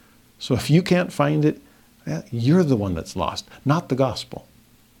 So if you can't find it, you're the one that's lost, not the gospel.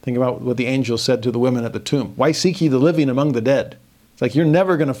 Think about what the angel said to the women at the tomb. Why seek ye the living among the dead? It's like you're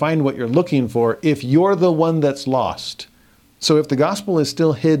never going to find what you're looking for if you're the one that's lost. So if the gospel is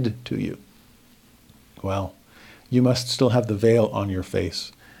still hid to you, well, you must still have the veil on your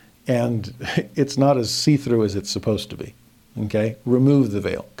face. And it's not as see-through as it's supposed to be. Okay? Remove the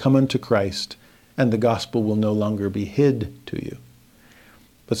veil. Come unto Christ, and the gospel will no longer be hid to you.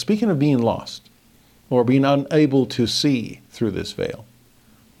 But speaking of being lost, or being unable to see through this veil,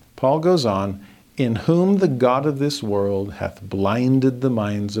 Paul goes on, in whom the God of this world hath blinded the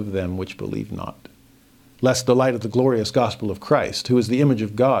minds of them which believe not, lest the light of the glorious gospel of Christ, who is the image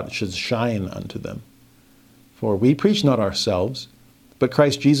of God, should shine unto them. For we preach not ourselves, but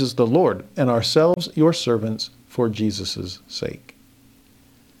Christ Jesus the Lord, and ourselves your servants for Jesus' sake.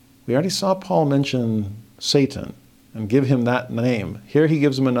 We already saw Paul mention Satan and give him that name. Here he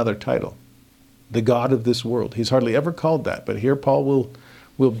gives him another title, the God of this world. He's hardly ever called that, but here Paul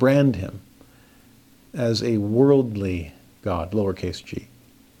will brand him as a worldly God, lowercase g.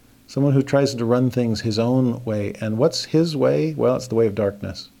 Someone who tries to run things his own way. And what's his way? Well, it's the way of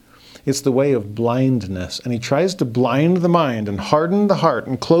darkness. It's the way of blindness. And he tries to blind the mind and harden the heart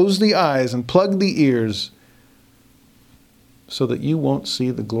and close the eyes and plug the ears so that you won't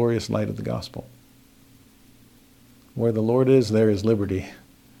see the glorious light of the gospel. Where the Lord is, there is liberty.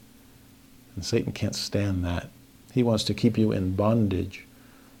 And Satan can't stand that. He wants to keep you in bondage.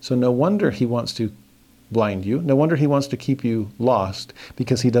 So no wonder he wants to blind you. No wonder he wants to keep you lost,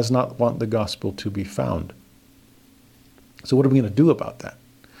 because he does not want the gospel to be found. So what are we going to do about that?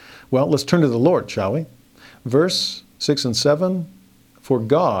 Well, let's turn to the Lord, shall we? Verse 6 and 7, for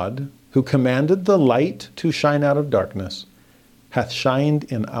God, who commanded the light to shine out of darkness, hath shined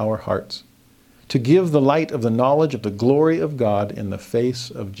in our hearts, to give the light of the knowledge of the glory of God in the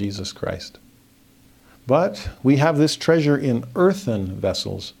face of Jesus Christ. But we have this treasure in earthen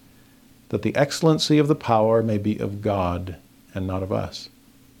vessels, that the excellency of the power may be of God and not of us.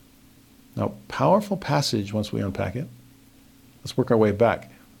 Now, powerful passage once we unpack it. Let's work our way back.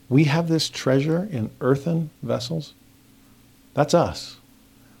 We have this treasure in earthen vessels. That's us.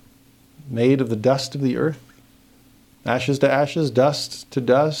 Made of the dust of the earth. Ashes to ashes, dust to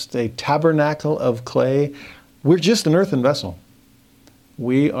dust, a tabernacle of clay. We're just an earthen vessel.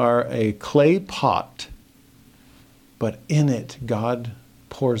 We are a clay pot, but in it God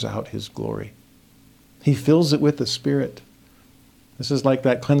pours out his glory. He fills it with the Spirit. This is like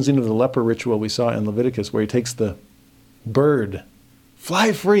that cleansing of the leper ritual we saw in Leviticus, where he takes the bird,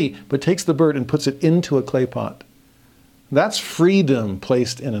 fly free, but takes the bird and puts it into a clay pot. That's freedom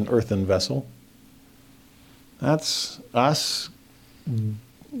placed in an earthen vessel. That's us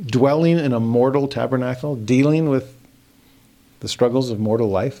dwelling in a mortal tabernacle, dealing with the struggles of mortal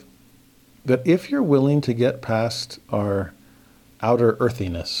life. But if you're willing to get past our outer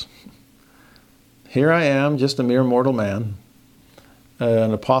earthiness, here I am, just a mere mortal man,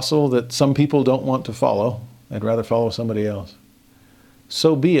 an apostle that some people don't want to follow. I'd rather follow somebody else.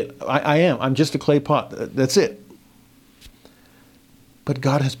 So be it. I am. I'm just a clay pot. That's it. But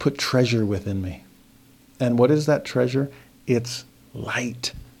God has put treasure within me. And what is that treasure? It's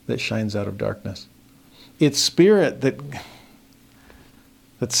light that shines out of darkness. It's Spirit that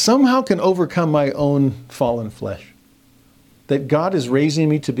that somehow can overcome my own fallen flesh. That God is raising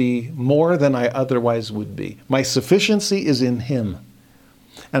me to be more than I otherwise would be. My sufficiency is in Him.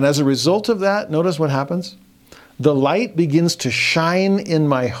 And as a result of that, notice what happens. The light begins to shine in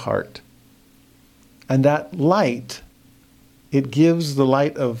my heart. And that light, it gives the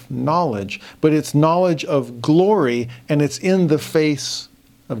light of knowledge, but it's knowledge of glory, and it's in the face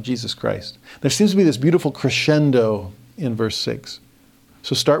of Jesus Christ. There seems to be this beautiful crescendo in verse 6.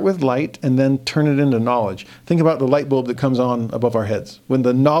 So start with light and then turn it into knowledge. Think about the light bulb that comes on above our heads when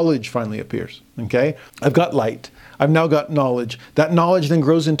the knowledge finally appears. Okay? I've got light. I've now got knowledge. That knowledge then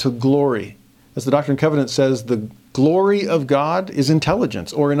grows into glory. As the Doctrine and Covenants says, the glory of God is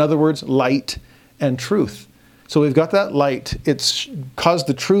intelligence, or in other words, light and truth. So we've got that light. It's caused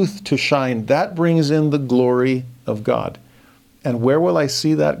the truth to shine. That brings in the glory of God. And where will I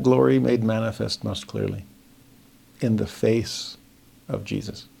see that glory made manifest most clearly? In the face of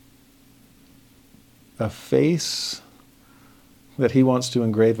Jesus. A face that He wants to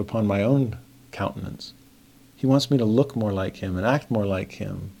engrave upon my own countenance. He wants me to look more like Him and act more like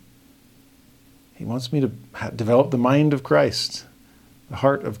Him. He wants me to develop the mind of Christ, the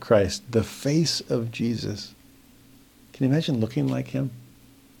heart of Christ, the face of Jesus. Can you imagine looking like Him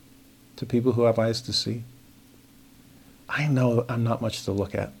to people who have eyes to see? I know I'm not much to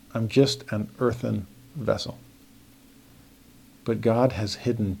look at. I'm just an earthen vessel. But God has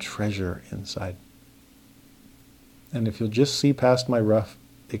hidden treasure inside. And if you'll just see past my rough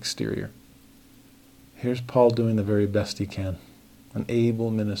exterior, here's Paul doing the very best he can, an able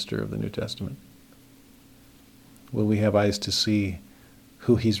minister of the New Testament. Will we have eyes to see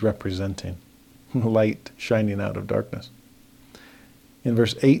who he's representing? Light shining out of darkness. In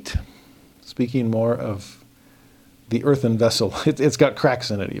verse 8, speaking more of the earthen vessel, it's got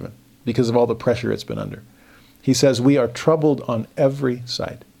cracks in it even, because of all the pressure it's been under. He says, we are troubled on every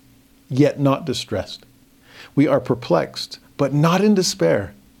side, yet not distressed. We are perplexed, but not in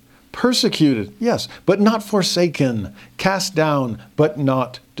despair. Persecuted, yes, but not forsaken. Cast down, but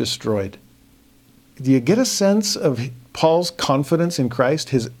not destroyed. Do you get a sense of Paul's confidence in Christ,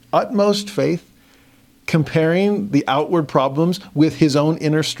 his utmost faith, comparing the outward problems with his own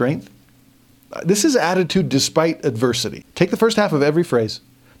inner strength? This is attitude despite adversity. Take the first half of every phrase.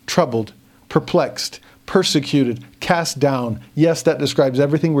 Troubled, perplexed, persecuted, cast down. Yes, that describes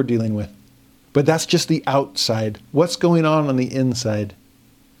everything we're dealing with. But that's just the outside. What's going on the inside?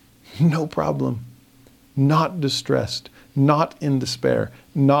 No problem. Not distressed. Not in despair.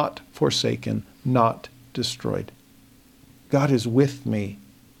 Not forsaken. Not destroyed. God is with me.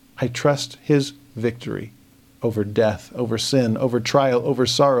 I trust His victory over death, over sin, over trial, over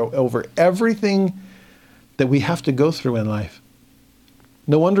sorrow, over everything that we have to go through in life.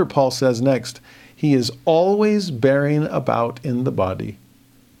 No wonder Paul says next, He is always bearing about in the body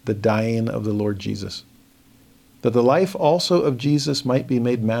the dying of the Lord Jesus, that the life also of Jesus might be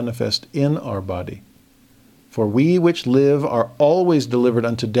made manifest in our body. For we which live are always delivered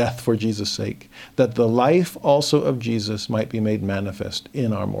unto death for Jesus' sake, that the life also of Jesus might be made manifest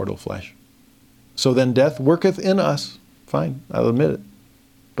in our mortal flesh. So then death worketh in us, fine, I'll admit it,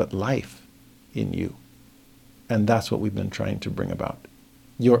 but life in you. And that's what we've been trying to bring about,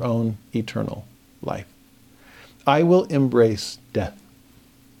 your own eternal life. I will embrace death,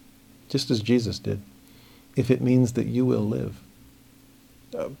 just as Jesus did, if it means that you will live.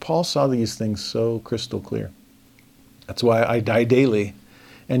 Paul saw these things so crystal clear. That's why I die daily,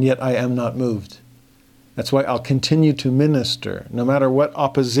 and yet I am not moved. That's why I'll continue to minister, no matter what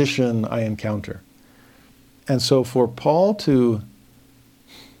opposition I encounter. And so for Paul to,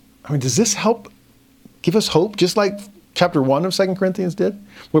 does this help give us hope, just like chapter 1 of 2 Corinthians did?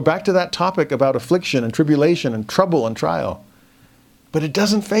 We're back to that topic about affliction and tribulation and trouble and trial. But it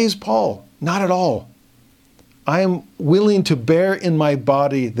doesn't faze Paul, not at all. I am willing to bear in my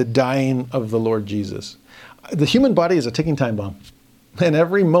body the dying of the Lord Jesus. The human body is a ticking time bomb. And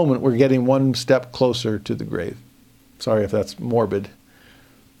every moment we're getting one step closer to the grave. Sorry if that's morbid.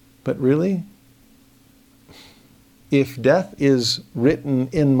 But really, if death is written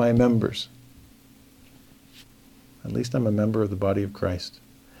in my members, at least I'm a member of the body of Christ.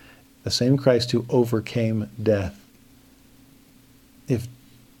 The same Christ who overcame death.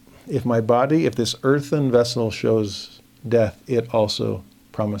 If my body, if this earthen vessel shows death, it also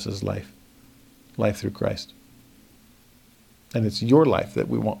promises life. Life through Christ. And it's your life that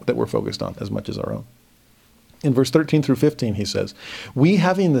we're focused on as much as our own. In verse 13 through 15, he says, we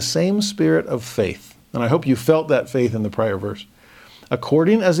having the same spirit of faith, and I hope you felt that faith in the prior verse,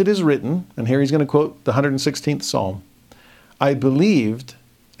 according as it is written, and here he's going to quote the 116th Psalm, I believed,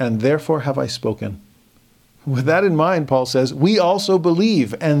 and therefore have I spoken. With that in mind, Paul says, we also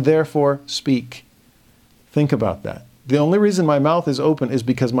believe and therefore speak. Think about that. The only reason my mouth is open is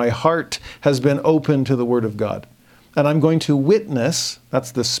because my heart has been open to the Word of God. And I'm going to witness,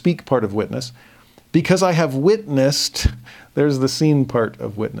 that's the speak part of witness, because I have witnessed, there's the seen part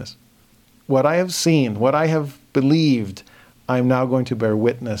of witness. What I have seen, what I have believed, I'm now going to bear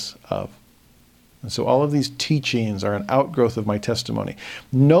witness of. And so all of these teachings are an outgrowth of my testimony,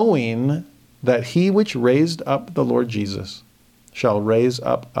 knowing that he which raised up the Lord Jesus shall raise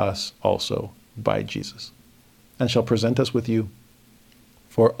up us also by Jesus, and shall present us with you.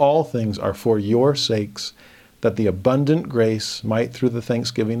 For all things are for your sakes, that the abundant grace might through the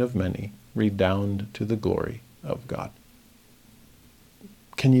thanksgiving of many redound to the glory of God.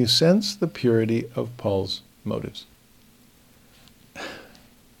 Can you sense the purity of Paul's motives?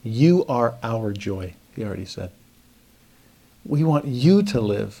 You are our joy, he already said. We want you to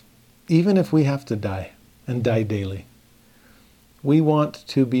live, even if we have to die, and die daily. We want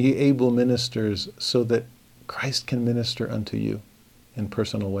to be able ministers so that Christ can minister unto you in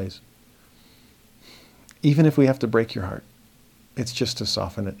personal ways. Even if we have to break your heart, it's just to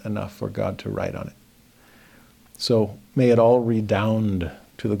soften it enough for God to write on it. So may it all redound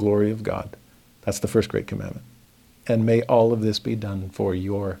to the glory of God. That's the first great commandment. And may all of this be done for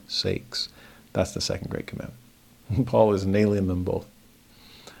your sakes. That's the second great commandment. Paul is nailing them both.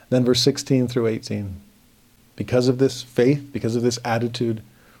 Then verse 16 through 18. Because of this faith, because of this attitude,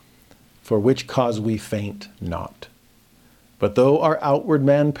 for which cause we faint not. But though our outward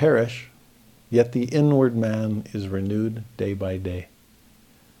man perish, yet the inward man is renewed day by day.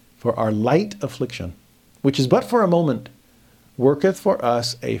 For our light affliction, which is but for a moment, worketh for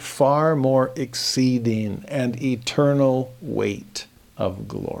us a far more exceeding and eternal weight of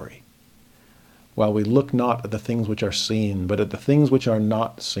glory. While we look not at the things which are seen, but at the things which are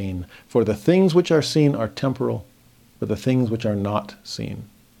not seen. For the things which are seen are temporal, but the things which are not seen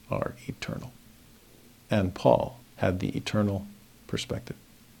are eternal. And Paul had the eternal perspective.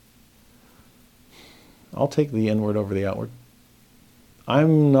 I'll take the inward over the outward.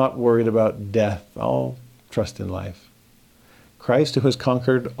 I'm not worried about death. I'll trust in life. Christ, who has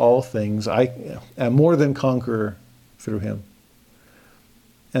conquered all things, I am more than conqueror through him.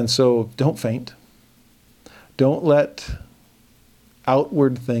 And so don't faint. Don't let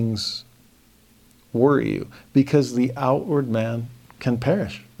outward things worry you, because the outward man can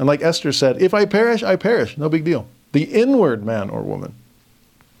perish. And like Esther said, if I perish, I perish. No big deal. The inward man or woman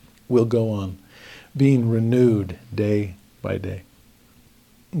will go on, being renewed day by day.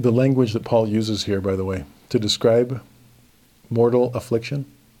 The language that Paul uses here, by the way, to describe mortal affliction,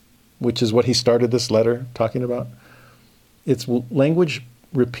 which is what he started this letter talking about, it's language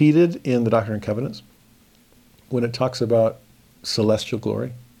repeated in the Doctrine and Covenants when it talks about celestial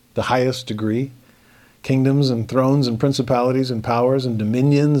glory, the highest degree, kingdoms and thrones and principalities and powers and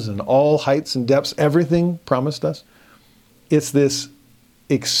dominions and all heights and depths, everything promised us. It's this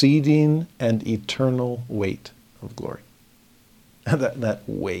exceeding and eternal weight of glory. And that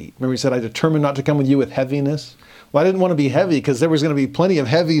weight. Remember he said, I determined not to come with you with heaviness. Well, I didn't want to be heavy because there was going to be plenty of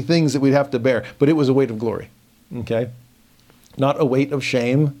heavy things that we'd have to bear, but it was a weight of glory. Okay? Not a weight of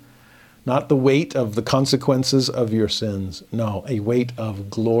shame, not the weight of the consequences of your sins. No, a weight of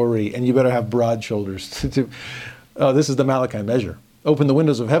glory. And you better have broad shoulders. This is the Malachi measure. Open the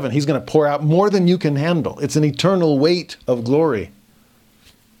windows of heaven. He's going to pour out more than you can handle. It's an eternal weight of glory.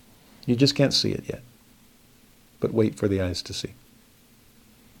 You just can't see it yet. But wait for the eyes to see.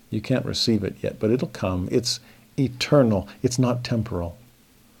 You can't receive it yet, but it'll come. It's eternal. It's not temporal.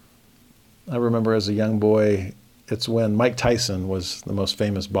 I remember as a young boy, it's when Mike Tyson was the most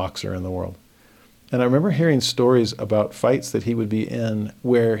famous boxer in the world. And I remember hearing stories about fights that he would be in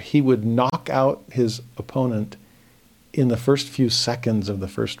where he would knock out his opponent in the first few seconds of the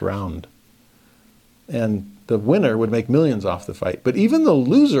first round. And the winner would make millions off the fight. But even the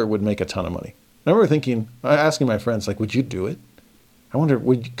loser would make a ton of money. I remember asking my friends, like, would you do it? I wonder,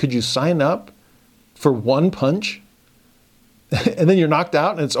 could you sign up for one punch? And then you're knocked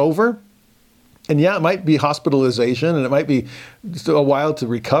out and it's over? And yeah, it might be hospitalization and it might be a while to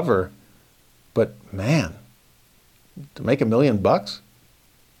recover. But man, to make $1 million,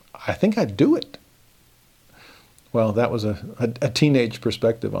 I think I'd do it. Well, that was a teenage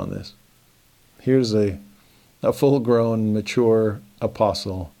perspective on this. Here's a full-grown, mature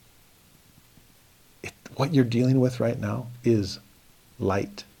apostle. What you're dealing with right now is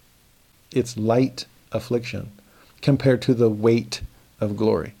light. It's light affliction compared to the weight of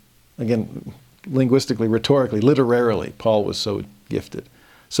glory. Again, linguistically, rhetorically, literarily, Paul was so gifted.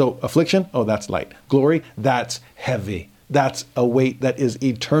 So affliction, oh, that's light. Glory, that's heavy. That's a weight that is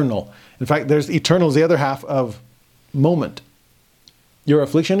eternal. In fact, there's eternal is the other half of moment. Your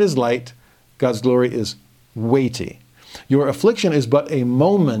affliction is light. God's glory is weighty. Your affliction is but a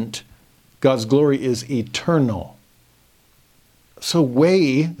moment. God's glory is eternal. So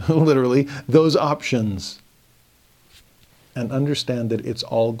weigh, literally, those options and understand that it's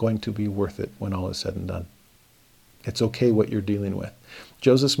all going to be worth it when all is said and done. It's okay what you're dealing with.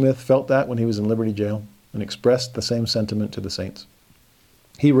 Joseph Smith felt that when he was in Liberty Jail and expressed the same sentiment to the saints.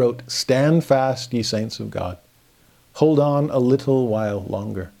 He wrote, "Stand fast, ye saints of God. Hold on a little while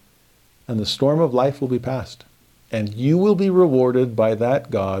longer, and the storm of life will be past, and you will be rewarded by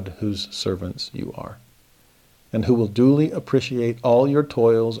that God whose servants you are, and who will duly appreciate all your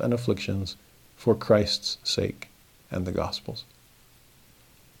toils and afflictions for Christ's sake and the gospel's."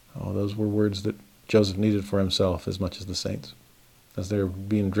 Oh, those were words that Joseph needed for himself as much as the saints, as they're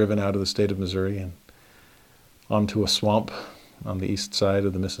being driven out of the state of Missouri and onto a swamp on the east side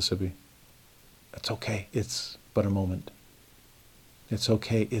of the Mississippi. It's okay. It's but a moment. It's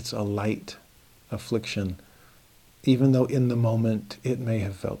okay. It's a light affliction, even though in the moment it may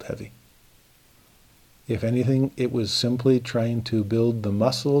have felt heavy. If anything, it was simply trying to build the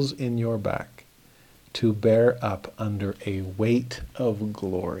muscles in your back to bear up under a weight of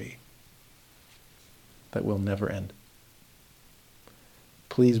glory that will never end.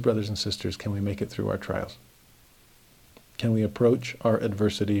 Please, brothers and sisters, can we make it through our trials? Can we approach our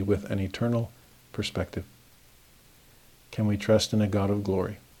adversity with an eternal perspective? Can we trust in a God of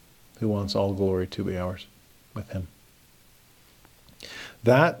glory who wants all glory to be ours with him?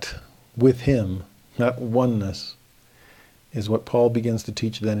 That with him, that oneness, is what Paul begins to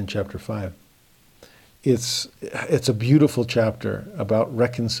teach then in chapter 5. It's a beautiful chapter about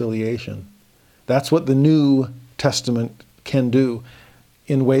reconciliation. That's what the New Testament can do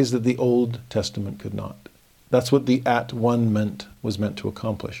in ways that the Old Testament could not. That's what the at one was meant to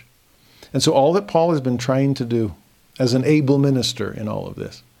accomplish. And so all that Paul has been trying to do as an able minister in all of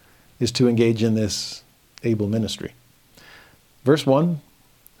this is to engage in this able ministry. Verse 1,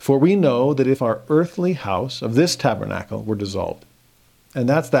 "For we know that if our earthly house of this tabernacle were dissolved," and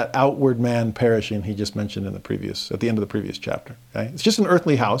that's that outward man perishing he just mentioned at the end of the previous chapter. Okay? It's just an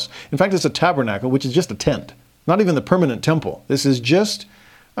earthly house. In fact, it's a tabernacle, which is just a tent, not even the permanent temple. This is just,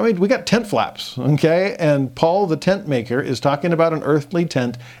 we got tent flaps, okay? And Paul, the tent maker, is talking about an earthly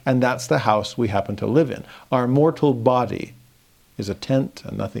tent, and that's the house we happen to live in. Our mortal body is a tent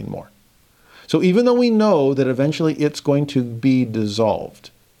and nothing more. So even though we know that eventually it's going to be dissolved,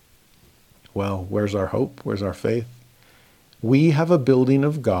 well, where's our hope? Where's our faith? We have a building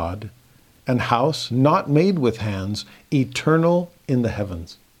of God, an house not made with hands, eternal in the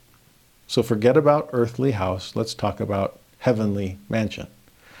heavens. So forget about earthly house. Let's talk about heavenly mansion.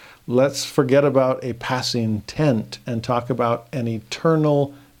 Let's forget about a passing tent and talk about an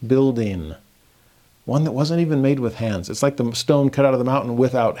eternal building, one that wasn't even made with hands. It's like the stone cut out of the mountain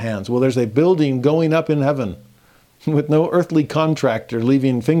without hands. Well, there's a building going up in heaven with no earthly contractor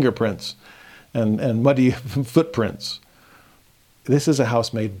leaving fingerprints and muddy footprints. This is a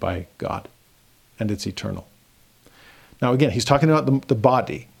house made by God, and it's eternal. Now, again, he's talking about the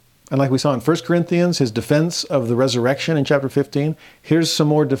body. And like we saw in 1 Corinthians, his defense of the resurrection in chapter 15, here's some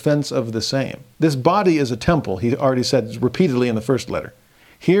more defense of the same. This body is a temple, he already said repeatedly in the first letter.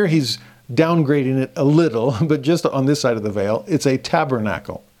 Here he's downgrading it a little, but just on this side of the veil, it's a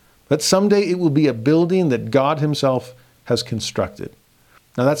tabernacle. But someday it will be a building that God himself has constructed.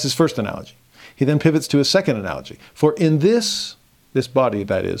 Now that's his first analogy. He then pivots to a second analogy. For in this body,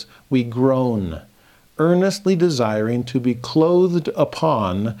 that is, we groan, earnestly desiring to be clothed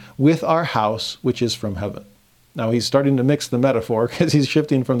upon with our house, which is from heaven. Now he's starting to mix the metaphor because he's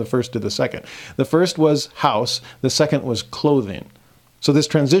shifting from the first to the second. The first was house, the second was clothing. So this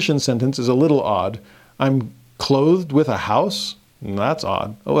transition sentence is a little odd. I'm clothed with a house? That's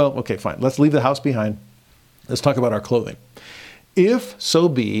odd. Oh, well, okay, fine. Let's leave the house behind. Let's talk about our clothing. If so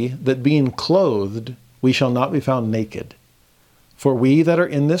be that being clothed, we shall not be found naked. For we that are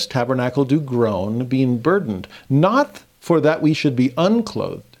in this tabernacle do groan, being burdened, not for that we should be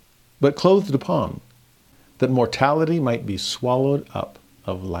unclothed, but clothed upon, that mortality might be swallowed up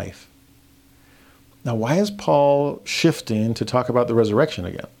of life. Now, why is Paul shifting to talk about the resurrection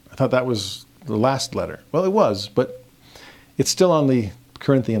again? I thought that was the last letter. Well, it was, but it's still on the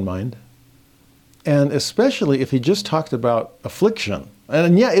Corinthian mind. And especially if he just talked about affliction.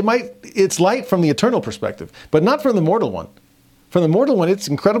 And yeah, it's light from the eternal perspective, but not from the mortal one. From the mortal one, it's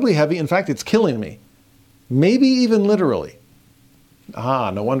incredibly heavy. In fact, it's killing me. Maybe even literally.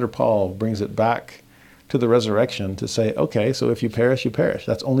 No wonder Paul brings it back to the resurrection to say, okay, so if you perish, you perish.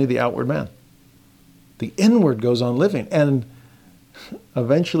 That's only the outward man. The inward goes on living. And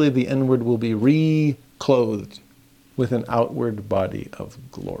eventually the inward will be reclothed with an outward body of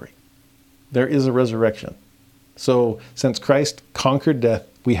glory. There is a resurrection. So since Christ conquered death,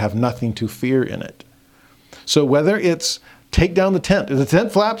 we have nothing to fear in it. So whether it's take down the tent, if the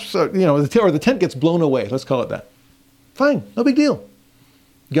tent flaps, or the tent gets blown away, let's call it that. Fine, no big deal.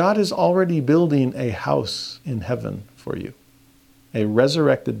 God is already building a house in heaven for you. A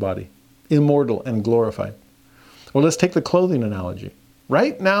resurrected body, immortal and glorified. Well, let's take the clothing analogy.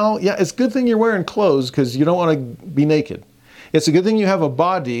 Right now, yeah, it's a good thing you're wearing clothes because you don't want to be naked. It's a good thing you have a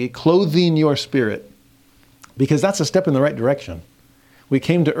body clothing your spirit because that's a step in the right direction. We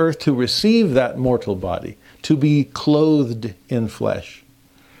came to earth to receive that mortal body, to be clothed in flesh.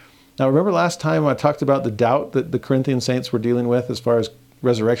 Now, remember last time I talked about the doubt that the Corinthian saints were dealing with as far as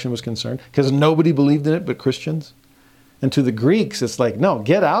resurrection was concerned? Because nobody believed in it but Christians. And to the Greeks, it's like, no,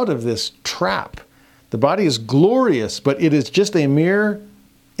 get out of this trap. The body is glorious, but it is just a mere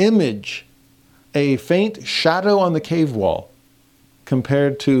image, a faint shadow on the cave wall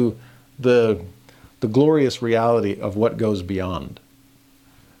compared to the glorious reality of what goes beyond.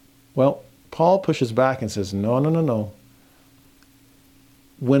 Well, Paul pushes back and says, no.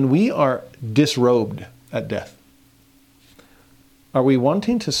 When we are disrobed at death, are we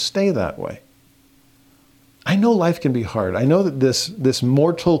wanting to stay that way? I know life can be hard. I know that this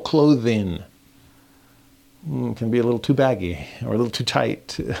mortal clothing can be a little too baggy or a little too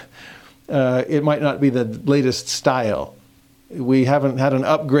tight. It might not be the latest style. We haven't had an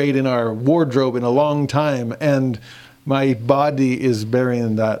upgrade in our wardrobe in a long time, and my body is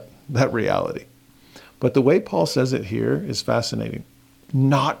bearing that reality. But the way Paul says it here is fascinating.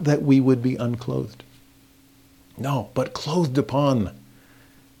 Not that we would be unclothed. No, but clothed upon.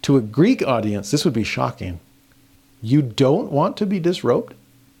 To a Greek audience, this would be shocking. You don't want to be disrobed?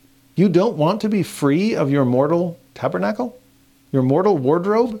 You don't want to be free of your mortal tabernacle? Your mortal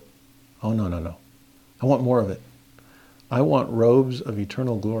wardrobe? Oh, no. I want more of it. I want robes of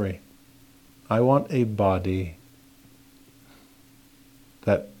eternal glory. I want a body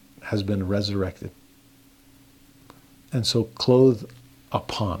that has been resurrected. And so clothed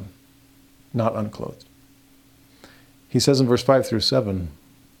upon, not unclothed. He says in verse 5 through 7,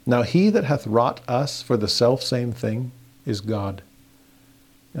 now he that hath wrought us for the selfsame thing is God.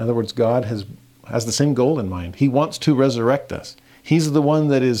 In other words, God has the same goal in mind. He wants to resurrect us. He's the one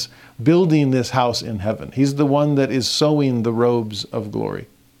that is building this house in heaven. He's the one that is sewing the robes of glory.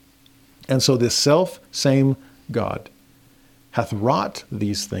 And so this self-same God hath wrought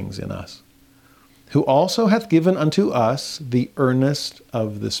these things in us, who also hath given unto us the earnest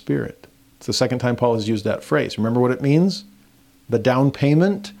of the Spirit. It's the second time Paul has used that phrase. Remember what it means? The down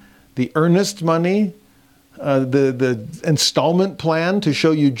payment, the earnest money, the installment plan to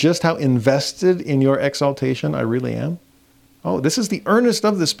show you just how invested in your exaltation I really am. Oh, this is the earnest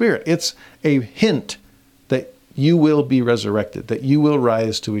of the Spirit. It's a hint that you will be resurrected, that you will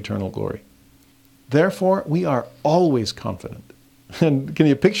rise to eternal glory. Therefore, we are always confident. And can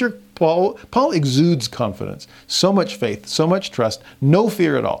you picture Paul? Paul exudes confidence, so much faith, so much trust, no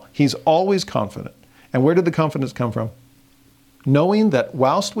fear at all. He's always confident. And where did the confidence come from? Knowing that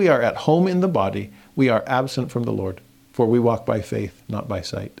whilst we are at home in the body, we are absent from the Lord, for we walk by faith, not by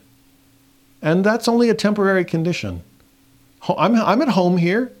sight. And that's only a temporary condition. I'm at home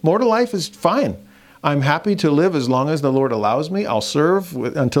here. Mortal life is fine. I'm happy to live as long as the Lord allows me. I'll serve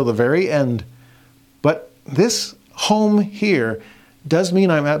until the very end. But this home here does mean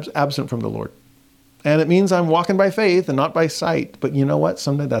I'm absent from the Lord. And it means I'm walking by faith and not by sight. But you know what?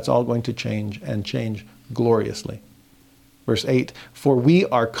 Someday that's all going to change, and change gloriously. Verse 8, for we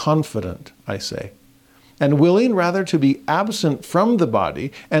are confident, I say, and willing rather to be absent from the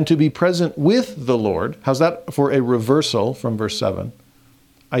body and to be present with the Lord. How's that for a reversal from verse 7?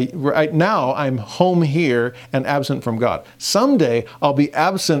 Right now, I'm home here and absent from God. Someday, I'll be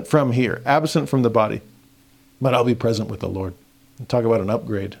absent from here, absent from the body, but I'll be present with the Lord. Talk about an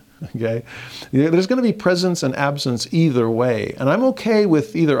upgrade, okay? There's going to be presence and absence either way, and I'm okay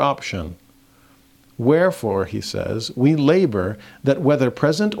with either option. Wherefore, he says, we labor that whether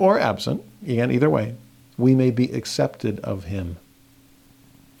present or absent, again, either way, we may be accepted of him.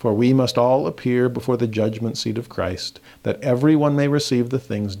 For we must all appear before the judgment seat of Christ, that every one may receive the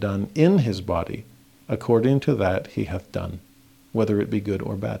things done in his body, according to that he hath done, whether it be good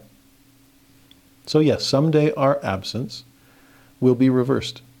or bad. So yes, someday our absence will be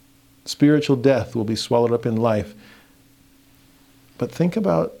reversed. Spiritual death will be swallowed up in life. But think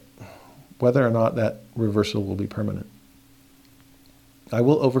about whether or not that reversal will be permanent. I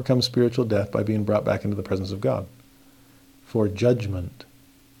will overcome spiritual death by being brought back into the presence of God for judgment.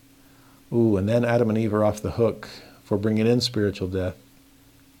 Ooh, and then Adam and Eve are off the hook for bringing in spiritual death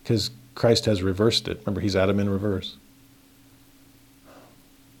because Christ has reversed it. Remember, he's Adam in reverse.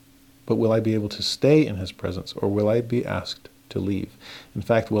 But will I be able to stay in his presence, or will I be asked to leave? In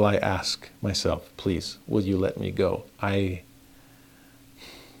fact, will I ask myself, please, will you let me go? I'm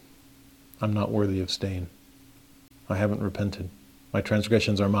not worthy of staying. I haven't repented. My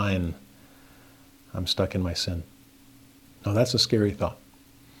transgressions are mine. I'm stuck in my sin. Now that's a scary thought.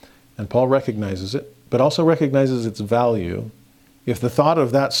 And Paul recognizes it, but also recognizes its value. If the thought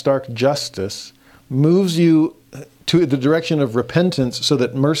of that stark justice moves you to the direction of repentance so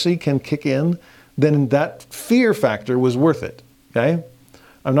that mercy can kick in, then that fear factor was worth it. Okay?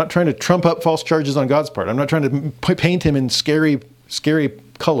 I'm not trying to trump up false charges on God's part. I'm not trying to paint him in scary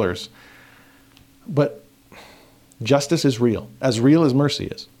colors. But justice is real as mercy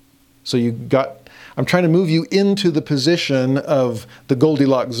is. So I'm trying to move you into the position of the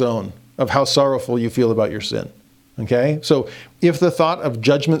Goldilocks zone of how sorrowful you feel about your sin. Okay? So if the thought of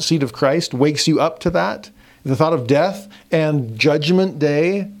judgment seat of Christ wakes you up to that, the thought of death and judgment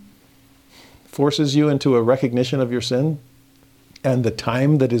day forces you into a recognition of your sin and the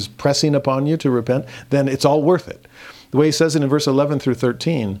time that is pressing upon you to repent, then it's all worth it. The way he says it in verse 11 through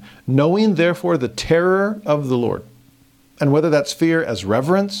 13, knowing therefore the terror of the Lord, and whether that's fear as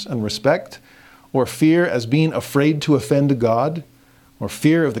reverence and respect, or fear as being afraid to offend God, or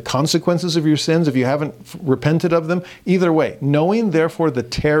fear of the consequences of your sins if you haven't repented of them, either way, knowing therefore the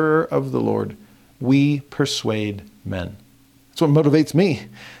terror of the Lord, we persuade men. That's what motivates me.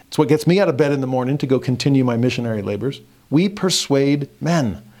 It's what gets me out of bed in the morning to go continue my missionary labors. We persuade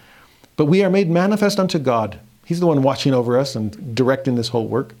men. But we are made manifest unto God. He's the one watching over us and directing this whole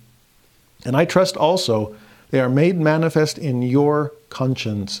work. And I trust also they are made manifest in your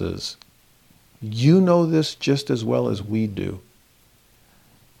consciences. You know this just as well as we do.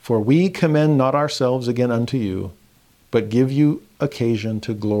 For we commend not ourselves again unto you, but give you occasion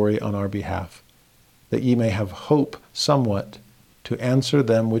to glory on our behalf, that ye may have hope somewhat to answer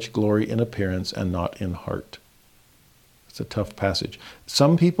them which glory in appearance and not in heart. It's a tough passage.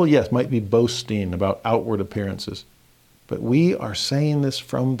 Some people, yes, might be boasting about outward appearances, but we are saying this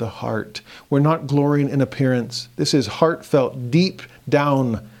from the heart. We're not glorying in appearance. This is heartfelt, deep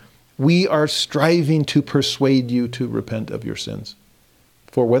down. We are striving to persuade you to repent of your sins.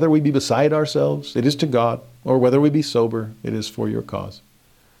 For whether we be beside ourselves, it is to God, or whether we be sober, it is for your cause.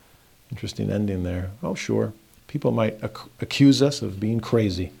 Interesting ending there. Oh, sure. People might accuse us of being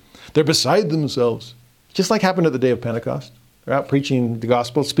crazy. They're beside themselves. Just like happened at the day of Pentecost. They're out preaching the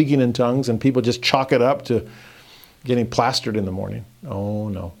gospel, speaking in tongues, and people just chalk it up to getting plastered in the morning. Oh,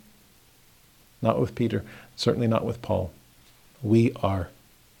 no. Not with Peter. Certainly not with Paul. We are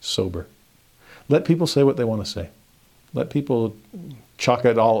sober. Let people say what they want to say. Let people chalk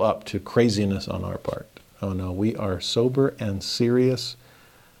it all up to craziness on our part. Oh, no. We are sober and serious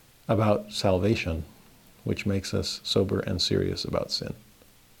about salvation, which makes us sober and serious about sin.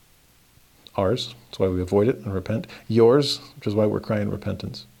 Ours, that's why we avoid it and repent. Yours, which is why we're crying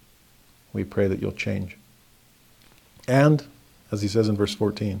repentance. We pray that you'll change. And, as he says in verse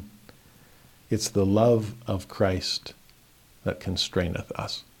 14, it's the love of Christ that constraineth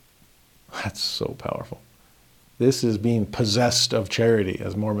us. That's so powerful. This is being possessed of charity,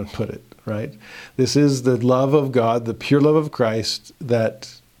 as Mormon put it, right? This is the love of God, the pure love of Christ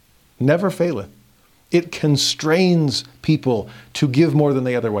that never faileth. It constrains people to give more than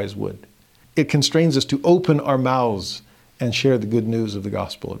they otherwise would. It constrains us to open our mouths and share the good news of the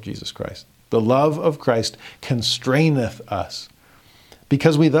gospel of Jesus Christ. The love of Christ constraineth us,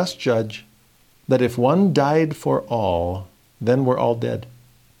 because we thus judge that if one died for all, then we're all dead.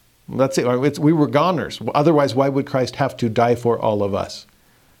 That's it. We were goners. Otherwise, why would Christ have to die for all of us?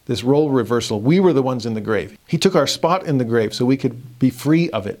 This role reversal. We were the ones in the grave. He took our spot in the grave so we could be free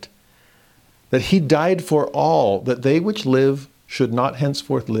of it. That he died for all, that they which live should not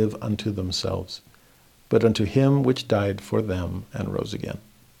henceforth live unto themselves, but unto him which died for them and rose again.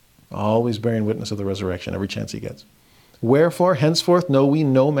 Always bearing witness of the resurrection every chance he gets. Wherefore, henceforth know we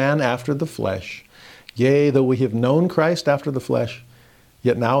no man after the flesh. Yea, though we have known Christ after the flesh,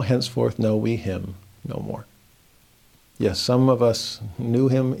 yet now henceforth know we him no more. Yes, some of us knew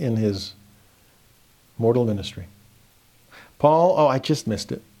him in his mortal ministry. Paul, I just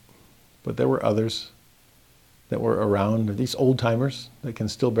missed it. But there were others that were around, these old-timers that can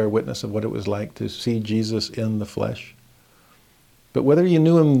still bear witness of what it was like to see Jesus in the flesh. But whether you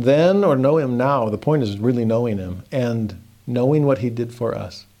knew him then or know him now, the point is really knowing him and knowing what he did for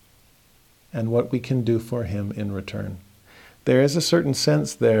us and what we can do for him in return. There is a certain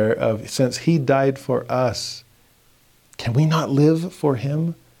sense there of, since he died for us, can we not live for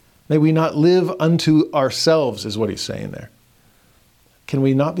him? May we not live unto ourselves, is what he's saying there. Can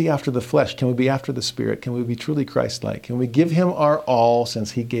we not be after the flesh? Can we be after the Spirit? Can we be truly Christ-like? Can we give him our all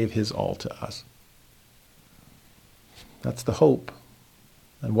since he gave his all to us? That's the hope.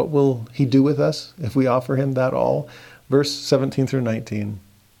 And what will he do with us if we offer him that all? Verse 17 through 19.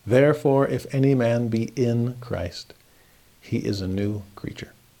 Therefore, if any man be in Christ, he is a new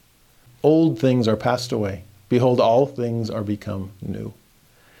creature. Old things are passed away. Behold, all things are become new.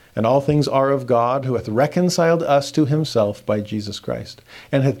 And all things are of God, who hath reconciled us to himself by Jesus Christ,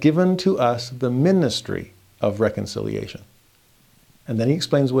 and hath given to us the ministry of reconciliation. And then he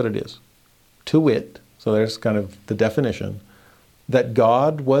explains what it is. To wit, so there's kind of the definition, that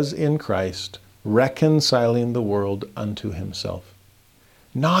God was in Christ reconciling the world unto himself,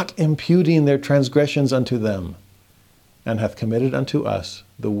 not imputing their transgressions unto them, and hath committed unto us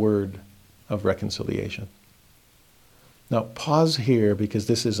the word of reconciliation. Now, pause here because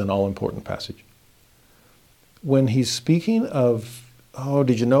this is an all-important passage. When he's speaking of, oh,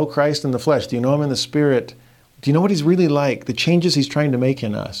 did you know Christ in the flesh? Do you know him in the Spirit? Do you know what he's really like? The changes he's trying to make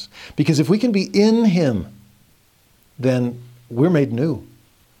in us. Because if we can be in him, then we're made new.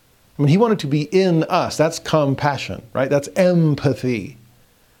 I mean, he wanted to be in us. That's compassion, right? That's empathy.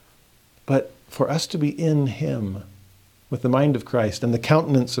 But for us to be in him, with the mind of Christ and the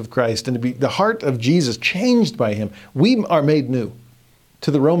countenance of Christ, and to be the heart of Jesus changed by him, we are made new.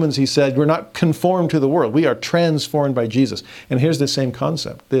 To the Romans, he said, we're not conformed to the world. We are transformed by Jesus. And here's the same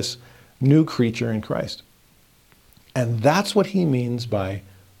concept, this new creature in Christ. And that's what he means by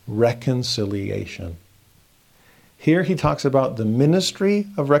reconciliation. Here he talks about the ministry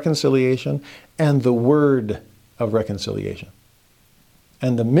of reconciliation and the word of reconciliation.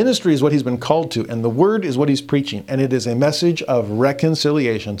 And the ministry is what he's been called to, and the word is what he's preaching. And it is a message of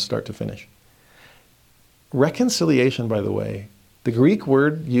reconciliation, start to finish. Reconciliation, by the way, the Greek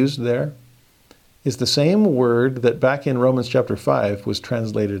word used there is the same word that back in Romans chapter 5 was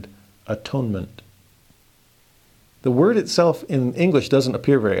translated atonement. The word itself in English doesn't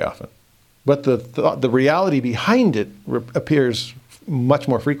appear very often, but the reality behind it appears much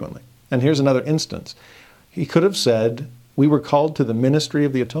more frequently. And here's another instance. He could have said, we were called to the ministry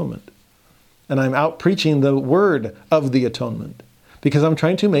of the atonement. And I'm out preaching the word of the atonement because I'm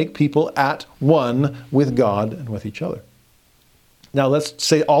trying to make people at one with God and with each other. Now let's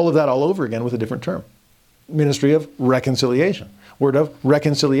say all of that all over again with a different term. Ministry of reconciliation. Word of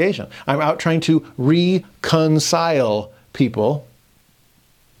reconciliation. I'm out trying to reconcile people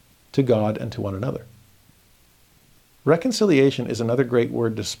to God and to one another. Reconciliation is another great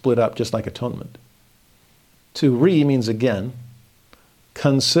word to split up just like atonement. To means again.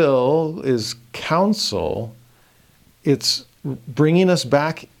 Concil is counsel. It's bringing us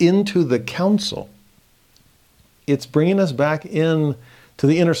back into the council. It's bringing us back in to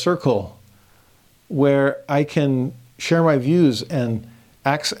the inner circle where I can share my views and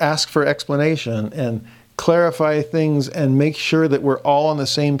ask for explanation and clarify things and make sure that we're all on the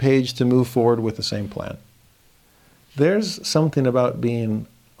same page to move forward with the same plan. There's something about being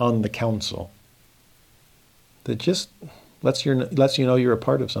on the council that just lets you know you're a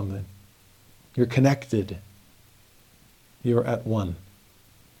part of something. You're connected. You're at one.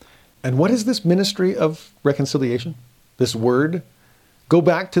 And what is this ministry of reconciliation? This word? Go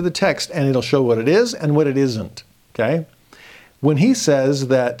back to the text and it'll show what it is and what it isn't. Okay? When he says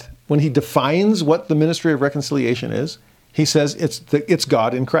that, when he defines what the ministry of reconciliation is, he says it's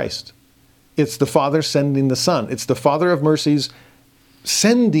God in Christ. It's the Father sending the Son. It's the Father of Mercies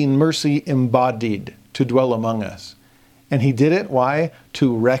sending mercy embodied to dwell among us. And he did it, why?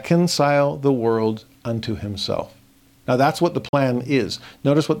 To reconcile the world unto himself. Now that's what the plan is.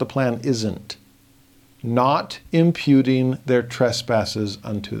 Notice what the plan isn't. Not imputing their trespasses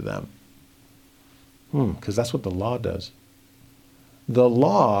unto them. Because that's what the law does. The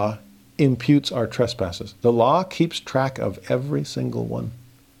law imputes our trespasses. The law keeps track of every single one.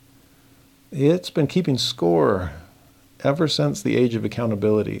 It's been keeping score ever since the age of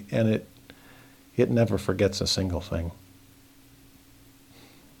accountability, and it never forgets a single thing.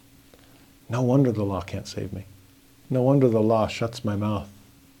 No wonder the law can't save me. No wonder the law shuts my mouth.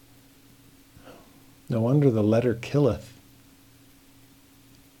 No wonder the letter killeth.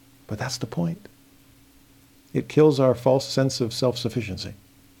 But that's the point. It kills our false sense of self-sufficiency.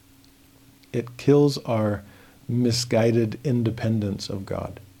 It kills our misguided independence of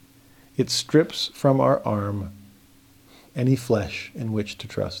God. It strips from our arm any flesh in which to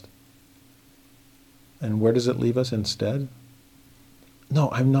trust. And where does it leave us instead? No,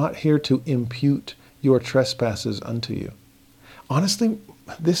 I'm not here to impute your trespasses unto you. Honestly,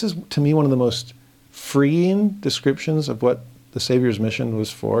 this is to me one of the most freeing descriptions of what the Savior's mission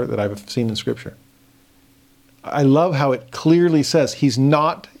was for that I've seen in Scripture. I love how it clearly says he's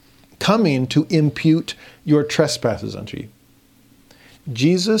not coming to impute your trespasses unto you.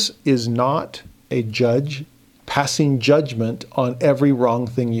 Jesus is not a judge passing judgment on every wrong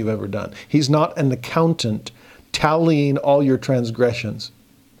thing you've ever done. He's not an accountant tallying all your transgressions.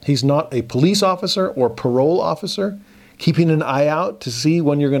 He's not a police officer or parole officer keeping an eye out to see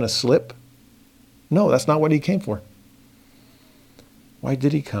when you're going to slip. No, that's not what he came for. Why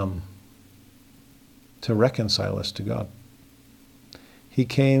did he come? To reconcile us to God. He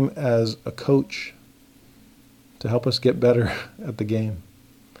came as a coach to help us get better at the game.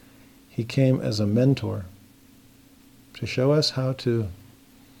 He came as a mentor to show us how to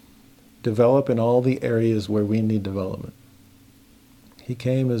develop in all the areas where we need development. He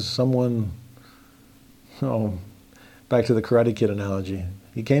came as someone, back to the Karate Kid analogy.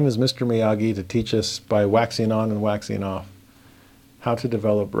 He came as Mr. Miyagi to teach us by waxing on and waxing off how to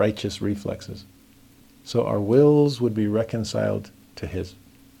develop righteous reflexes, so our wills would be reconciled to his.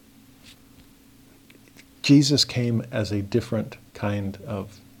 Jesus came as a different kind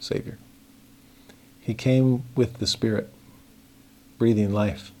of Savior. He came with the Spirit, breathing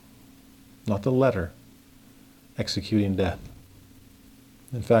life, not the letter, executing death.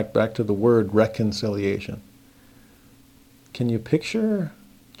 In fact, back to the word reconciliation. Can you picture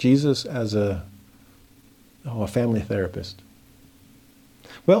Jesus as a family therapist?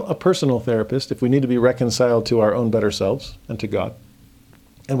 Well, a personal therapist, if we need to be reconciled to our own better selves and to God.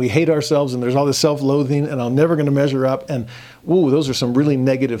 And we hate ourselves and there's all this self-loathing and I'm never going to measure up. And, those are some really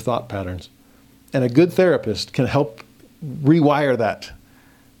negative thought patterns. And a good therapist can help rewire that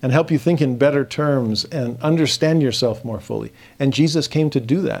and help you think in better terms and understand yourself more fully. And Jesus came to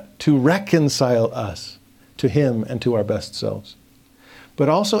do that, to reconcile us to him and to our best selves. But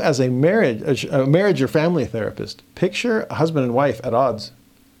also as a marriage or family therapist, picture a husband and wife at odds.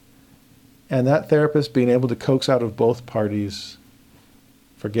 And that therapist being able to coax out of both parties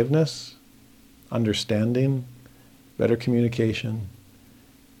forgiveness, understanding, better communication.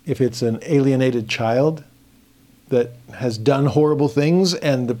 If it's an alienated child that has done horrible things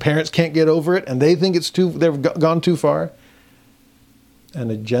and the parents can't get over it and they think they've gone too far, and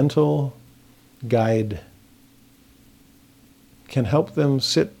a gentle guide can help them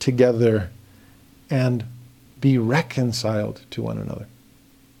sit together and be reconciled to one another.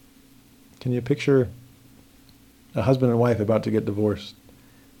 Can you picture a husband and wife about to get divorced,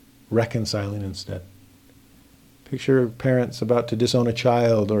 reconciling instead? Picture parents about to disown a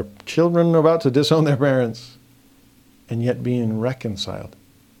child or children about to disown their parents and yet being reconciled.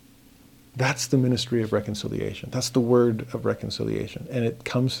 That's the ministry of reconciliation. That's the word of reconciliation. And it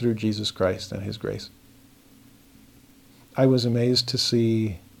comes through Jesus Christ and his grace. I was amazed to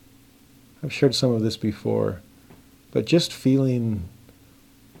see, I've shared some of this before, but just feeling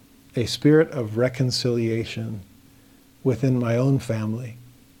a spirit of reconciliation within my own family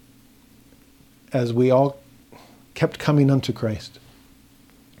as we all kept coming unto Christ,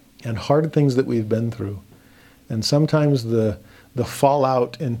 and hard things that we've been through, and sometimes the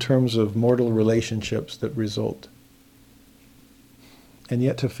fallout in terms of mortal relationships that result. And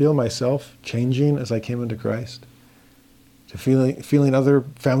yet to feel myself changing as I came into Christ, to feeling other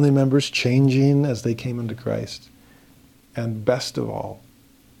family members changing as they came into Christ, and best of all,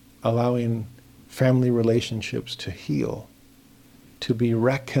 allowing family relationships to heal, to be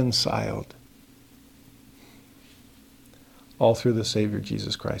reconciled, all through the Savior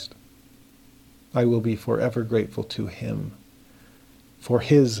Jesus Christ. I will be forever grateful to him for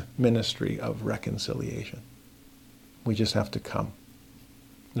his ministry of reconciliation. We just have to come.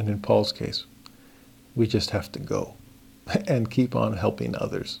 And in Paul's case, we just have to go and keep on helping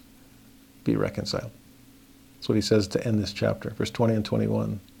others be reconciled. That's what he says to end this chapter, verse 20 and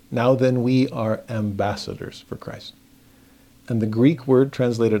 21. Now then we are ambassadors for Christ. And the Greek word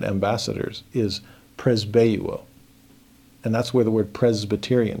translated ambassadors is presbeuo. And that's where the word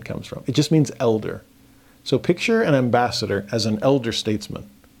Presbyterian comes from. It just means elder. So picture an ambassador as an elder statesman.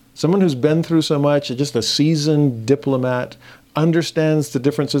 Someone who's been through so much, just a seasoned diplomat, understands the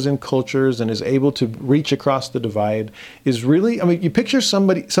differences in cultures and is able to reach across the divide, is really, you picture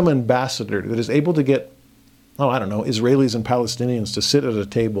some ambassador that is able to get, Israelis and Palestinians to sit at a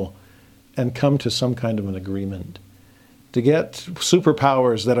table and come to some kind of an agreement, to get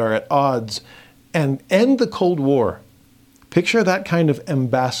superpowers that are at odds and end the Cold War. Picture that kind of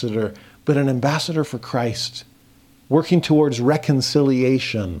ambassador, but an ambassador for Christ, working towards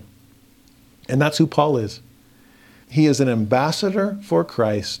reconciliation. And that's who Paul is. He is an ambassador for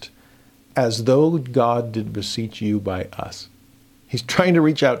Christ, as though God did beseech you by us. He's trying to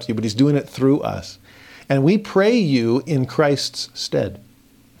reach out to you, but he's doing it through us. And we pray you in Christ's stead.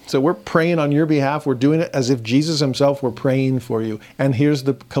 So we're praying on your behalf. We're doing it as if Jesus himself were praying for you. And here's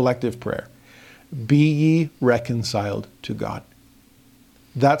the collective prayer. Be ye reconciled to God.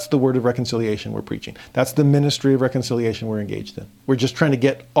 That's the word of reconciliation we're preaching. That's the ministry of reconciliation we're engaged in. We're just trying to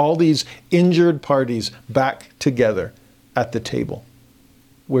get all these injured parties back together at the table.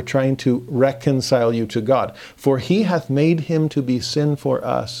 We're trying to reconcile you to God. For he hath made him to be sin for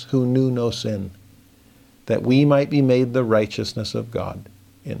us who knew no sin, that we might be made the righteousness of God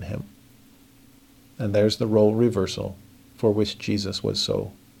in him. And there's the role reversal for which Jesus was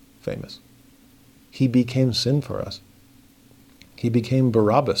so famous. He became sin for us. He became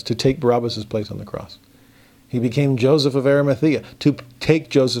Barabbas to take Barabbas' place on the cross. He became Joseph of Arimathea to take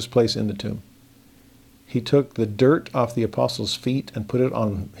Joseph's place in the tomb. He took the dirt off the apostles' feet and put it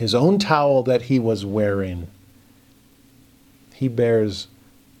on his own towel that he was wearing. He bears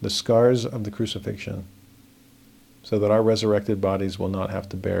the scars of the crucifixion so that our resurrected bodies will not have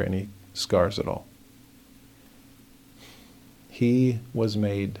to bear any scars at all. He was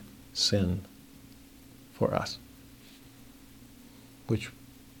made sin for us, which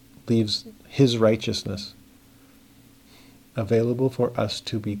leaves his righteousness available for us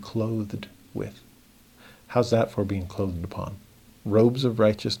to be clothed with. How's that for being clothed upon? Robes of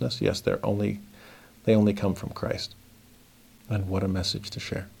righteousness? Yes, they only come from Christ. And what a message to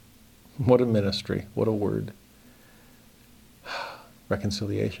share. What a ministry. What a word.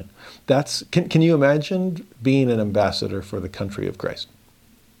 Reconciliation. Can you imagine being an ambassador for the country of Christ?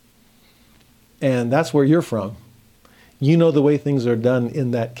 And that's where you're from. You know the way things are done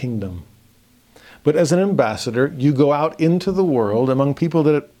in that kingdom. But as an ambassador, you go out into the world among people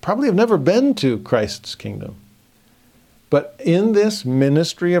that probably have never been to Christ's kingdom. But in this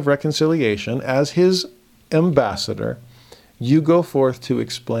ministry of reconciliation, as his ambassador, you go forth to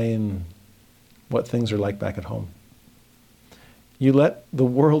explain what things are like back at home. You let the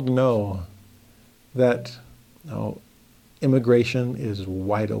world know that immigration is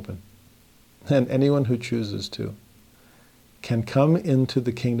wide open. And anyone who chooses to can come into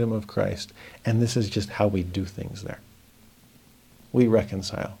the kingdom of Christ. And this is just how we do things there. We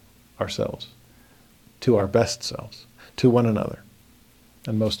reconcile ourselves to our best selves, to one another,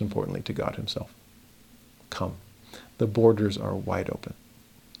 and most importantly, to God himself. Come. The borders are wide open.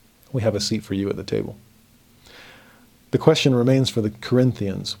 We have a seat for you at the table. The question remains for the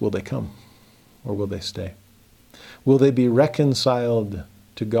Corinthians, will they come or will they stay? Will they be reconciled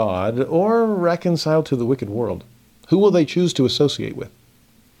to God or reconciled to the wicked world? Who will they choose to associate with?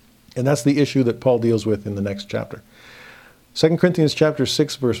 And that's the issue that Paul deals with in the next chapter. 2 Corinthians chapter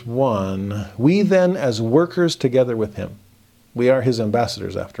 6, verse 1, we then as workers together with him, we are his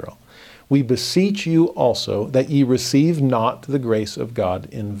ambassadors after all, we beseech you also that ye receive not the grace of God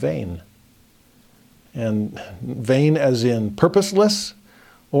in vain. And vain as in purposeless,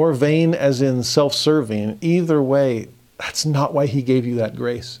 or vain as in self-serving. Either way, that's not why he gave you that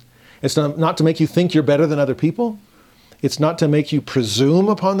grace. It's not to make you think you're better than other people. It's not to make you presume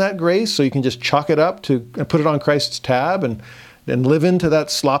upon that grace so you can just chalk it up and put it on Christ's tab and live into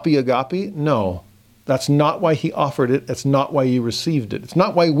that sloppy agape. No, that's not why he offered it. That's not why you received it. It's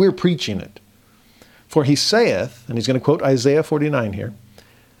not why we're preaching it. For he saith, and he's going to quote Isaiah 49 here,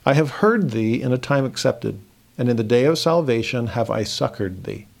 I have heard thee in a time accepted, and in the day of salvation have I succored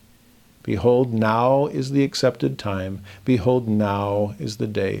thee. Behold, now is the accepted time. Behold, now is the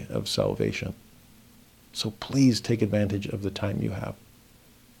day of salvation. So please take advantage of the time you have.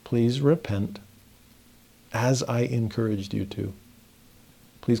 Please repent, as I encouraged you to.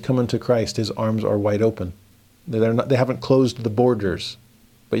 Please come unto Christ. His arms are wide open. They haven't closed the borders,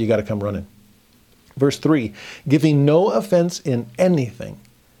 but you got to come running. Verse 3, giving no offense in anything,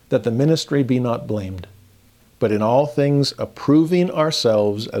 that the ministry be not blamed, but in all things approving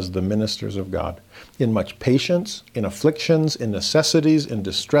ourselves as the ministers of God, in much patience, in afflictions, in necessities, in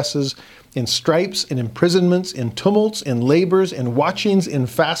distresses, in stripes, in imprisonments, in tumults, in labors, in watchings, in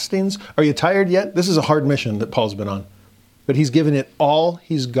fastings. Are you tired yet? This is a hard mission that Paul's been on, but he's given it all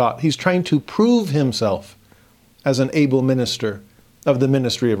he's got. He's trying to prove himself as an able minister of the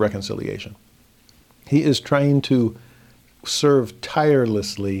ministry of reconciliation. He is trying to serve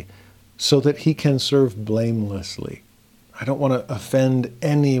tirelessly so that he can serve blamelessly. I don't want to offend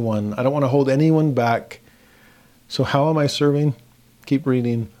anyone. I don't want to hold anyone back. So how am I serving? Keep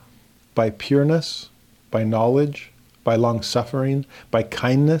reading. By pureness, by knowledge, by long-suffering, by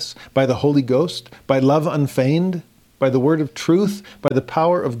kindness, by the Holy Ghost, by love unfeigned, by the word of truth, by the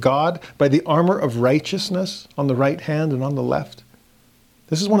power of God, by the armor of righteousness on the right hand and on the left.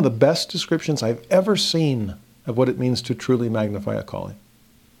 This is one of the best descriptions I've ever seen of what it means to truly magnify a calling.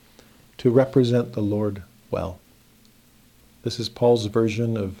 to represent the Lord well. This is Paul's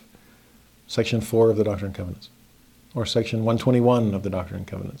version of section 4 of the Doctrine and Covenants, or section 121 of the Doctrine and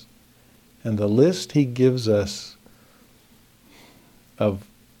Covenants. And the list he gives us of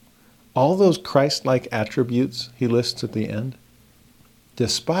all those Christ-like attributes he lists at the end,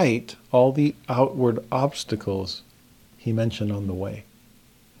 despite all the outward obstacles he mentioned on the way.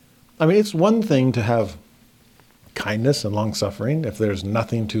 I mean, it's one thing to have kindness and long-suffering if there's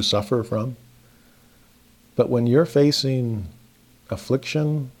nothing to suffer from. But when you're facing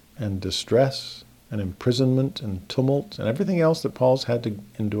affliction and distress and imprisonment and tumult and everything else that Paul's had to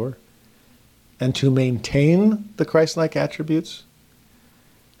endure, and to maintain the Christ-like attributes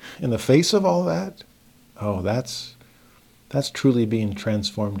in the face of all that, oh, that's truly being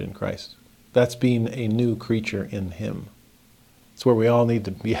transformed in Christ. That's being a new creature in Him. It's where we all need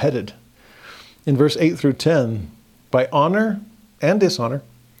to be headed. In verse 8 through 10, by honor and dishonor,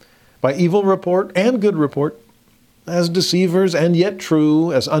 by evil report and good report, as deceivers and yet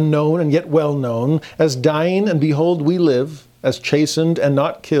true, as unknown and yet well known, as dying and behold we live, as chastened and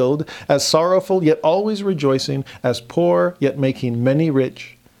not killed, as sorrowful yet always rejoicing, as poor yet making many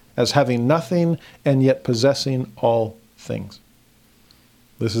rich, as having nothing and yet possessing all things.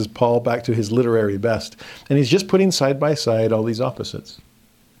 This is Paul back to his literary best. And he's just putting side by side all these opposites.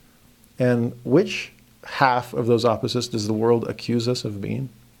 And which half of those opposites does the world accuse us of being?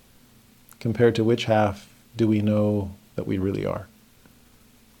 Compared to which half do we know that we really are?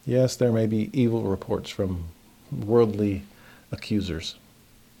 Yes, there may be evil reports from worldly accusers,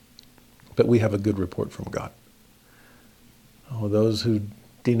 but we have a good report from God. Oh, those who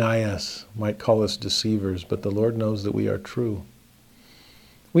deny us might call us deceivers, but the Lord knows that we are true.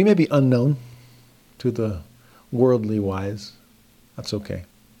 We may be unknown to the worldly wise. That's okay.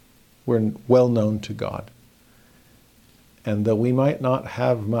 We're well known to God. And though we might not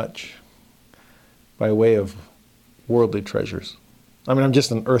have much by way of worldly treasures, I mean, I'm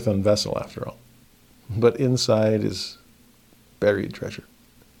just an earthen vessel after all, but inside is buried treasure.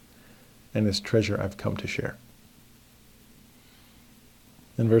 And this treasure I've come to share.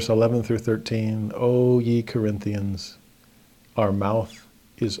 In verse 11 through 13, O ye Corinthians, our mouth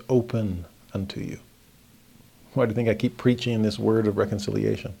is open unto you. Why do you think I keep preaching this word of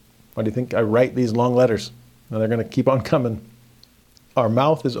reconciliation? Why do you think I write these long letters? And they're going to keep on coming. Our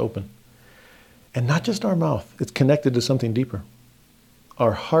mouth is open. And not just our mouth. It's connected to something deeper.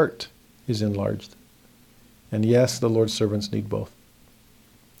 Our heart is enlarged. And yes, the Lord's servants need both.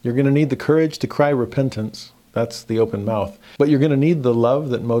 You're going to need the courage to cry repentance. That's the open mouth. But you're going to need the love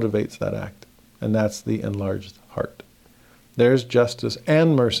that motivates that act. And that's the enlarged heart. There's justice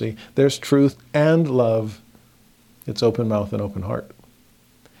and mercy. There's truth and love. It's open mouth and open heart.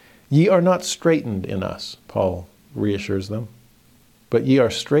 Ye are not straitened in us, Paul reassures them, but ye are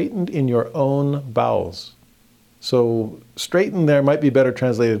straitened in your own bowels. So straitened there might be better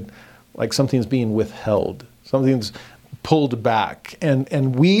translated like something's being withheld. Something's pulled back.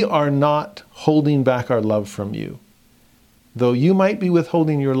 And we are not holding back our love from you. Though you might be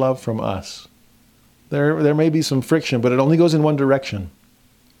withholding your love from us. There may be some friction, but it only goes in one direction.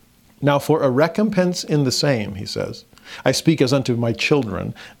 Now for a recompense in the same, he says, I speak as unto my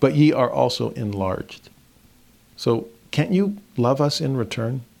children, but ye are also enlarged. So can't you love us in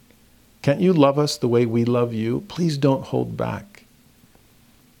return? Can't you love us the way we love you? Please don't hold back.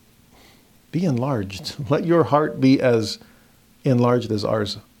 Be enlarged. Let your heart be as enlarged as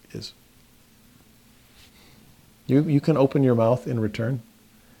ours is. You can open your mouth in return.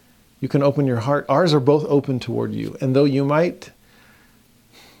 You can open your heart. Ours are both open toward you. And though you might,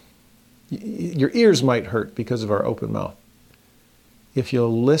 your ears might hurt because of our open mouth. If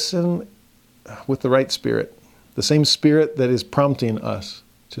you'll listen with the right spirit, the same spirit that is prompting us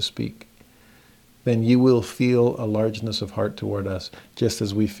to speak, then you will feel a largeness of heart toward us, just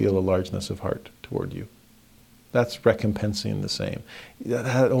as we feel a largeness of heart toward you. That's recompensing the same.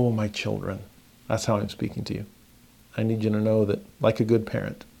 Oh, my children, that's how I'm speaking to you. I need you to know that, like a good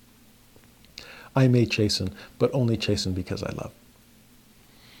parent, I may chasten, but only chasten because I love.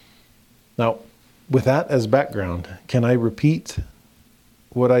 Now, with that as background, can I repeat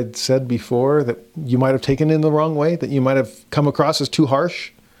what I'd said before that you might have taken in the wrong way, that you might have come across as too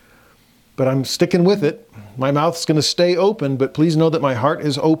harsh? But I'm sticking with it. My mouth's going to stay open, but please know that my heart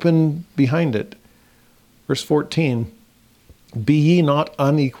is open behind it. Verse 14, be ye not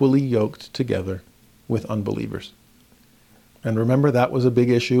unequally yoked together with unbelievers. And remember, that was a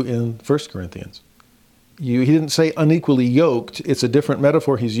big issue in 1 Corinthians. He didn't say unequally yoked. It's a different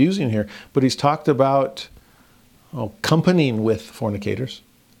metaphor he's using here. But he's talked about companying with fornicators,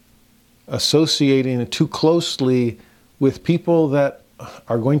 associating too closely with people that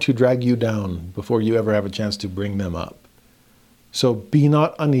are going to drag you down before you ever have a chance to bring them up. So be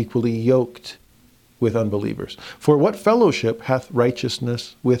not unequally yoked with unbelievers. For what fellowship hath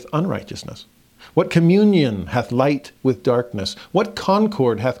righteousness with unrighteousness? What communion hath light with darkness? What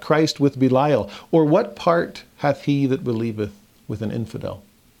concord hath Christ with Belial? Or what part hath he that believeth with an infidel?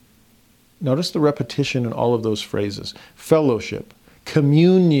 Notice the repetition in all of those phrases. Fellowship,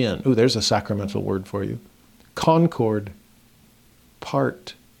 communion. Ooh, there's a sacramental word for you. Concord,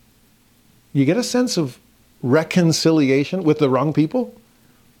 part. You get a sense of reconciliation with the wrong people?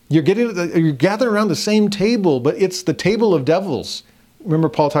 You're gathering around the same table, but it's the table of devils. Remember,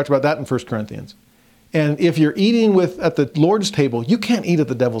 Paul talked about that in 1 Corinthians. And if you're eating at the Lord's table, you can't eat at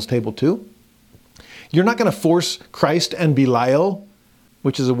the devil's table too. You're not going to force Christ and Belial,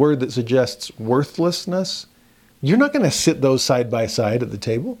 which is a word that suggests worthlessness. You're not going to sit those side by side at the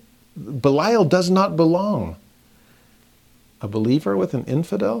table. Belial does not belong. A believer with an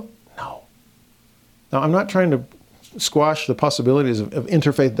infidel? No. Now, I'm not trying to squash the possibilities of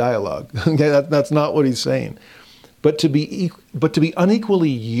interfaith dialogue. Okay, that's not what he's saying. But to be unequally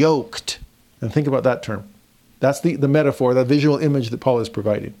yoked, and think about that term. That's the metaphor, the visual image that Paul is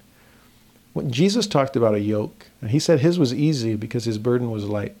providing. When Jesus talked about a yoke, and he said his was easy because his burden was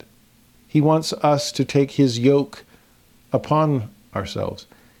light. He wants us to take his yoke upon ourselves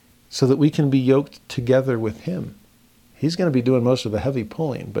so that we can be yoked together with him. He's going to be doing most of the heavy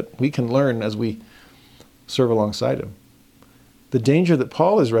pulling, but we can learn as we serve alongside him. The danger that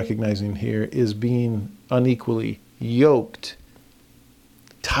Paul is recognizing here is being unequally yoked,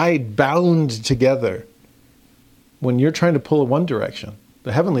 tied, bound together. When you're trying to pull in one direction,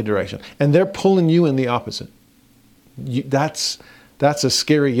 the heavenly direction, and they're pulling you in the opposite. That's a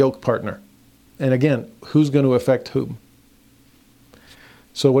scary yoke partner. And again, who's going to affect whom?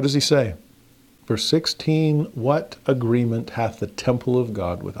 So what does he say? Verse 16, what agreement hath the temple of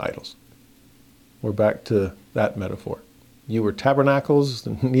God with idols? We're back to that metaphor. You were tabernacles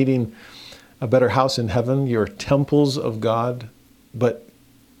needing a better house in heaven. You're temples of God. But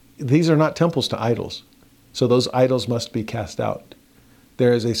these are not temples to idols. So those idols must be cast out.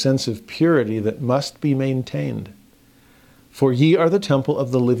 There is a sense of purity that must be maintained. For ye are the temple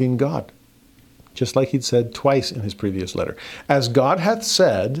of the living God. Just like he'd said twice in his previous letter. As God hath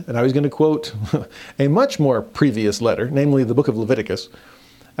said, and I was going to quote a much more previous letter, namely the book of Leviticus,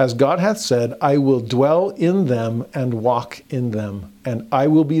 as God hath said, I will dwell in them and walk in them, and I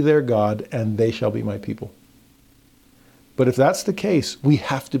will be their God, and they shall be my people. But if that's the case, we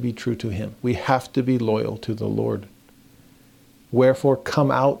have to be true to him. We have to be loyal to the Lord. Wherefore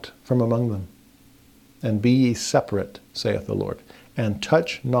come out from among them, and be ye separate, saith the Lord, and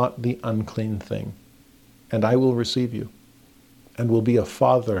touch not the unclean thing, and I will receive you, and will be a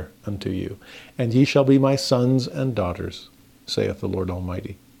father unto you, and ye shall be my sons and daughters, saith the Lord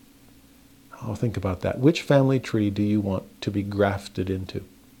Almighty. Oh, think about that. Which family tree do you want to be grafted into?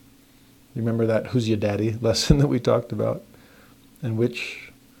 You remember that Who's Your Daddy lesson that we talked about? And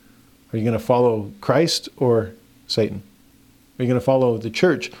which, are you going to follow Christ or Satan? Are you going to follow the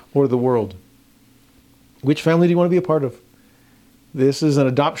church or the world? Which family do you want to be a part of? This is an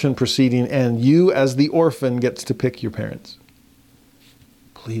adoption proceeding, and you as the orphan gets to pick your parents.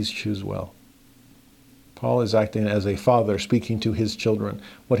 Please choose well. Paul is acting as a father speaking to his children.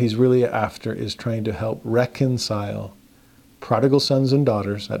 What he's really after is trying to help reconcile prodigal sons and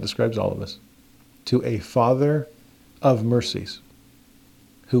daughters, that describes all of us, to a Father of Mercies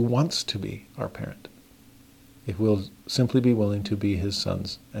who wants to be our parent, if we'll simply be willing to be his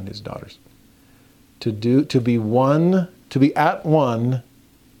sons and his daughters. To be at one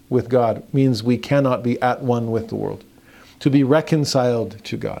with God means we cannot be at one with the world. To be reconciled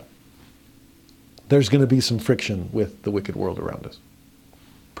to God. There's going to be some friction with the wicked world around us.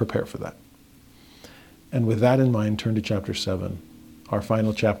 Prepare for that. And with that in mind, turn to chapter 7, our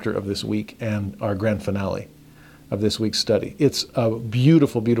final chapter of this week and our grand finale of this week's study. It's a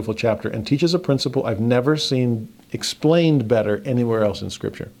beautiful, beautiful chapter and teaches a principle I've never seen explained better anywhere else in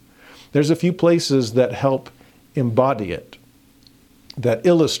Scripture. There's a few places that help embody it, that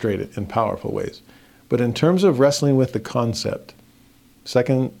illustrate it in powerful ways. But in terms of wrestling with the concept,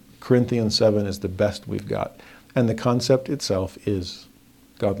 2 Corinthians 7 is the best we've got. And the concept itself is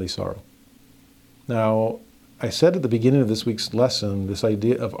godly sorrow. Now, I said at the beginning of this week's lesson, this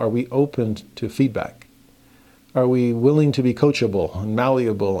idea of, are we open to feedback? Are we willing to be coachable and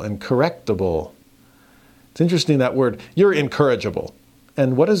malleable and correctable? It's interesting, that word. You're incorrigible.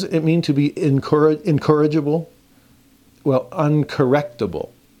 And what does it mean to be incorrigible? Well, uncorrectable.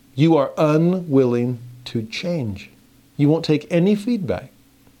 You are unwilling to change. You won't take any feedback.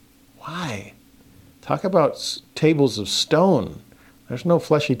 Why? Talk about tables of stone. There's no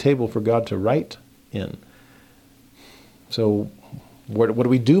fleshy table for God to write in. So what do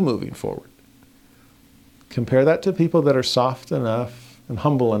we do moving forward? Compare that to people that are soft enough and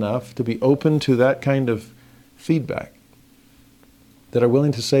humble enough to be open to that kind of feedback, that are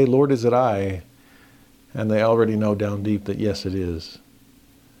willing to say, Lord, is it I? And they already know down deep that yes, it is.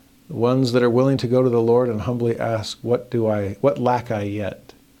 The ones that are willing to go to the Lord and humbly ask, what lack I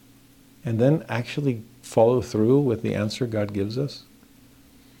yet? And then actually follow through with the answer God gives us.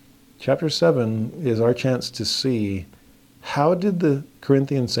 Chapter 7 is our chance to see, how did the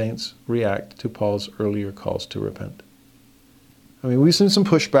Corinthian saints react to Paul's earlier calls to repent? I mean, we've seen some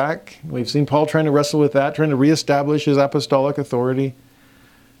pushback. We've seen Paul trying to wrestle with that, trying to reestablish his apostolic authority.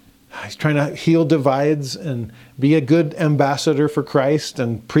 He's trying to heal divides and be a good ambassador for Christ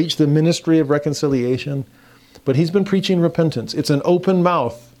and preach the ministry of reconciliation. But he's been preaching repentance. It's an open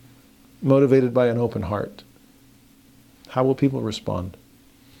mouth motivated by an open heart. How will people respond?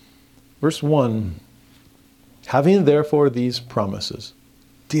 Verse 1, having therefore these promises,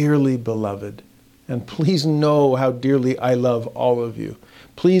 dearly beloved, and please know how dearly I love all of you.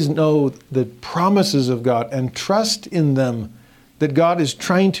 Please know the promises of God and trust in them, that God is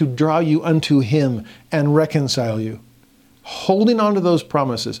trying to draw you unto Him and reconcile you. Holding on to those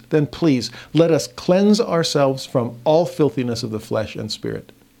promises, then please let us cleanse ourselves from all filthiness of the flesh and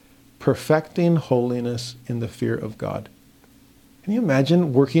spirit, perfecting holiness in the fear of God. Can you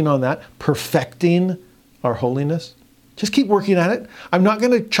imagine working on that? Perfecting our holiness? Just keep working at it. I'm not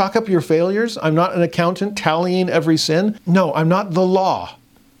going to chalk up your failures. I'm not an accountant tallying every sin. No, I'm not the law.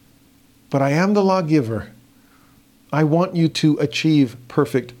 But I am the lawgiver. I want you to achieve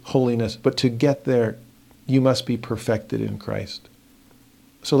perfect holiness. But to get there, you must be perfected in Christ.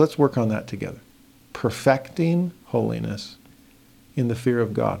 So let's work on that together. Perfecting holiness in the fear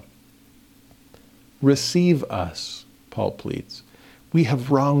of God. Receive us, Paul pleads. We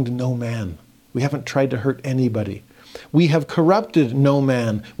have wronged no man. We haven't tried to hurt anybody. We have corrupted no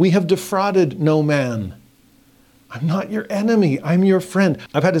man. We have defrauded no man. I'm not your enemy. I'm your friend.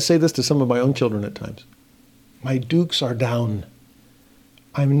 I've had to say this to some of my own children at times. My dukes are down.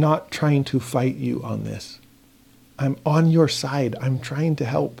 I'm not trying to fight you on this. I'm on your side. I'm trying to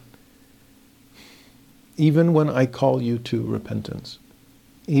help. Even when I call you to repentance,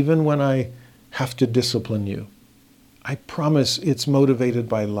 even when I have to discipline you, I promise it's motivated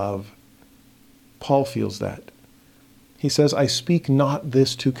by love. Paul feels that. He says, I speak not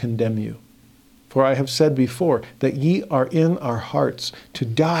this to condemn you. For I have said before that ye are in our hearts to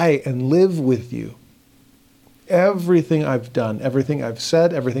die and live with you. Everything I've done, everything I've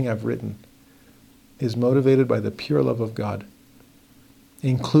said, everything I've written is motivated by the pure love of God,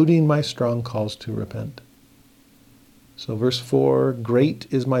 including my strong calls to repent. So verse 4, great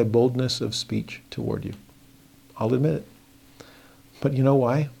is my boldness of speech toward you. I'll admit it. But you know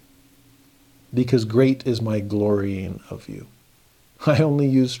why? Because great is my glorying of you. I only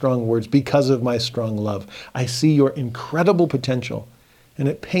use strong words because of my strong love. I see your incredible potential, and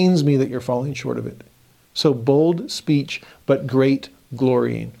it pains me that you're falling short of it. So bold speech, but great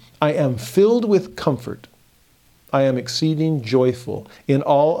glorying. I am filled with comfort. I am exceeding joyful in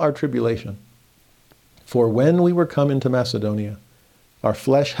all our tribulation. For when we were come into Macedonia, our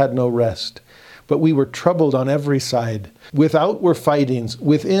flesh had no rest, but we were troubled on every side. Without were fightings,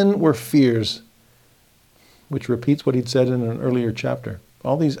 within were fears, which repeats what he'd said in an earlier chapter.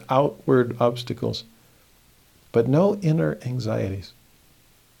 All these outward obstacles, but no inner anxieties.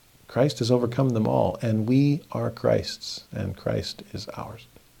 Christ has overcome them all, and we are Christ's, and Christ is ours.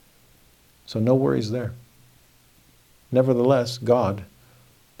 So no worries there. Nevertheless, God,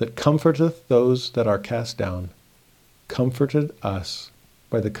 that comforteth those that are cast down, comforted us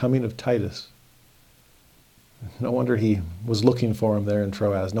by the coming of Titus. No wonder he was looking for him there in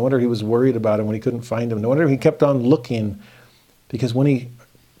Troas. No wonder he was worried about him when he couldn't find him. No wonder he kept on looking, because when he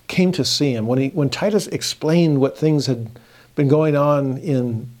came to see him, when Titus explained what things had been going on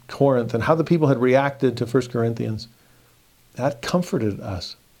in Corinth and how the people had reacted to 1 Corinthians, that comforted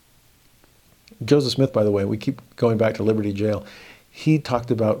us. Joseph Smith, by the way, we keep going back to Liberty Jail. He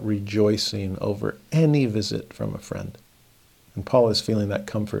talked about rejoicing over any visit from a friend. And Paul is feeling that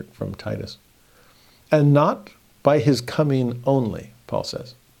comfort from Titus. And not by his coming only, Paul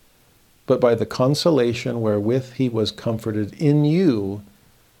says, but by the consolation wherewith he was comforted in you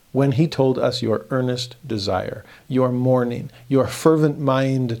when he told us your earnest desire, your mourning, your fervent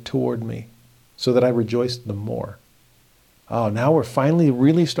mind toward me, so that I rejoiced the more. Oh, now we're finally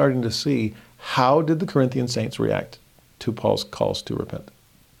really starting to see, how did the Corinthian saints react to Paul's calls to repent?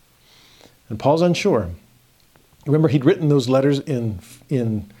 And Paul's unsure. Remember, he'd written those letters in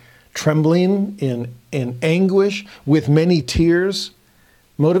trembling, in anguish, with many tears.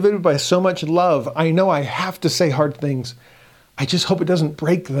 motivated by so much love. I know I have to say hard things. I just hope it doesn't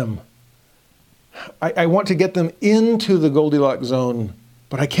break them. I want to get them into the Goldilocks zone,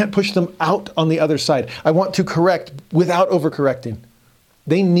 but I can't push them out on the other side. I want to correct without overcorrecting.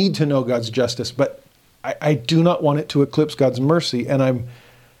 They need to know God's justice, but I do not want it to eclipse God's mercy. And I'm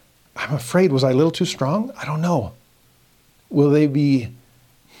afraid, was I a little too strong? I don't know. Will they be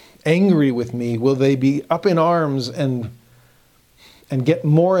angry with me? Will they be up in arms and get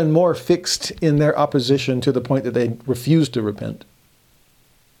more and more fixed in their opposition to the point that they refuse to repent?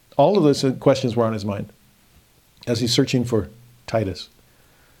 All of those questions were on his mind as he's searching for Titus,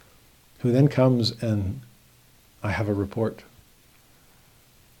 who then comes and I have a report.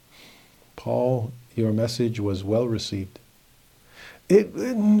 Paul, your message was well received. It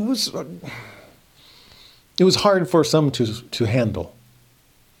was hard for some to handle.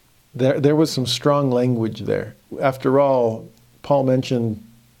 There was some strong language there. After all,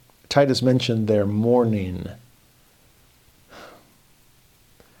 Titus mentioned their mourning.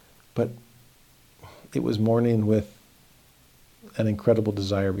 But it was mourning with an incredible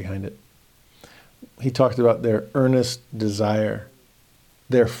desire behind it. He talked about their earnest desire,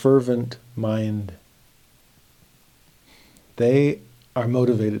 their fervent mind. They are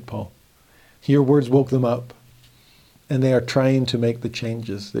motivated, Paul. Your words woke them up, and they are trying to make the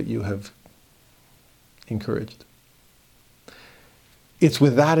changes that you have encouraged. It's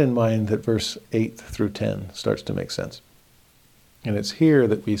with that in mind that verse 8 through 10 starts to make sense. And it's here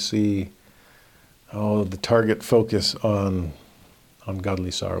that we see the target focus on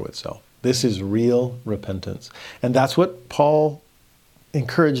godly sorrow itself. This is real repentance. And that's what Paul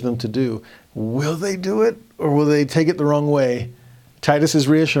encouraged them to do. Will they do it, or will they take it the wrong way? Titus is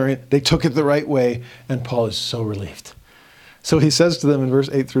reassuring, they took it the right way, and Paul is so relieved. So he says to them in verse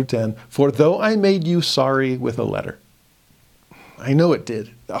 8 through 10, "For though I made you sorry with a letter," I know it did.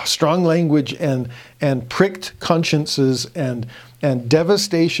 Strong language and pricked consciences and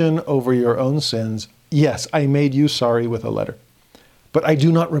devastation over your own sins. Yes, I made you sorry with a letter. But I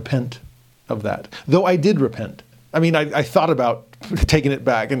do not repent of that. Though I did repent. I mean, I thought about taking it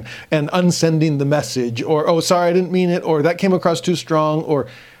back and unsending the message, or, oh, sorry, I didn't mean it, or that came across too strong, or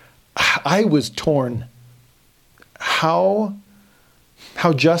I was torn. How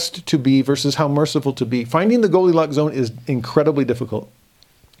just to be versus how merciful to be. Finding the Goldilocks zone is incredibly difficult.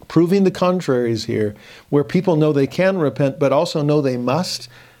 Proving the contraries here, where people know they can repent, but also know they must,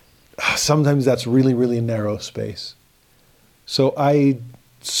 sometimes that's really, really narrow space. So I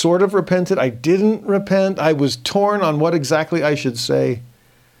sort of repented. I didn't repent. I was torn on what exactly I should say.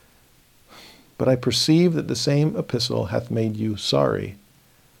 But I perceive that the same epistle hath made you sorry,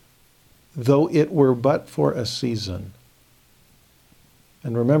 though it were but for a season.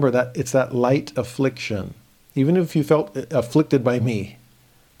 And remember that it's that light affliction. Even if you felt afflicted by me,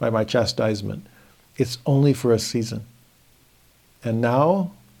 by my chastisement, it's only for a season. And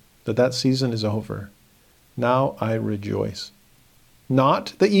now that season is over, now I rejoice.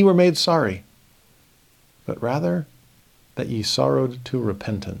 Not that ye were made sorry, but rather that ye sorrowed to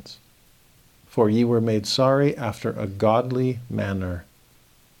repentance. For ye were made sorry after a godly manner,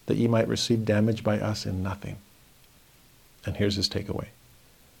 that ye might receive damage by us in nothing. And here's his takeaway.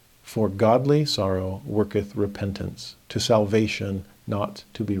 For godly sorrow worketh repentance, to salvation not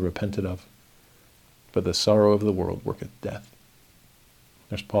to be repented of. But the sorrow of the world worketh death.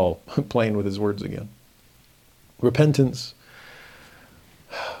 There's Paul playing with his words again. Repentance,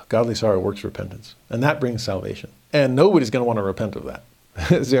 godly sorrow works repentance. And that brings salvation. And nobody's going to want to repent of that.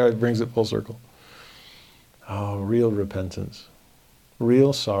 See how it brings it full circle. Oh, real repentance,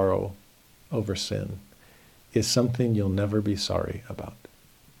 real sorrow over sin is something you'll never be sorry about.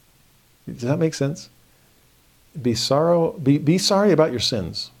 Does that make sense? Be sorry about your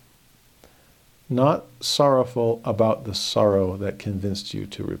sins, not sorrowful about the sorrow that convinced you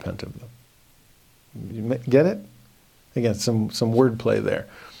to repent of them. You get it? Again, some wordplay there.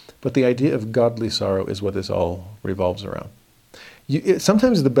 But the idea of godly sorrow is what this all revolves around.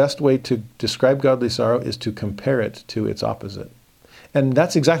 Sometimes the best way to describe godly sorrow is to compare it to its opposite. And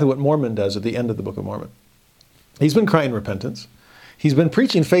that's exactly what Mormon does at the end of the Book of Mormon. He's been crying repentance. He's been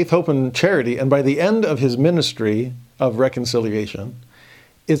preaching faith, hope, and charity. And by the end of his ministry of reconciliation,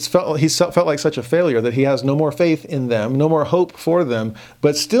 he felt like such a failure that he has no more faith in them, no more hope for them,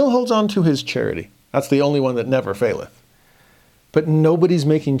 but still holds on to his charity. That's the only one that never faileth. But nobody's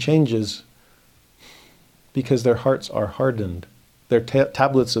making changes because their hearts are hardened. They're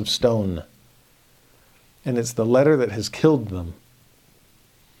tablets of stone. And it's the letter that has killed them.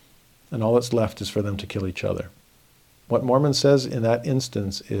 And all that's left is for them to kill each other. What Mormon says in that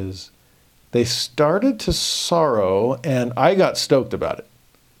instance is, they started to sorrow, and I got stoked about it.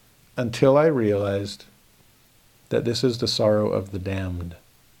 until I realized that this is the sorrow of the damned,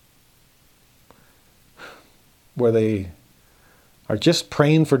 where they are just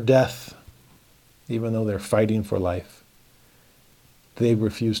praying for death, even though they're fighting for life. They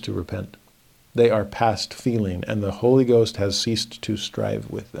refuse to repent. They are past feeling, and the Holy Ghost has ceased to strive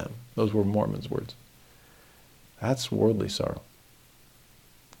with them. Those were Mormon's words. That's worldly sorrow.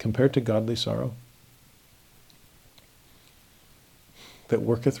 Compared to godly sorrow, that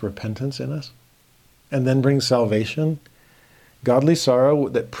worketh repentance in us, and then brings salvation. Godly sorrow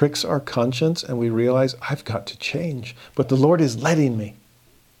that pricks our conscience, and we realize, I've got to change, but the Lord is letting me,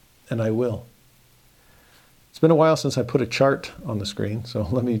 and I will. It's been a while since I put a chart on the screen, so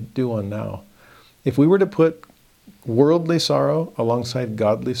let me do one now. If we were to put worldly sorrow alongside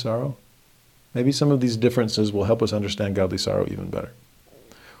godly sorrow, maybe some of these differences will help us understand godly sorrow even better.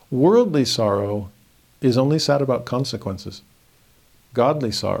 Worldly sorrow is only sad about consequences.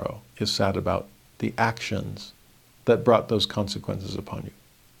 Godly sorrow is sad about the actions that brought those consequences upon you.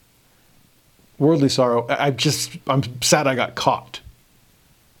 Worldly sorrow, I'm sad I got caught.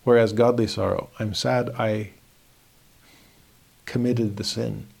 Whereas godly sorrow, I'm sad I committed the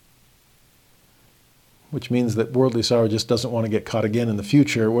sin. Which means that worldly sorrow just doesn't want to get caught again in the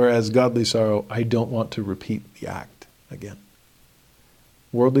future, whereas godly sorrow, I don't want to repeat the act again.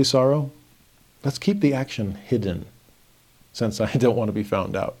 Worldly sorrow, let's keep the action hidden, since I don't want to be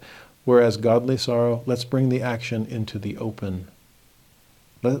found out. Whereas godly sorrow, let's bring the action into the open.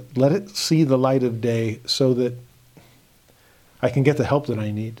 Let it see the light of day so that I can get the help that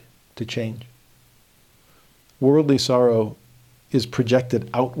I need to change. Worldly sorrow is projected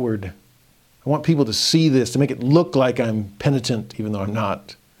outward. I want people to see this, to make it look like I'm penitent, even though I'm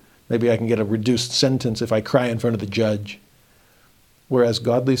not. Maybe I can get a reduced sentence if I cry in front of the judge. Whereas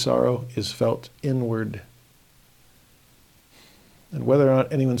godly sorrow is felt inward. And whether or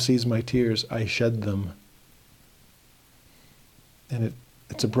not anyone sees my tears, I shed them. And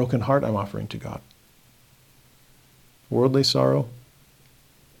it's a broken heart I'm offering to God. Worldly sorrow,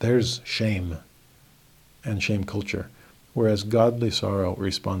 there's shame and shame culture. Whereas godly sorrow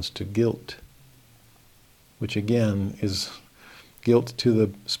responds to guilt, which again is guilt to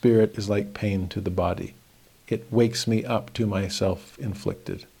the spirit is like pain to the body. It wakes me up to my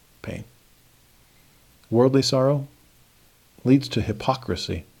self-inflicted pain. Worldly sorrow leads to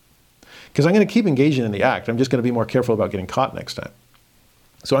hypocrisy. Because I'm going to keep engaging in the act. I'm just going to be more careful about getting caught next time.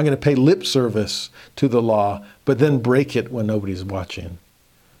 So I'm going to pay lip service to the law, but then break it when nobody's watching.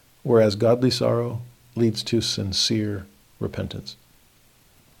 Whereas godly sorrow leads to sincere repentance.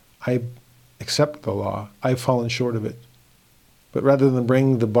 I accept the law. I've fallen short of it. But rather than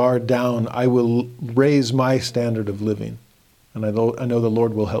bring the bar down, I will raise my standard of living. And I know the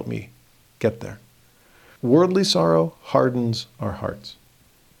Lord will help me get there. Worldly sorrow hardens our hearts,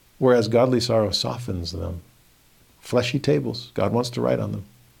 whereas godly sorrow softens them. Fleshy tables, God wants to write on them.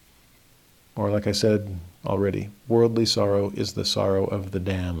 Or like I said already, worldly sorrow is the sorrow of the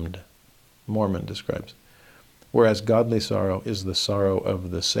damned, Mormon describes. Whereas godly sorrow is the sorrow of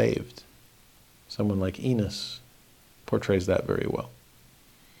the saved. Someone like Enos portrays that very well.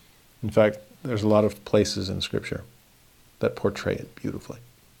 In fact, there's a lot of places in Scripture that portray it beautifully.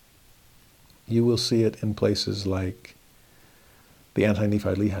 You will see it in places like the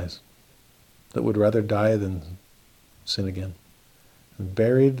anti-Nephite Lehis that would rather die than sin again, and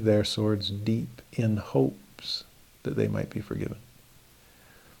buried their swords deep in hopes that they might be forgiven.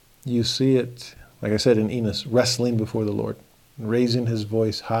 You see it, like I said, in Enos, wrestling before the Lord, raising his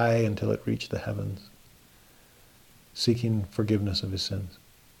voice high until it reached the heavens, seeking forgiveness of his sins.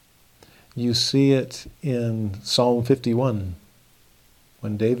 You see it in Psalm 51,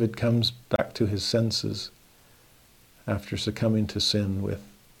 when David comes back to his senses after succumbing to sin with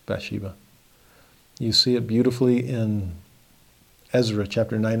Bathsheba. You see it beautifully in Ezra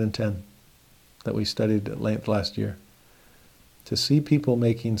chapter 9 and 10 that we studied at length last year. To see people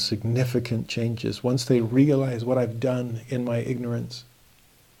making significant changes once they realize what I've done in my ignorance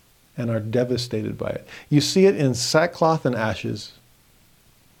and are devastated by it. You see it in sackcloth and ashes.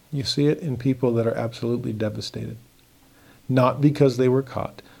 You see it in people that are absolutely devastated. Not because they were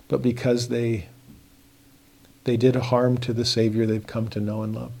caught, but because they did harm to the Savior they've come to know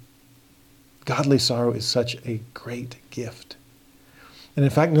and love. Godly sorrow is such a great gift. And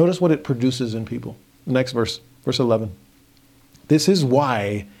in fact, notice what it produces in people. Next verse, verse 11. This is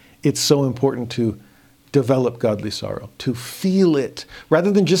why it's so important to develop godly sorrow, to feel it,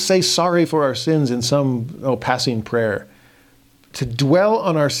 rather than just say sorry for our sins in some passing prayer. To dwell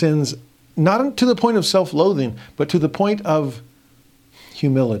on our sins, not to the point of self-loathing, but to the point of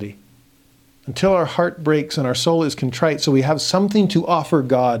humility. Until our heart breaks and our soul is contrite, so we have something to offer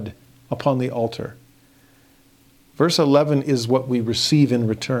God upon the altar. Verse 11 is what we receive in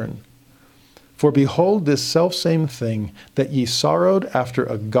return. For behold this selfsame thing, that ye sorrowed after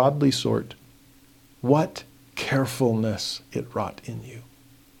a godly sort, what carefulness it wrought in you.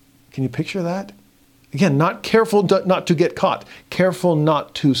 Can you picture that? Again, not careful not to get caught, careful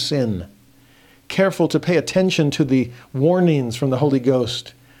not to sin, careful to pay attention to the warnings from the Holy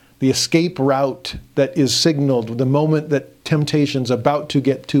Ghost, the escape route that is signaled the moment that temptation's about to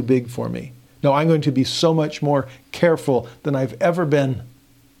get too big for me. No, I'm going to be so much more careful than I've ever been,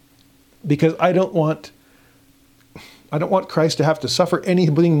 because I don't want Christ to have to suffer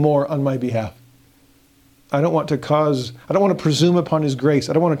anything more on my behalf. I don't want to presume upon his grace.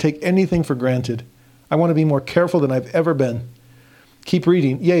 I don't want to take anything for granted. I want to be more careful than I've ever been. Keep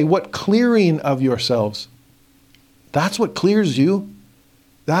reading. Yea, what clearing of yourselves. That's what clears you.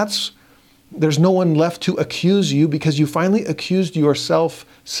 There's no one left to accuse you, because you finally accused yourself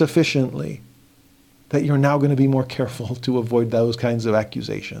sufficiently that you're now going to be more careful to avoid those kinds of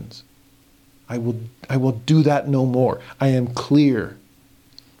accusations. I will do that no more. I am clear.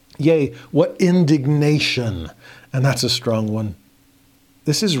 Yea, what indignation. And that's a strong one.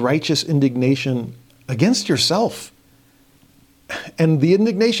 This is righteous indignation against yourself. And the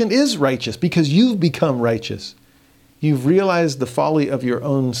indignation is righteous because you've become righteous. You've realized the folly of your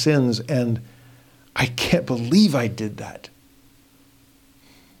own sins, and I can't believe I did that.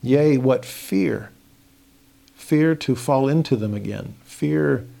 Yea, what fear. Fear to fall into them again.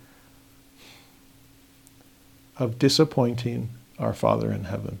 Fear of disappointing our Father in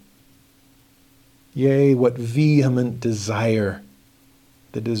heaven. Yea, what vehement desire.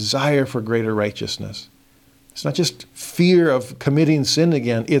 The desire for greater righteousness. It's not just fear of committing sin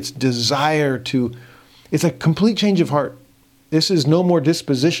again. It's it's a complete change of heart. This is no more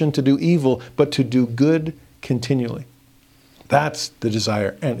disposition to do evil, but to do good continually. That's the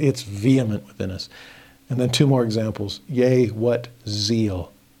desire, and it's vehement within us. And then two more examples. Yea, what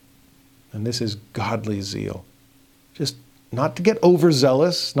zeal. And this is godly zeal. Just not to get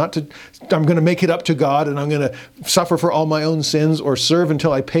overzealous, I'm going to make it up to God and I'm going to suffer for all my own sins or serve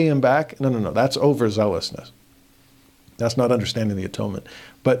until I pay him back. No. That's overzealousness. That's not understanding the atonement.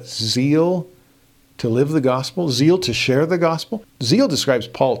 But zeal to live the gospel, zeal to share the gospel. Zeal describes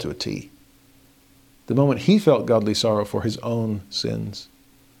Paul to a T. The moment he felt godly sorrow for his own sins.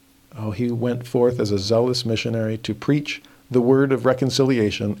 Oh, he went forth as a zealous missionary to preach the word of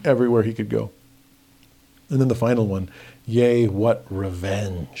reconciliation everywhere he could go. And then the final one, yea, what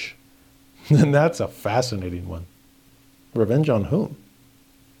revenge. And that's a fascinating one. Revenge on whom?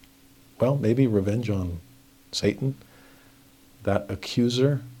 Well, maybe revenge on Satan, that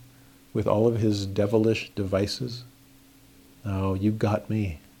accuser with all of his devilish devices. Oh, you got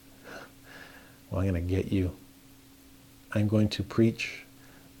me. Well, I'm going to get you. I'm going to preach.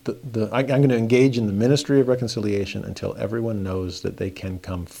 I'm going to engage in the ministry of reconciliation until everyone knows that they can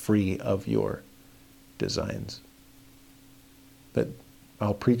come free of your designs. But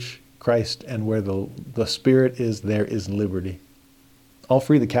I'll preach Christ, and where the Spirit is, there is liberty. I'll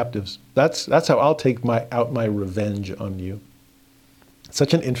free the captives. That's how I'll take out my revenge on you.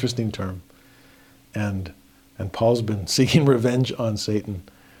 Such an interesting term. And Paul's been seeking revenge on Satan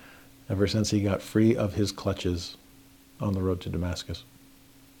ever since he got free of his clutches on the road to Damascus.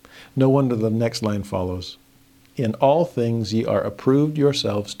 No wonder the next line follows. In all things ye are approved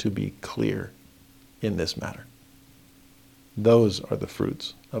yourselves to be clear in this matter. Those are the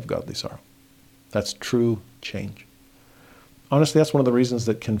fruits of godly sorrow. That's true change. Honestly, that's one of the reasons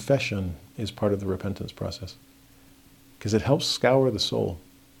that confession is part of the repentance process. Because it helps scour the soul.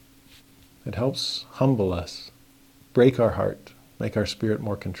 It helps humble us, break our heart, make our spirit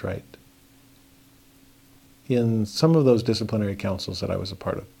more contrite. In some of those disciplinary councils that I was a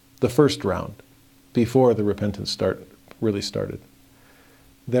part of, the first round, before the repentance really started,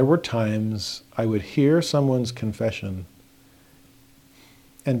 there were times I would hear someone's confession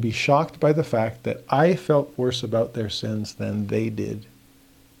and be shocked by the fact that I felt worse about their sins than they did,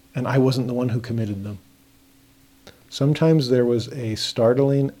 and I wasn't the one who committed them. Sometimes there was a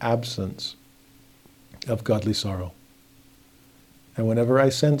startling absence of godly sorrow. And whenever I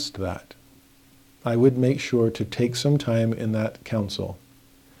sensed that, I would make sure to take some time in that council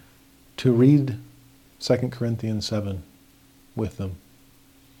to read 2 Corinthians 7 with them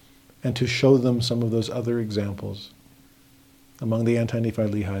and to show them some of those other examples among the anti-Nephi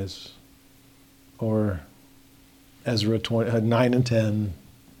Lehis, or Ezra 9 and 10,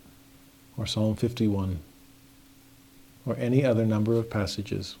 or Psalm 51, or any other number of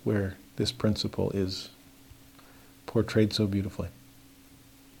passages where this principle is portrayed so beautifully.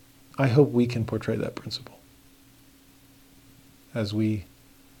 I hope we can portray that principle as we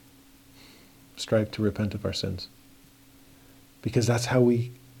strive to repent of our sins. Because that's how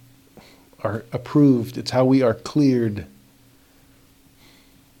we are approved. It's how we are cleared.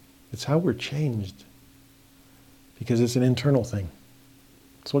 It's how we're changed. Because it's an internal thing.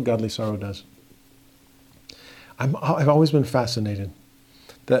 It's what godly sorrow does. I've always been fascinated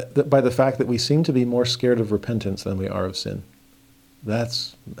that by the fact that we seem to be more scared of repentance than we are of sin.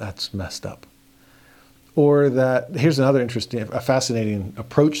 That's messed up. Or that, here's another a fascinating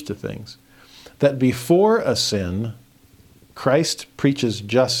approach to things, that before a sin, Christ preaches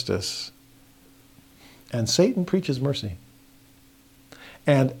justice and Satan preaches mercy.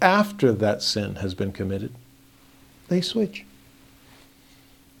 And after that sin has been committed, they switch.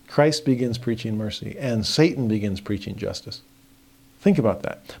 Christ begins preaching mercy and Satan begins preaching justice. Think about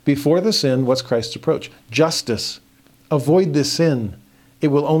that. Before the sin, what's Christ's approach? Justice. Avoid this sin. It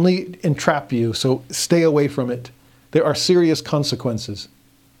will only entrap you, so stay away from it. There are serious consequences.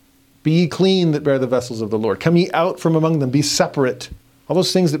 Be ye clean that bear the vessels of the Lord. Come ye out from among them. Be separate. All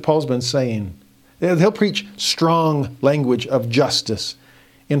those things that Paul's been saying. He'll preach strong language of justice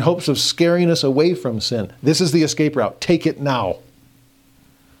in hopes of scaring us away from sin. This is the escape route. Take it now.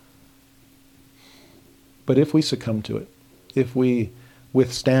 But if we succumb to it, if we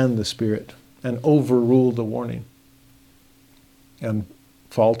withstand the Spirit and overrule the warning and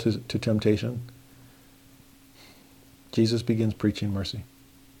fall to temptation, Jesus begins preaching mercy.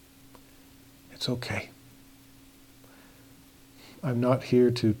 It's okay. I'm not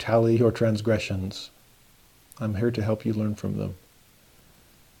here to tally your transgressions. I'm here to help you learn from them.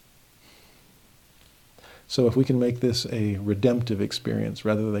 So if we can make this a redemptive experience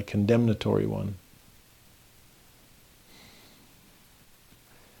rather than a condemnatory one,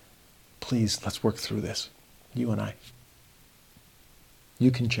 please, let's work through this, you and I.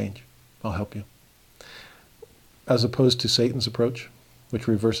 You can change. I'll help you. As opposed to Satan's approach, which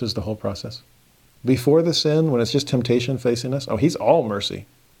reverses the whole process. Before the sin, when it's just temptation facing us, he's all mercy,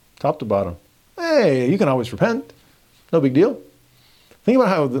 top to bottom. Hey, you can always repent. No big deal. Think about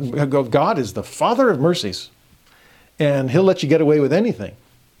how God is the Father of Mercies, and he'll let you get away with anything,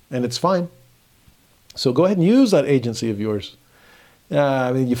 and it's fine. So go ahead and use that agency of yours.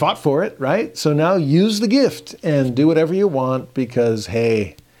 You fought for it, right? So now use the gift and do whatever you want because,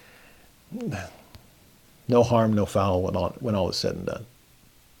 hey, no harm, no foul when all is said and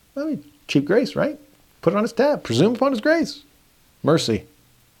done. Cheap grace, right? Put it on his tab. Presume upon his grace. Mercy.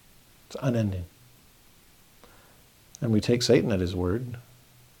 It's unending. And we take Satan at his word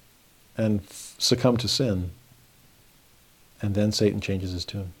and succumb to sin. And then Satan changes his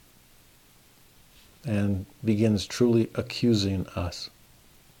tune and begins truly accusing us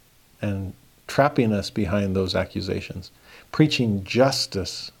and trapping us behind those accusations, preaching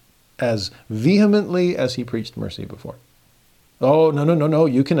justice as vehemently as he preached mercy before. Oh, no,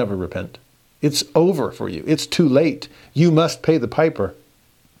 you can never repent. It's over for you. It's too late. You must pay the piper.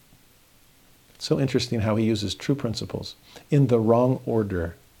 It's so interesting how he uses true principles in the wrong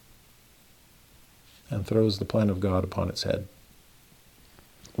order and throws the plan of God upon its head.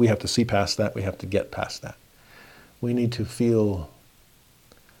 We have to see past that. We have to get past that. We need to feel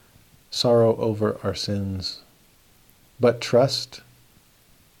sorrow over our sins, but trust.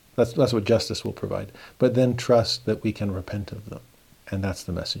 That's what justice will provide. But then trust that we can repent of them. And that's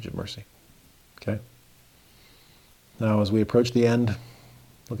the message of mercy. Okay? Now, as we approach the end,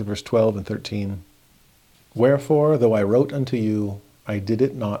 look at verse 12 and 13. Wherefore, though I wrote unto you, I did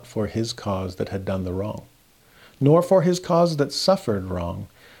it not for his cause that had done the wrong, nor for his cause that suffered wrong,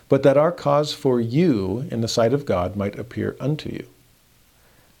 but that our cause for you in the sight of God might appear unto you.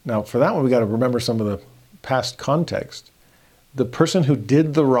 Now, for that one, we got to remember some of the past context. The person who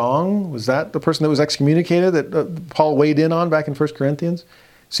did the wrong, was that the person that was excommunicated that Paul weighed in on back in 1 Corinthians?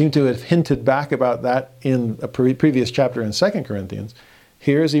 Seemed to have hinted back about that in a previous chapter in 2 Corinthians.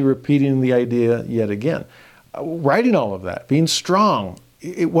 Here is he repeating the idea yet again. Writing all of that, being strong,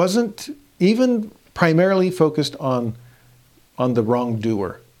 it wasn't even primarily focused on the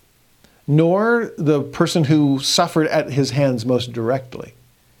wrongdoer, nor the person who suffered at his hands most directly.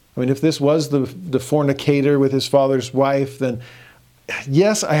 I mean, if this was the fornicator with his father's wife, then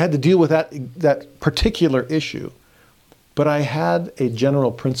yes, I had to deal with that particular issue. But I had a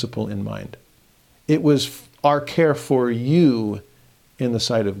general principle in mind. It was our care for you in the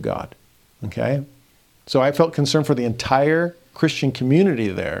sight of God. Okay? So I felt concerned for the entire Christian community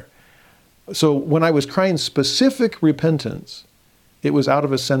there. So when I was crying specific repentance, it was out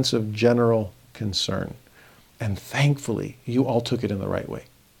of a sense of general concern. And thankfully, you all took it in the right way.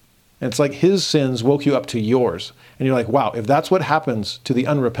 And it's like his sins woke you up to yours. And you're like, wow, if that's what happens to the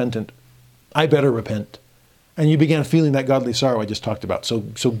unrepentant, I better repent. And you began feeling that godly sorrow I just talked about. So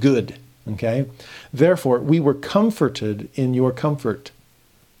good. Okay? Therefore, we were comforted in your comfort.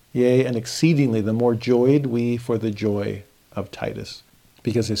 Yea, and exceedingly the more joyed we for the joy of Titus,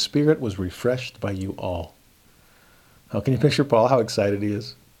 because his spirit was refreshed by you all. How can you picture Paul, how excited he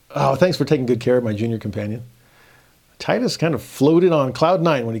is? Oh, thanks for taking good care of my junior companion. Titus kind of floated on cloud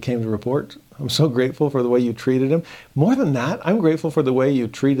nine when he came to report. I'm so grateful for the way you treated him. More than that, I'm grateful for the way you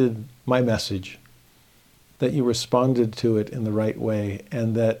treated my message, that you responded to it in the right way,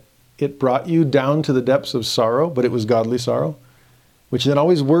 and that it brought you down to the depths of sorrow, but it was godly sorrow, which then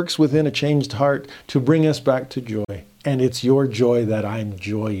always works within a changed heart to bring us back to joy. And it's your joy that I'm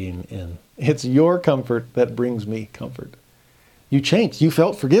joying in. It's your comfort that brings me comfort. You changed. You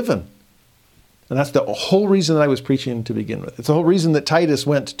felt forgiven. And that's the whole reason that I was preaching to begin with. It's the whole reason that Titus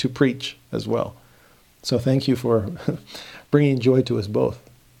went to preach as well. So thank you for bringing joy to us both.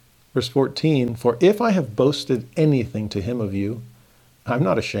 Verse 14, for if I have boasted anything to him of you, I'm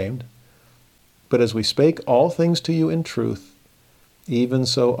not ashamed. But as we spake all things to you in truth, even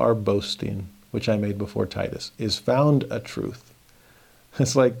so our boasting, which I made before Titus, is found a truth.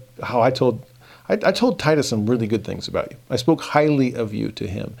 It's like how I told Titus some really good things about you. I spoke highly of you to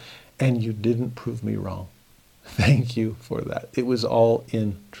him, and you didn't prove me wrong. Thank you for that. It was all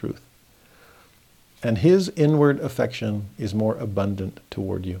in truth. And his inward affection is more abundant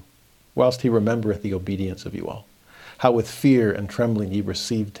toward you, whilst he remembereth the obedience of you all, how with fear and trembling ye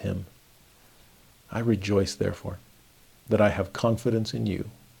received him. I rejoice, therefore, that I have confidence in you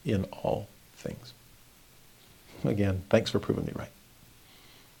in all things. Again, thanks for proving me right.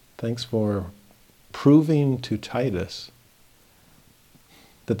 Thanks for proving to Titus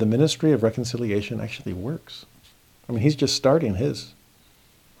that the ministry of reconciliation actually works. I mean, he's just starting his.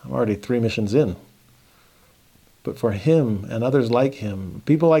 I'm already 3 missions in. But for him and others like him,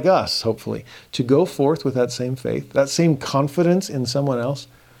 people like us, hopefully, to go forth with that same faith, that same confidence in someone else,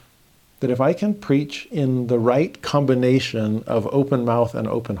 that if I can preach in the right combination of open mouth and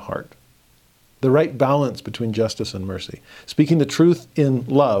open heart, the right balance between justice and mercy, speaking the truth in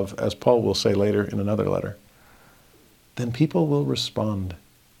love, as Paul will say later in another letter, then people will respond.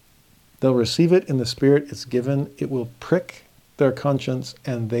 They'll receive it in the spirit it's given. It will prick their conscience,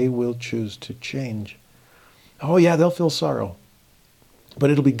 and they will choose to change. Oh yeah, they'll feel sorrow, but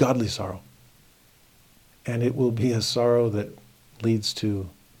it'll be godly sorrow. And it will be a sorrow that leads to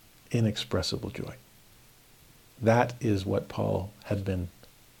inexpressible joy. That is what Paul had been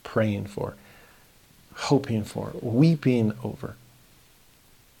praying for, hoping for, weeping over.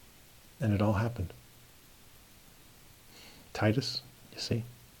 And it all happened. Titus, you see?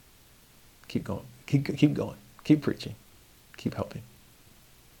 Keep going. Keep going. Keep preaching. Keep helping.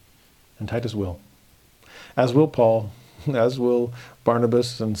 And Titus will. As will Paul, as will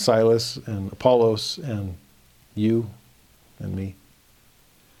Barnabas and Silas and Apollos and you and me.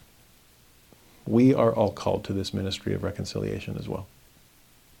 We are all called to this ministry of reconciliation as well.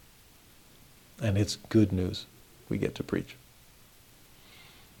 And it's good news we get to preach.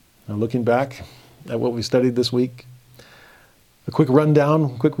 Now, looking back at what we studied this week, a quick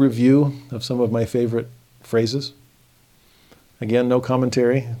rundown, quick review of some of my favorite phrases. Again, no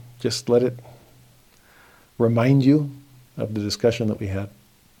commentary, just let it remind you of the discussion that we had.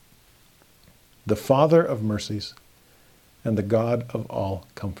 The Father of Mercies and the God of all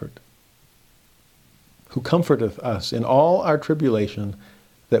comfort, who comforteth us in all our tribulation,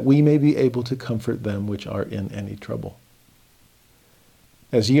 that we may be able to comfort them which are in any trouble.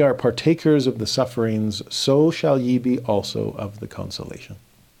 As ye are partakers of the sufferings, so shall ye be also of the consolation.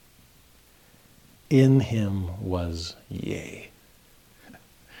 In him was yea.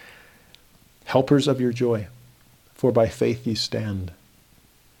 Helpers of your joy, for by faith ye stand.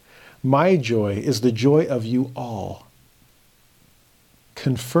 My joy is the joy of you all.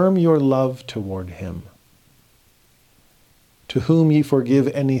 Confirm your love toward him. To whom ye forgive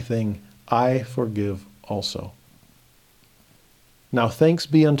anything, I forgive also. Now thanks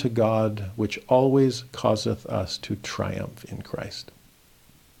be unto God, which always causeth us to triumph in Christ.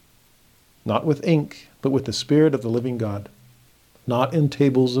 Not with ink, but with the Spirit of the living God. Not in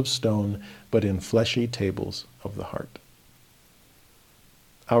tables of stone, but in fleshy tables of the heart.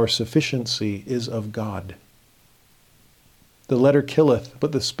 Our sufficiency is of God. The letter killeth,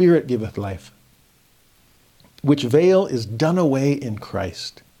 but the Spirit giveth life. Which veil is done away in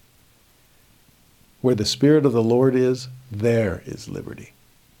Christ. Where the Spirit of the Lord is, there is liberty.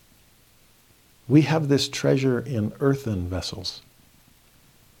 We have this treasure in earthen vessels.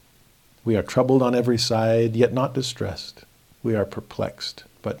 We are troubled on every side, yet not distressed. We are perplexed,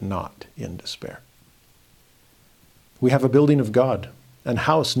 but not in despair. We have a building of God, an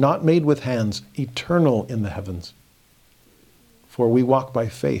house not made with hands, eternal in the heavens. For we walk by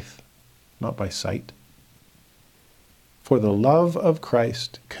faith not by sight. For the love of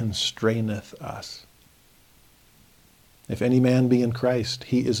Christ constraineth us. If any man be in Christ,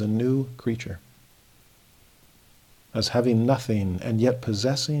 he is a new creature, as having nothing and yet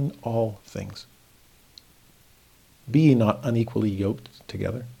possessing all things. Be ye not unequally yoked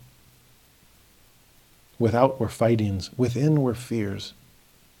together. Without were fightings, within were fears.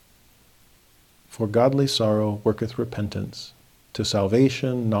 For godly sorrow worketh repentance, to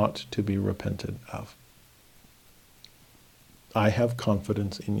salvation not to be repented of. I have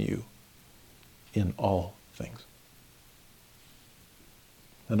confidence in you in all things.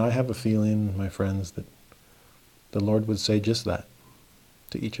 And I have a feeling, my friends, that the Lord would say just that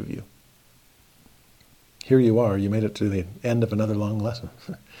to each of you. Here you are, you made it to the end of another long lesson.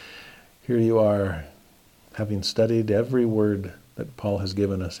 Here you are, having studied every word that Paul has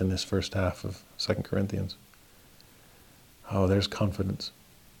given us in this first half of 2 Corinthians. Oh, there's confidence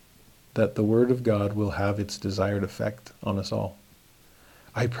that the Word of God will have its desired effect on us all.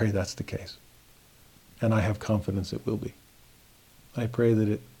 I pray that's the case. And I have confidence it will be. I pray that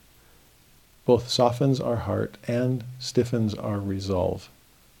it both softens our heart and stiffens our resolve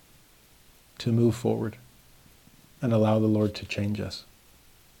to move forward and allow the Lord to change us.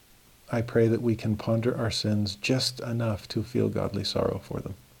 I pray that we can ponder our sins just enough to feel godly sorrow for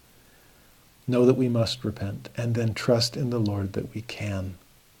them. Know that we must repent, and then trust in the Lord that we can.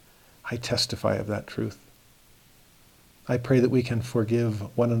 I testify of that truth. I pray that we can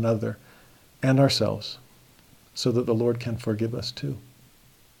forgive one another and ourselves so that the Lord can forgive us too.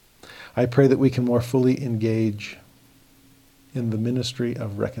 I pray that we can more fully engage in the ministry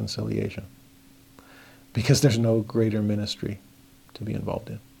of reconciliation, because there's no greater ministry to be involved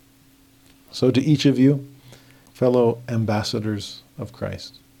in. So to each of you, fellow ambassadors of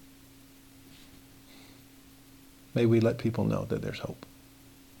Christ, may we let people know that there's hope.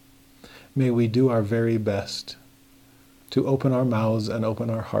 May we do our very best to open our mouths and open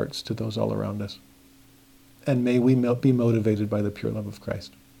our hearts to those all around us. And may we be motivated by the pure love of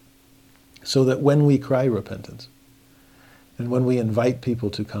Christ, so that when we cry repentance, and when we invite people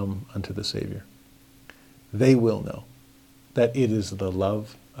to come unto the Savior, they will know that it is the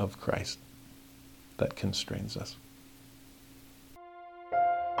love of Christ that constrains us.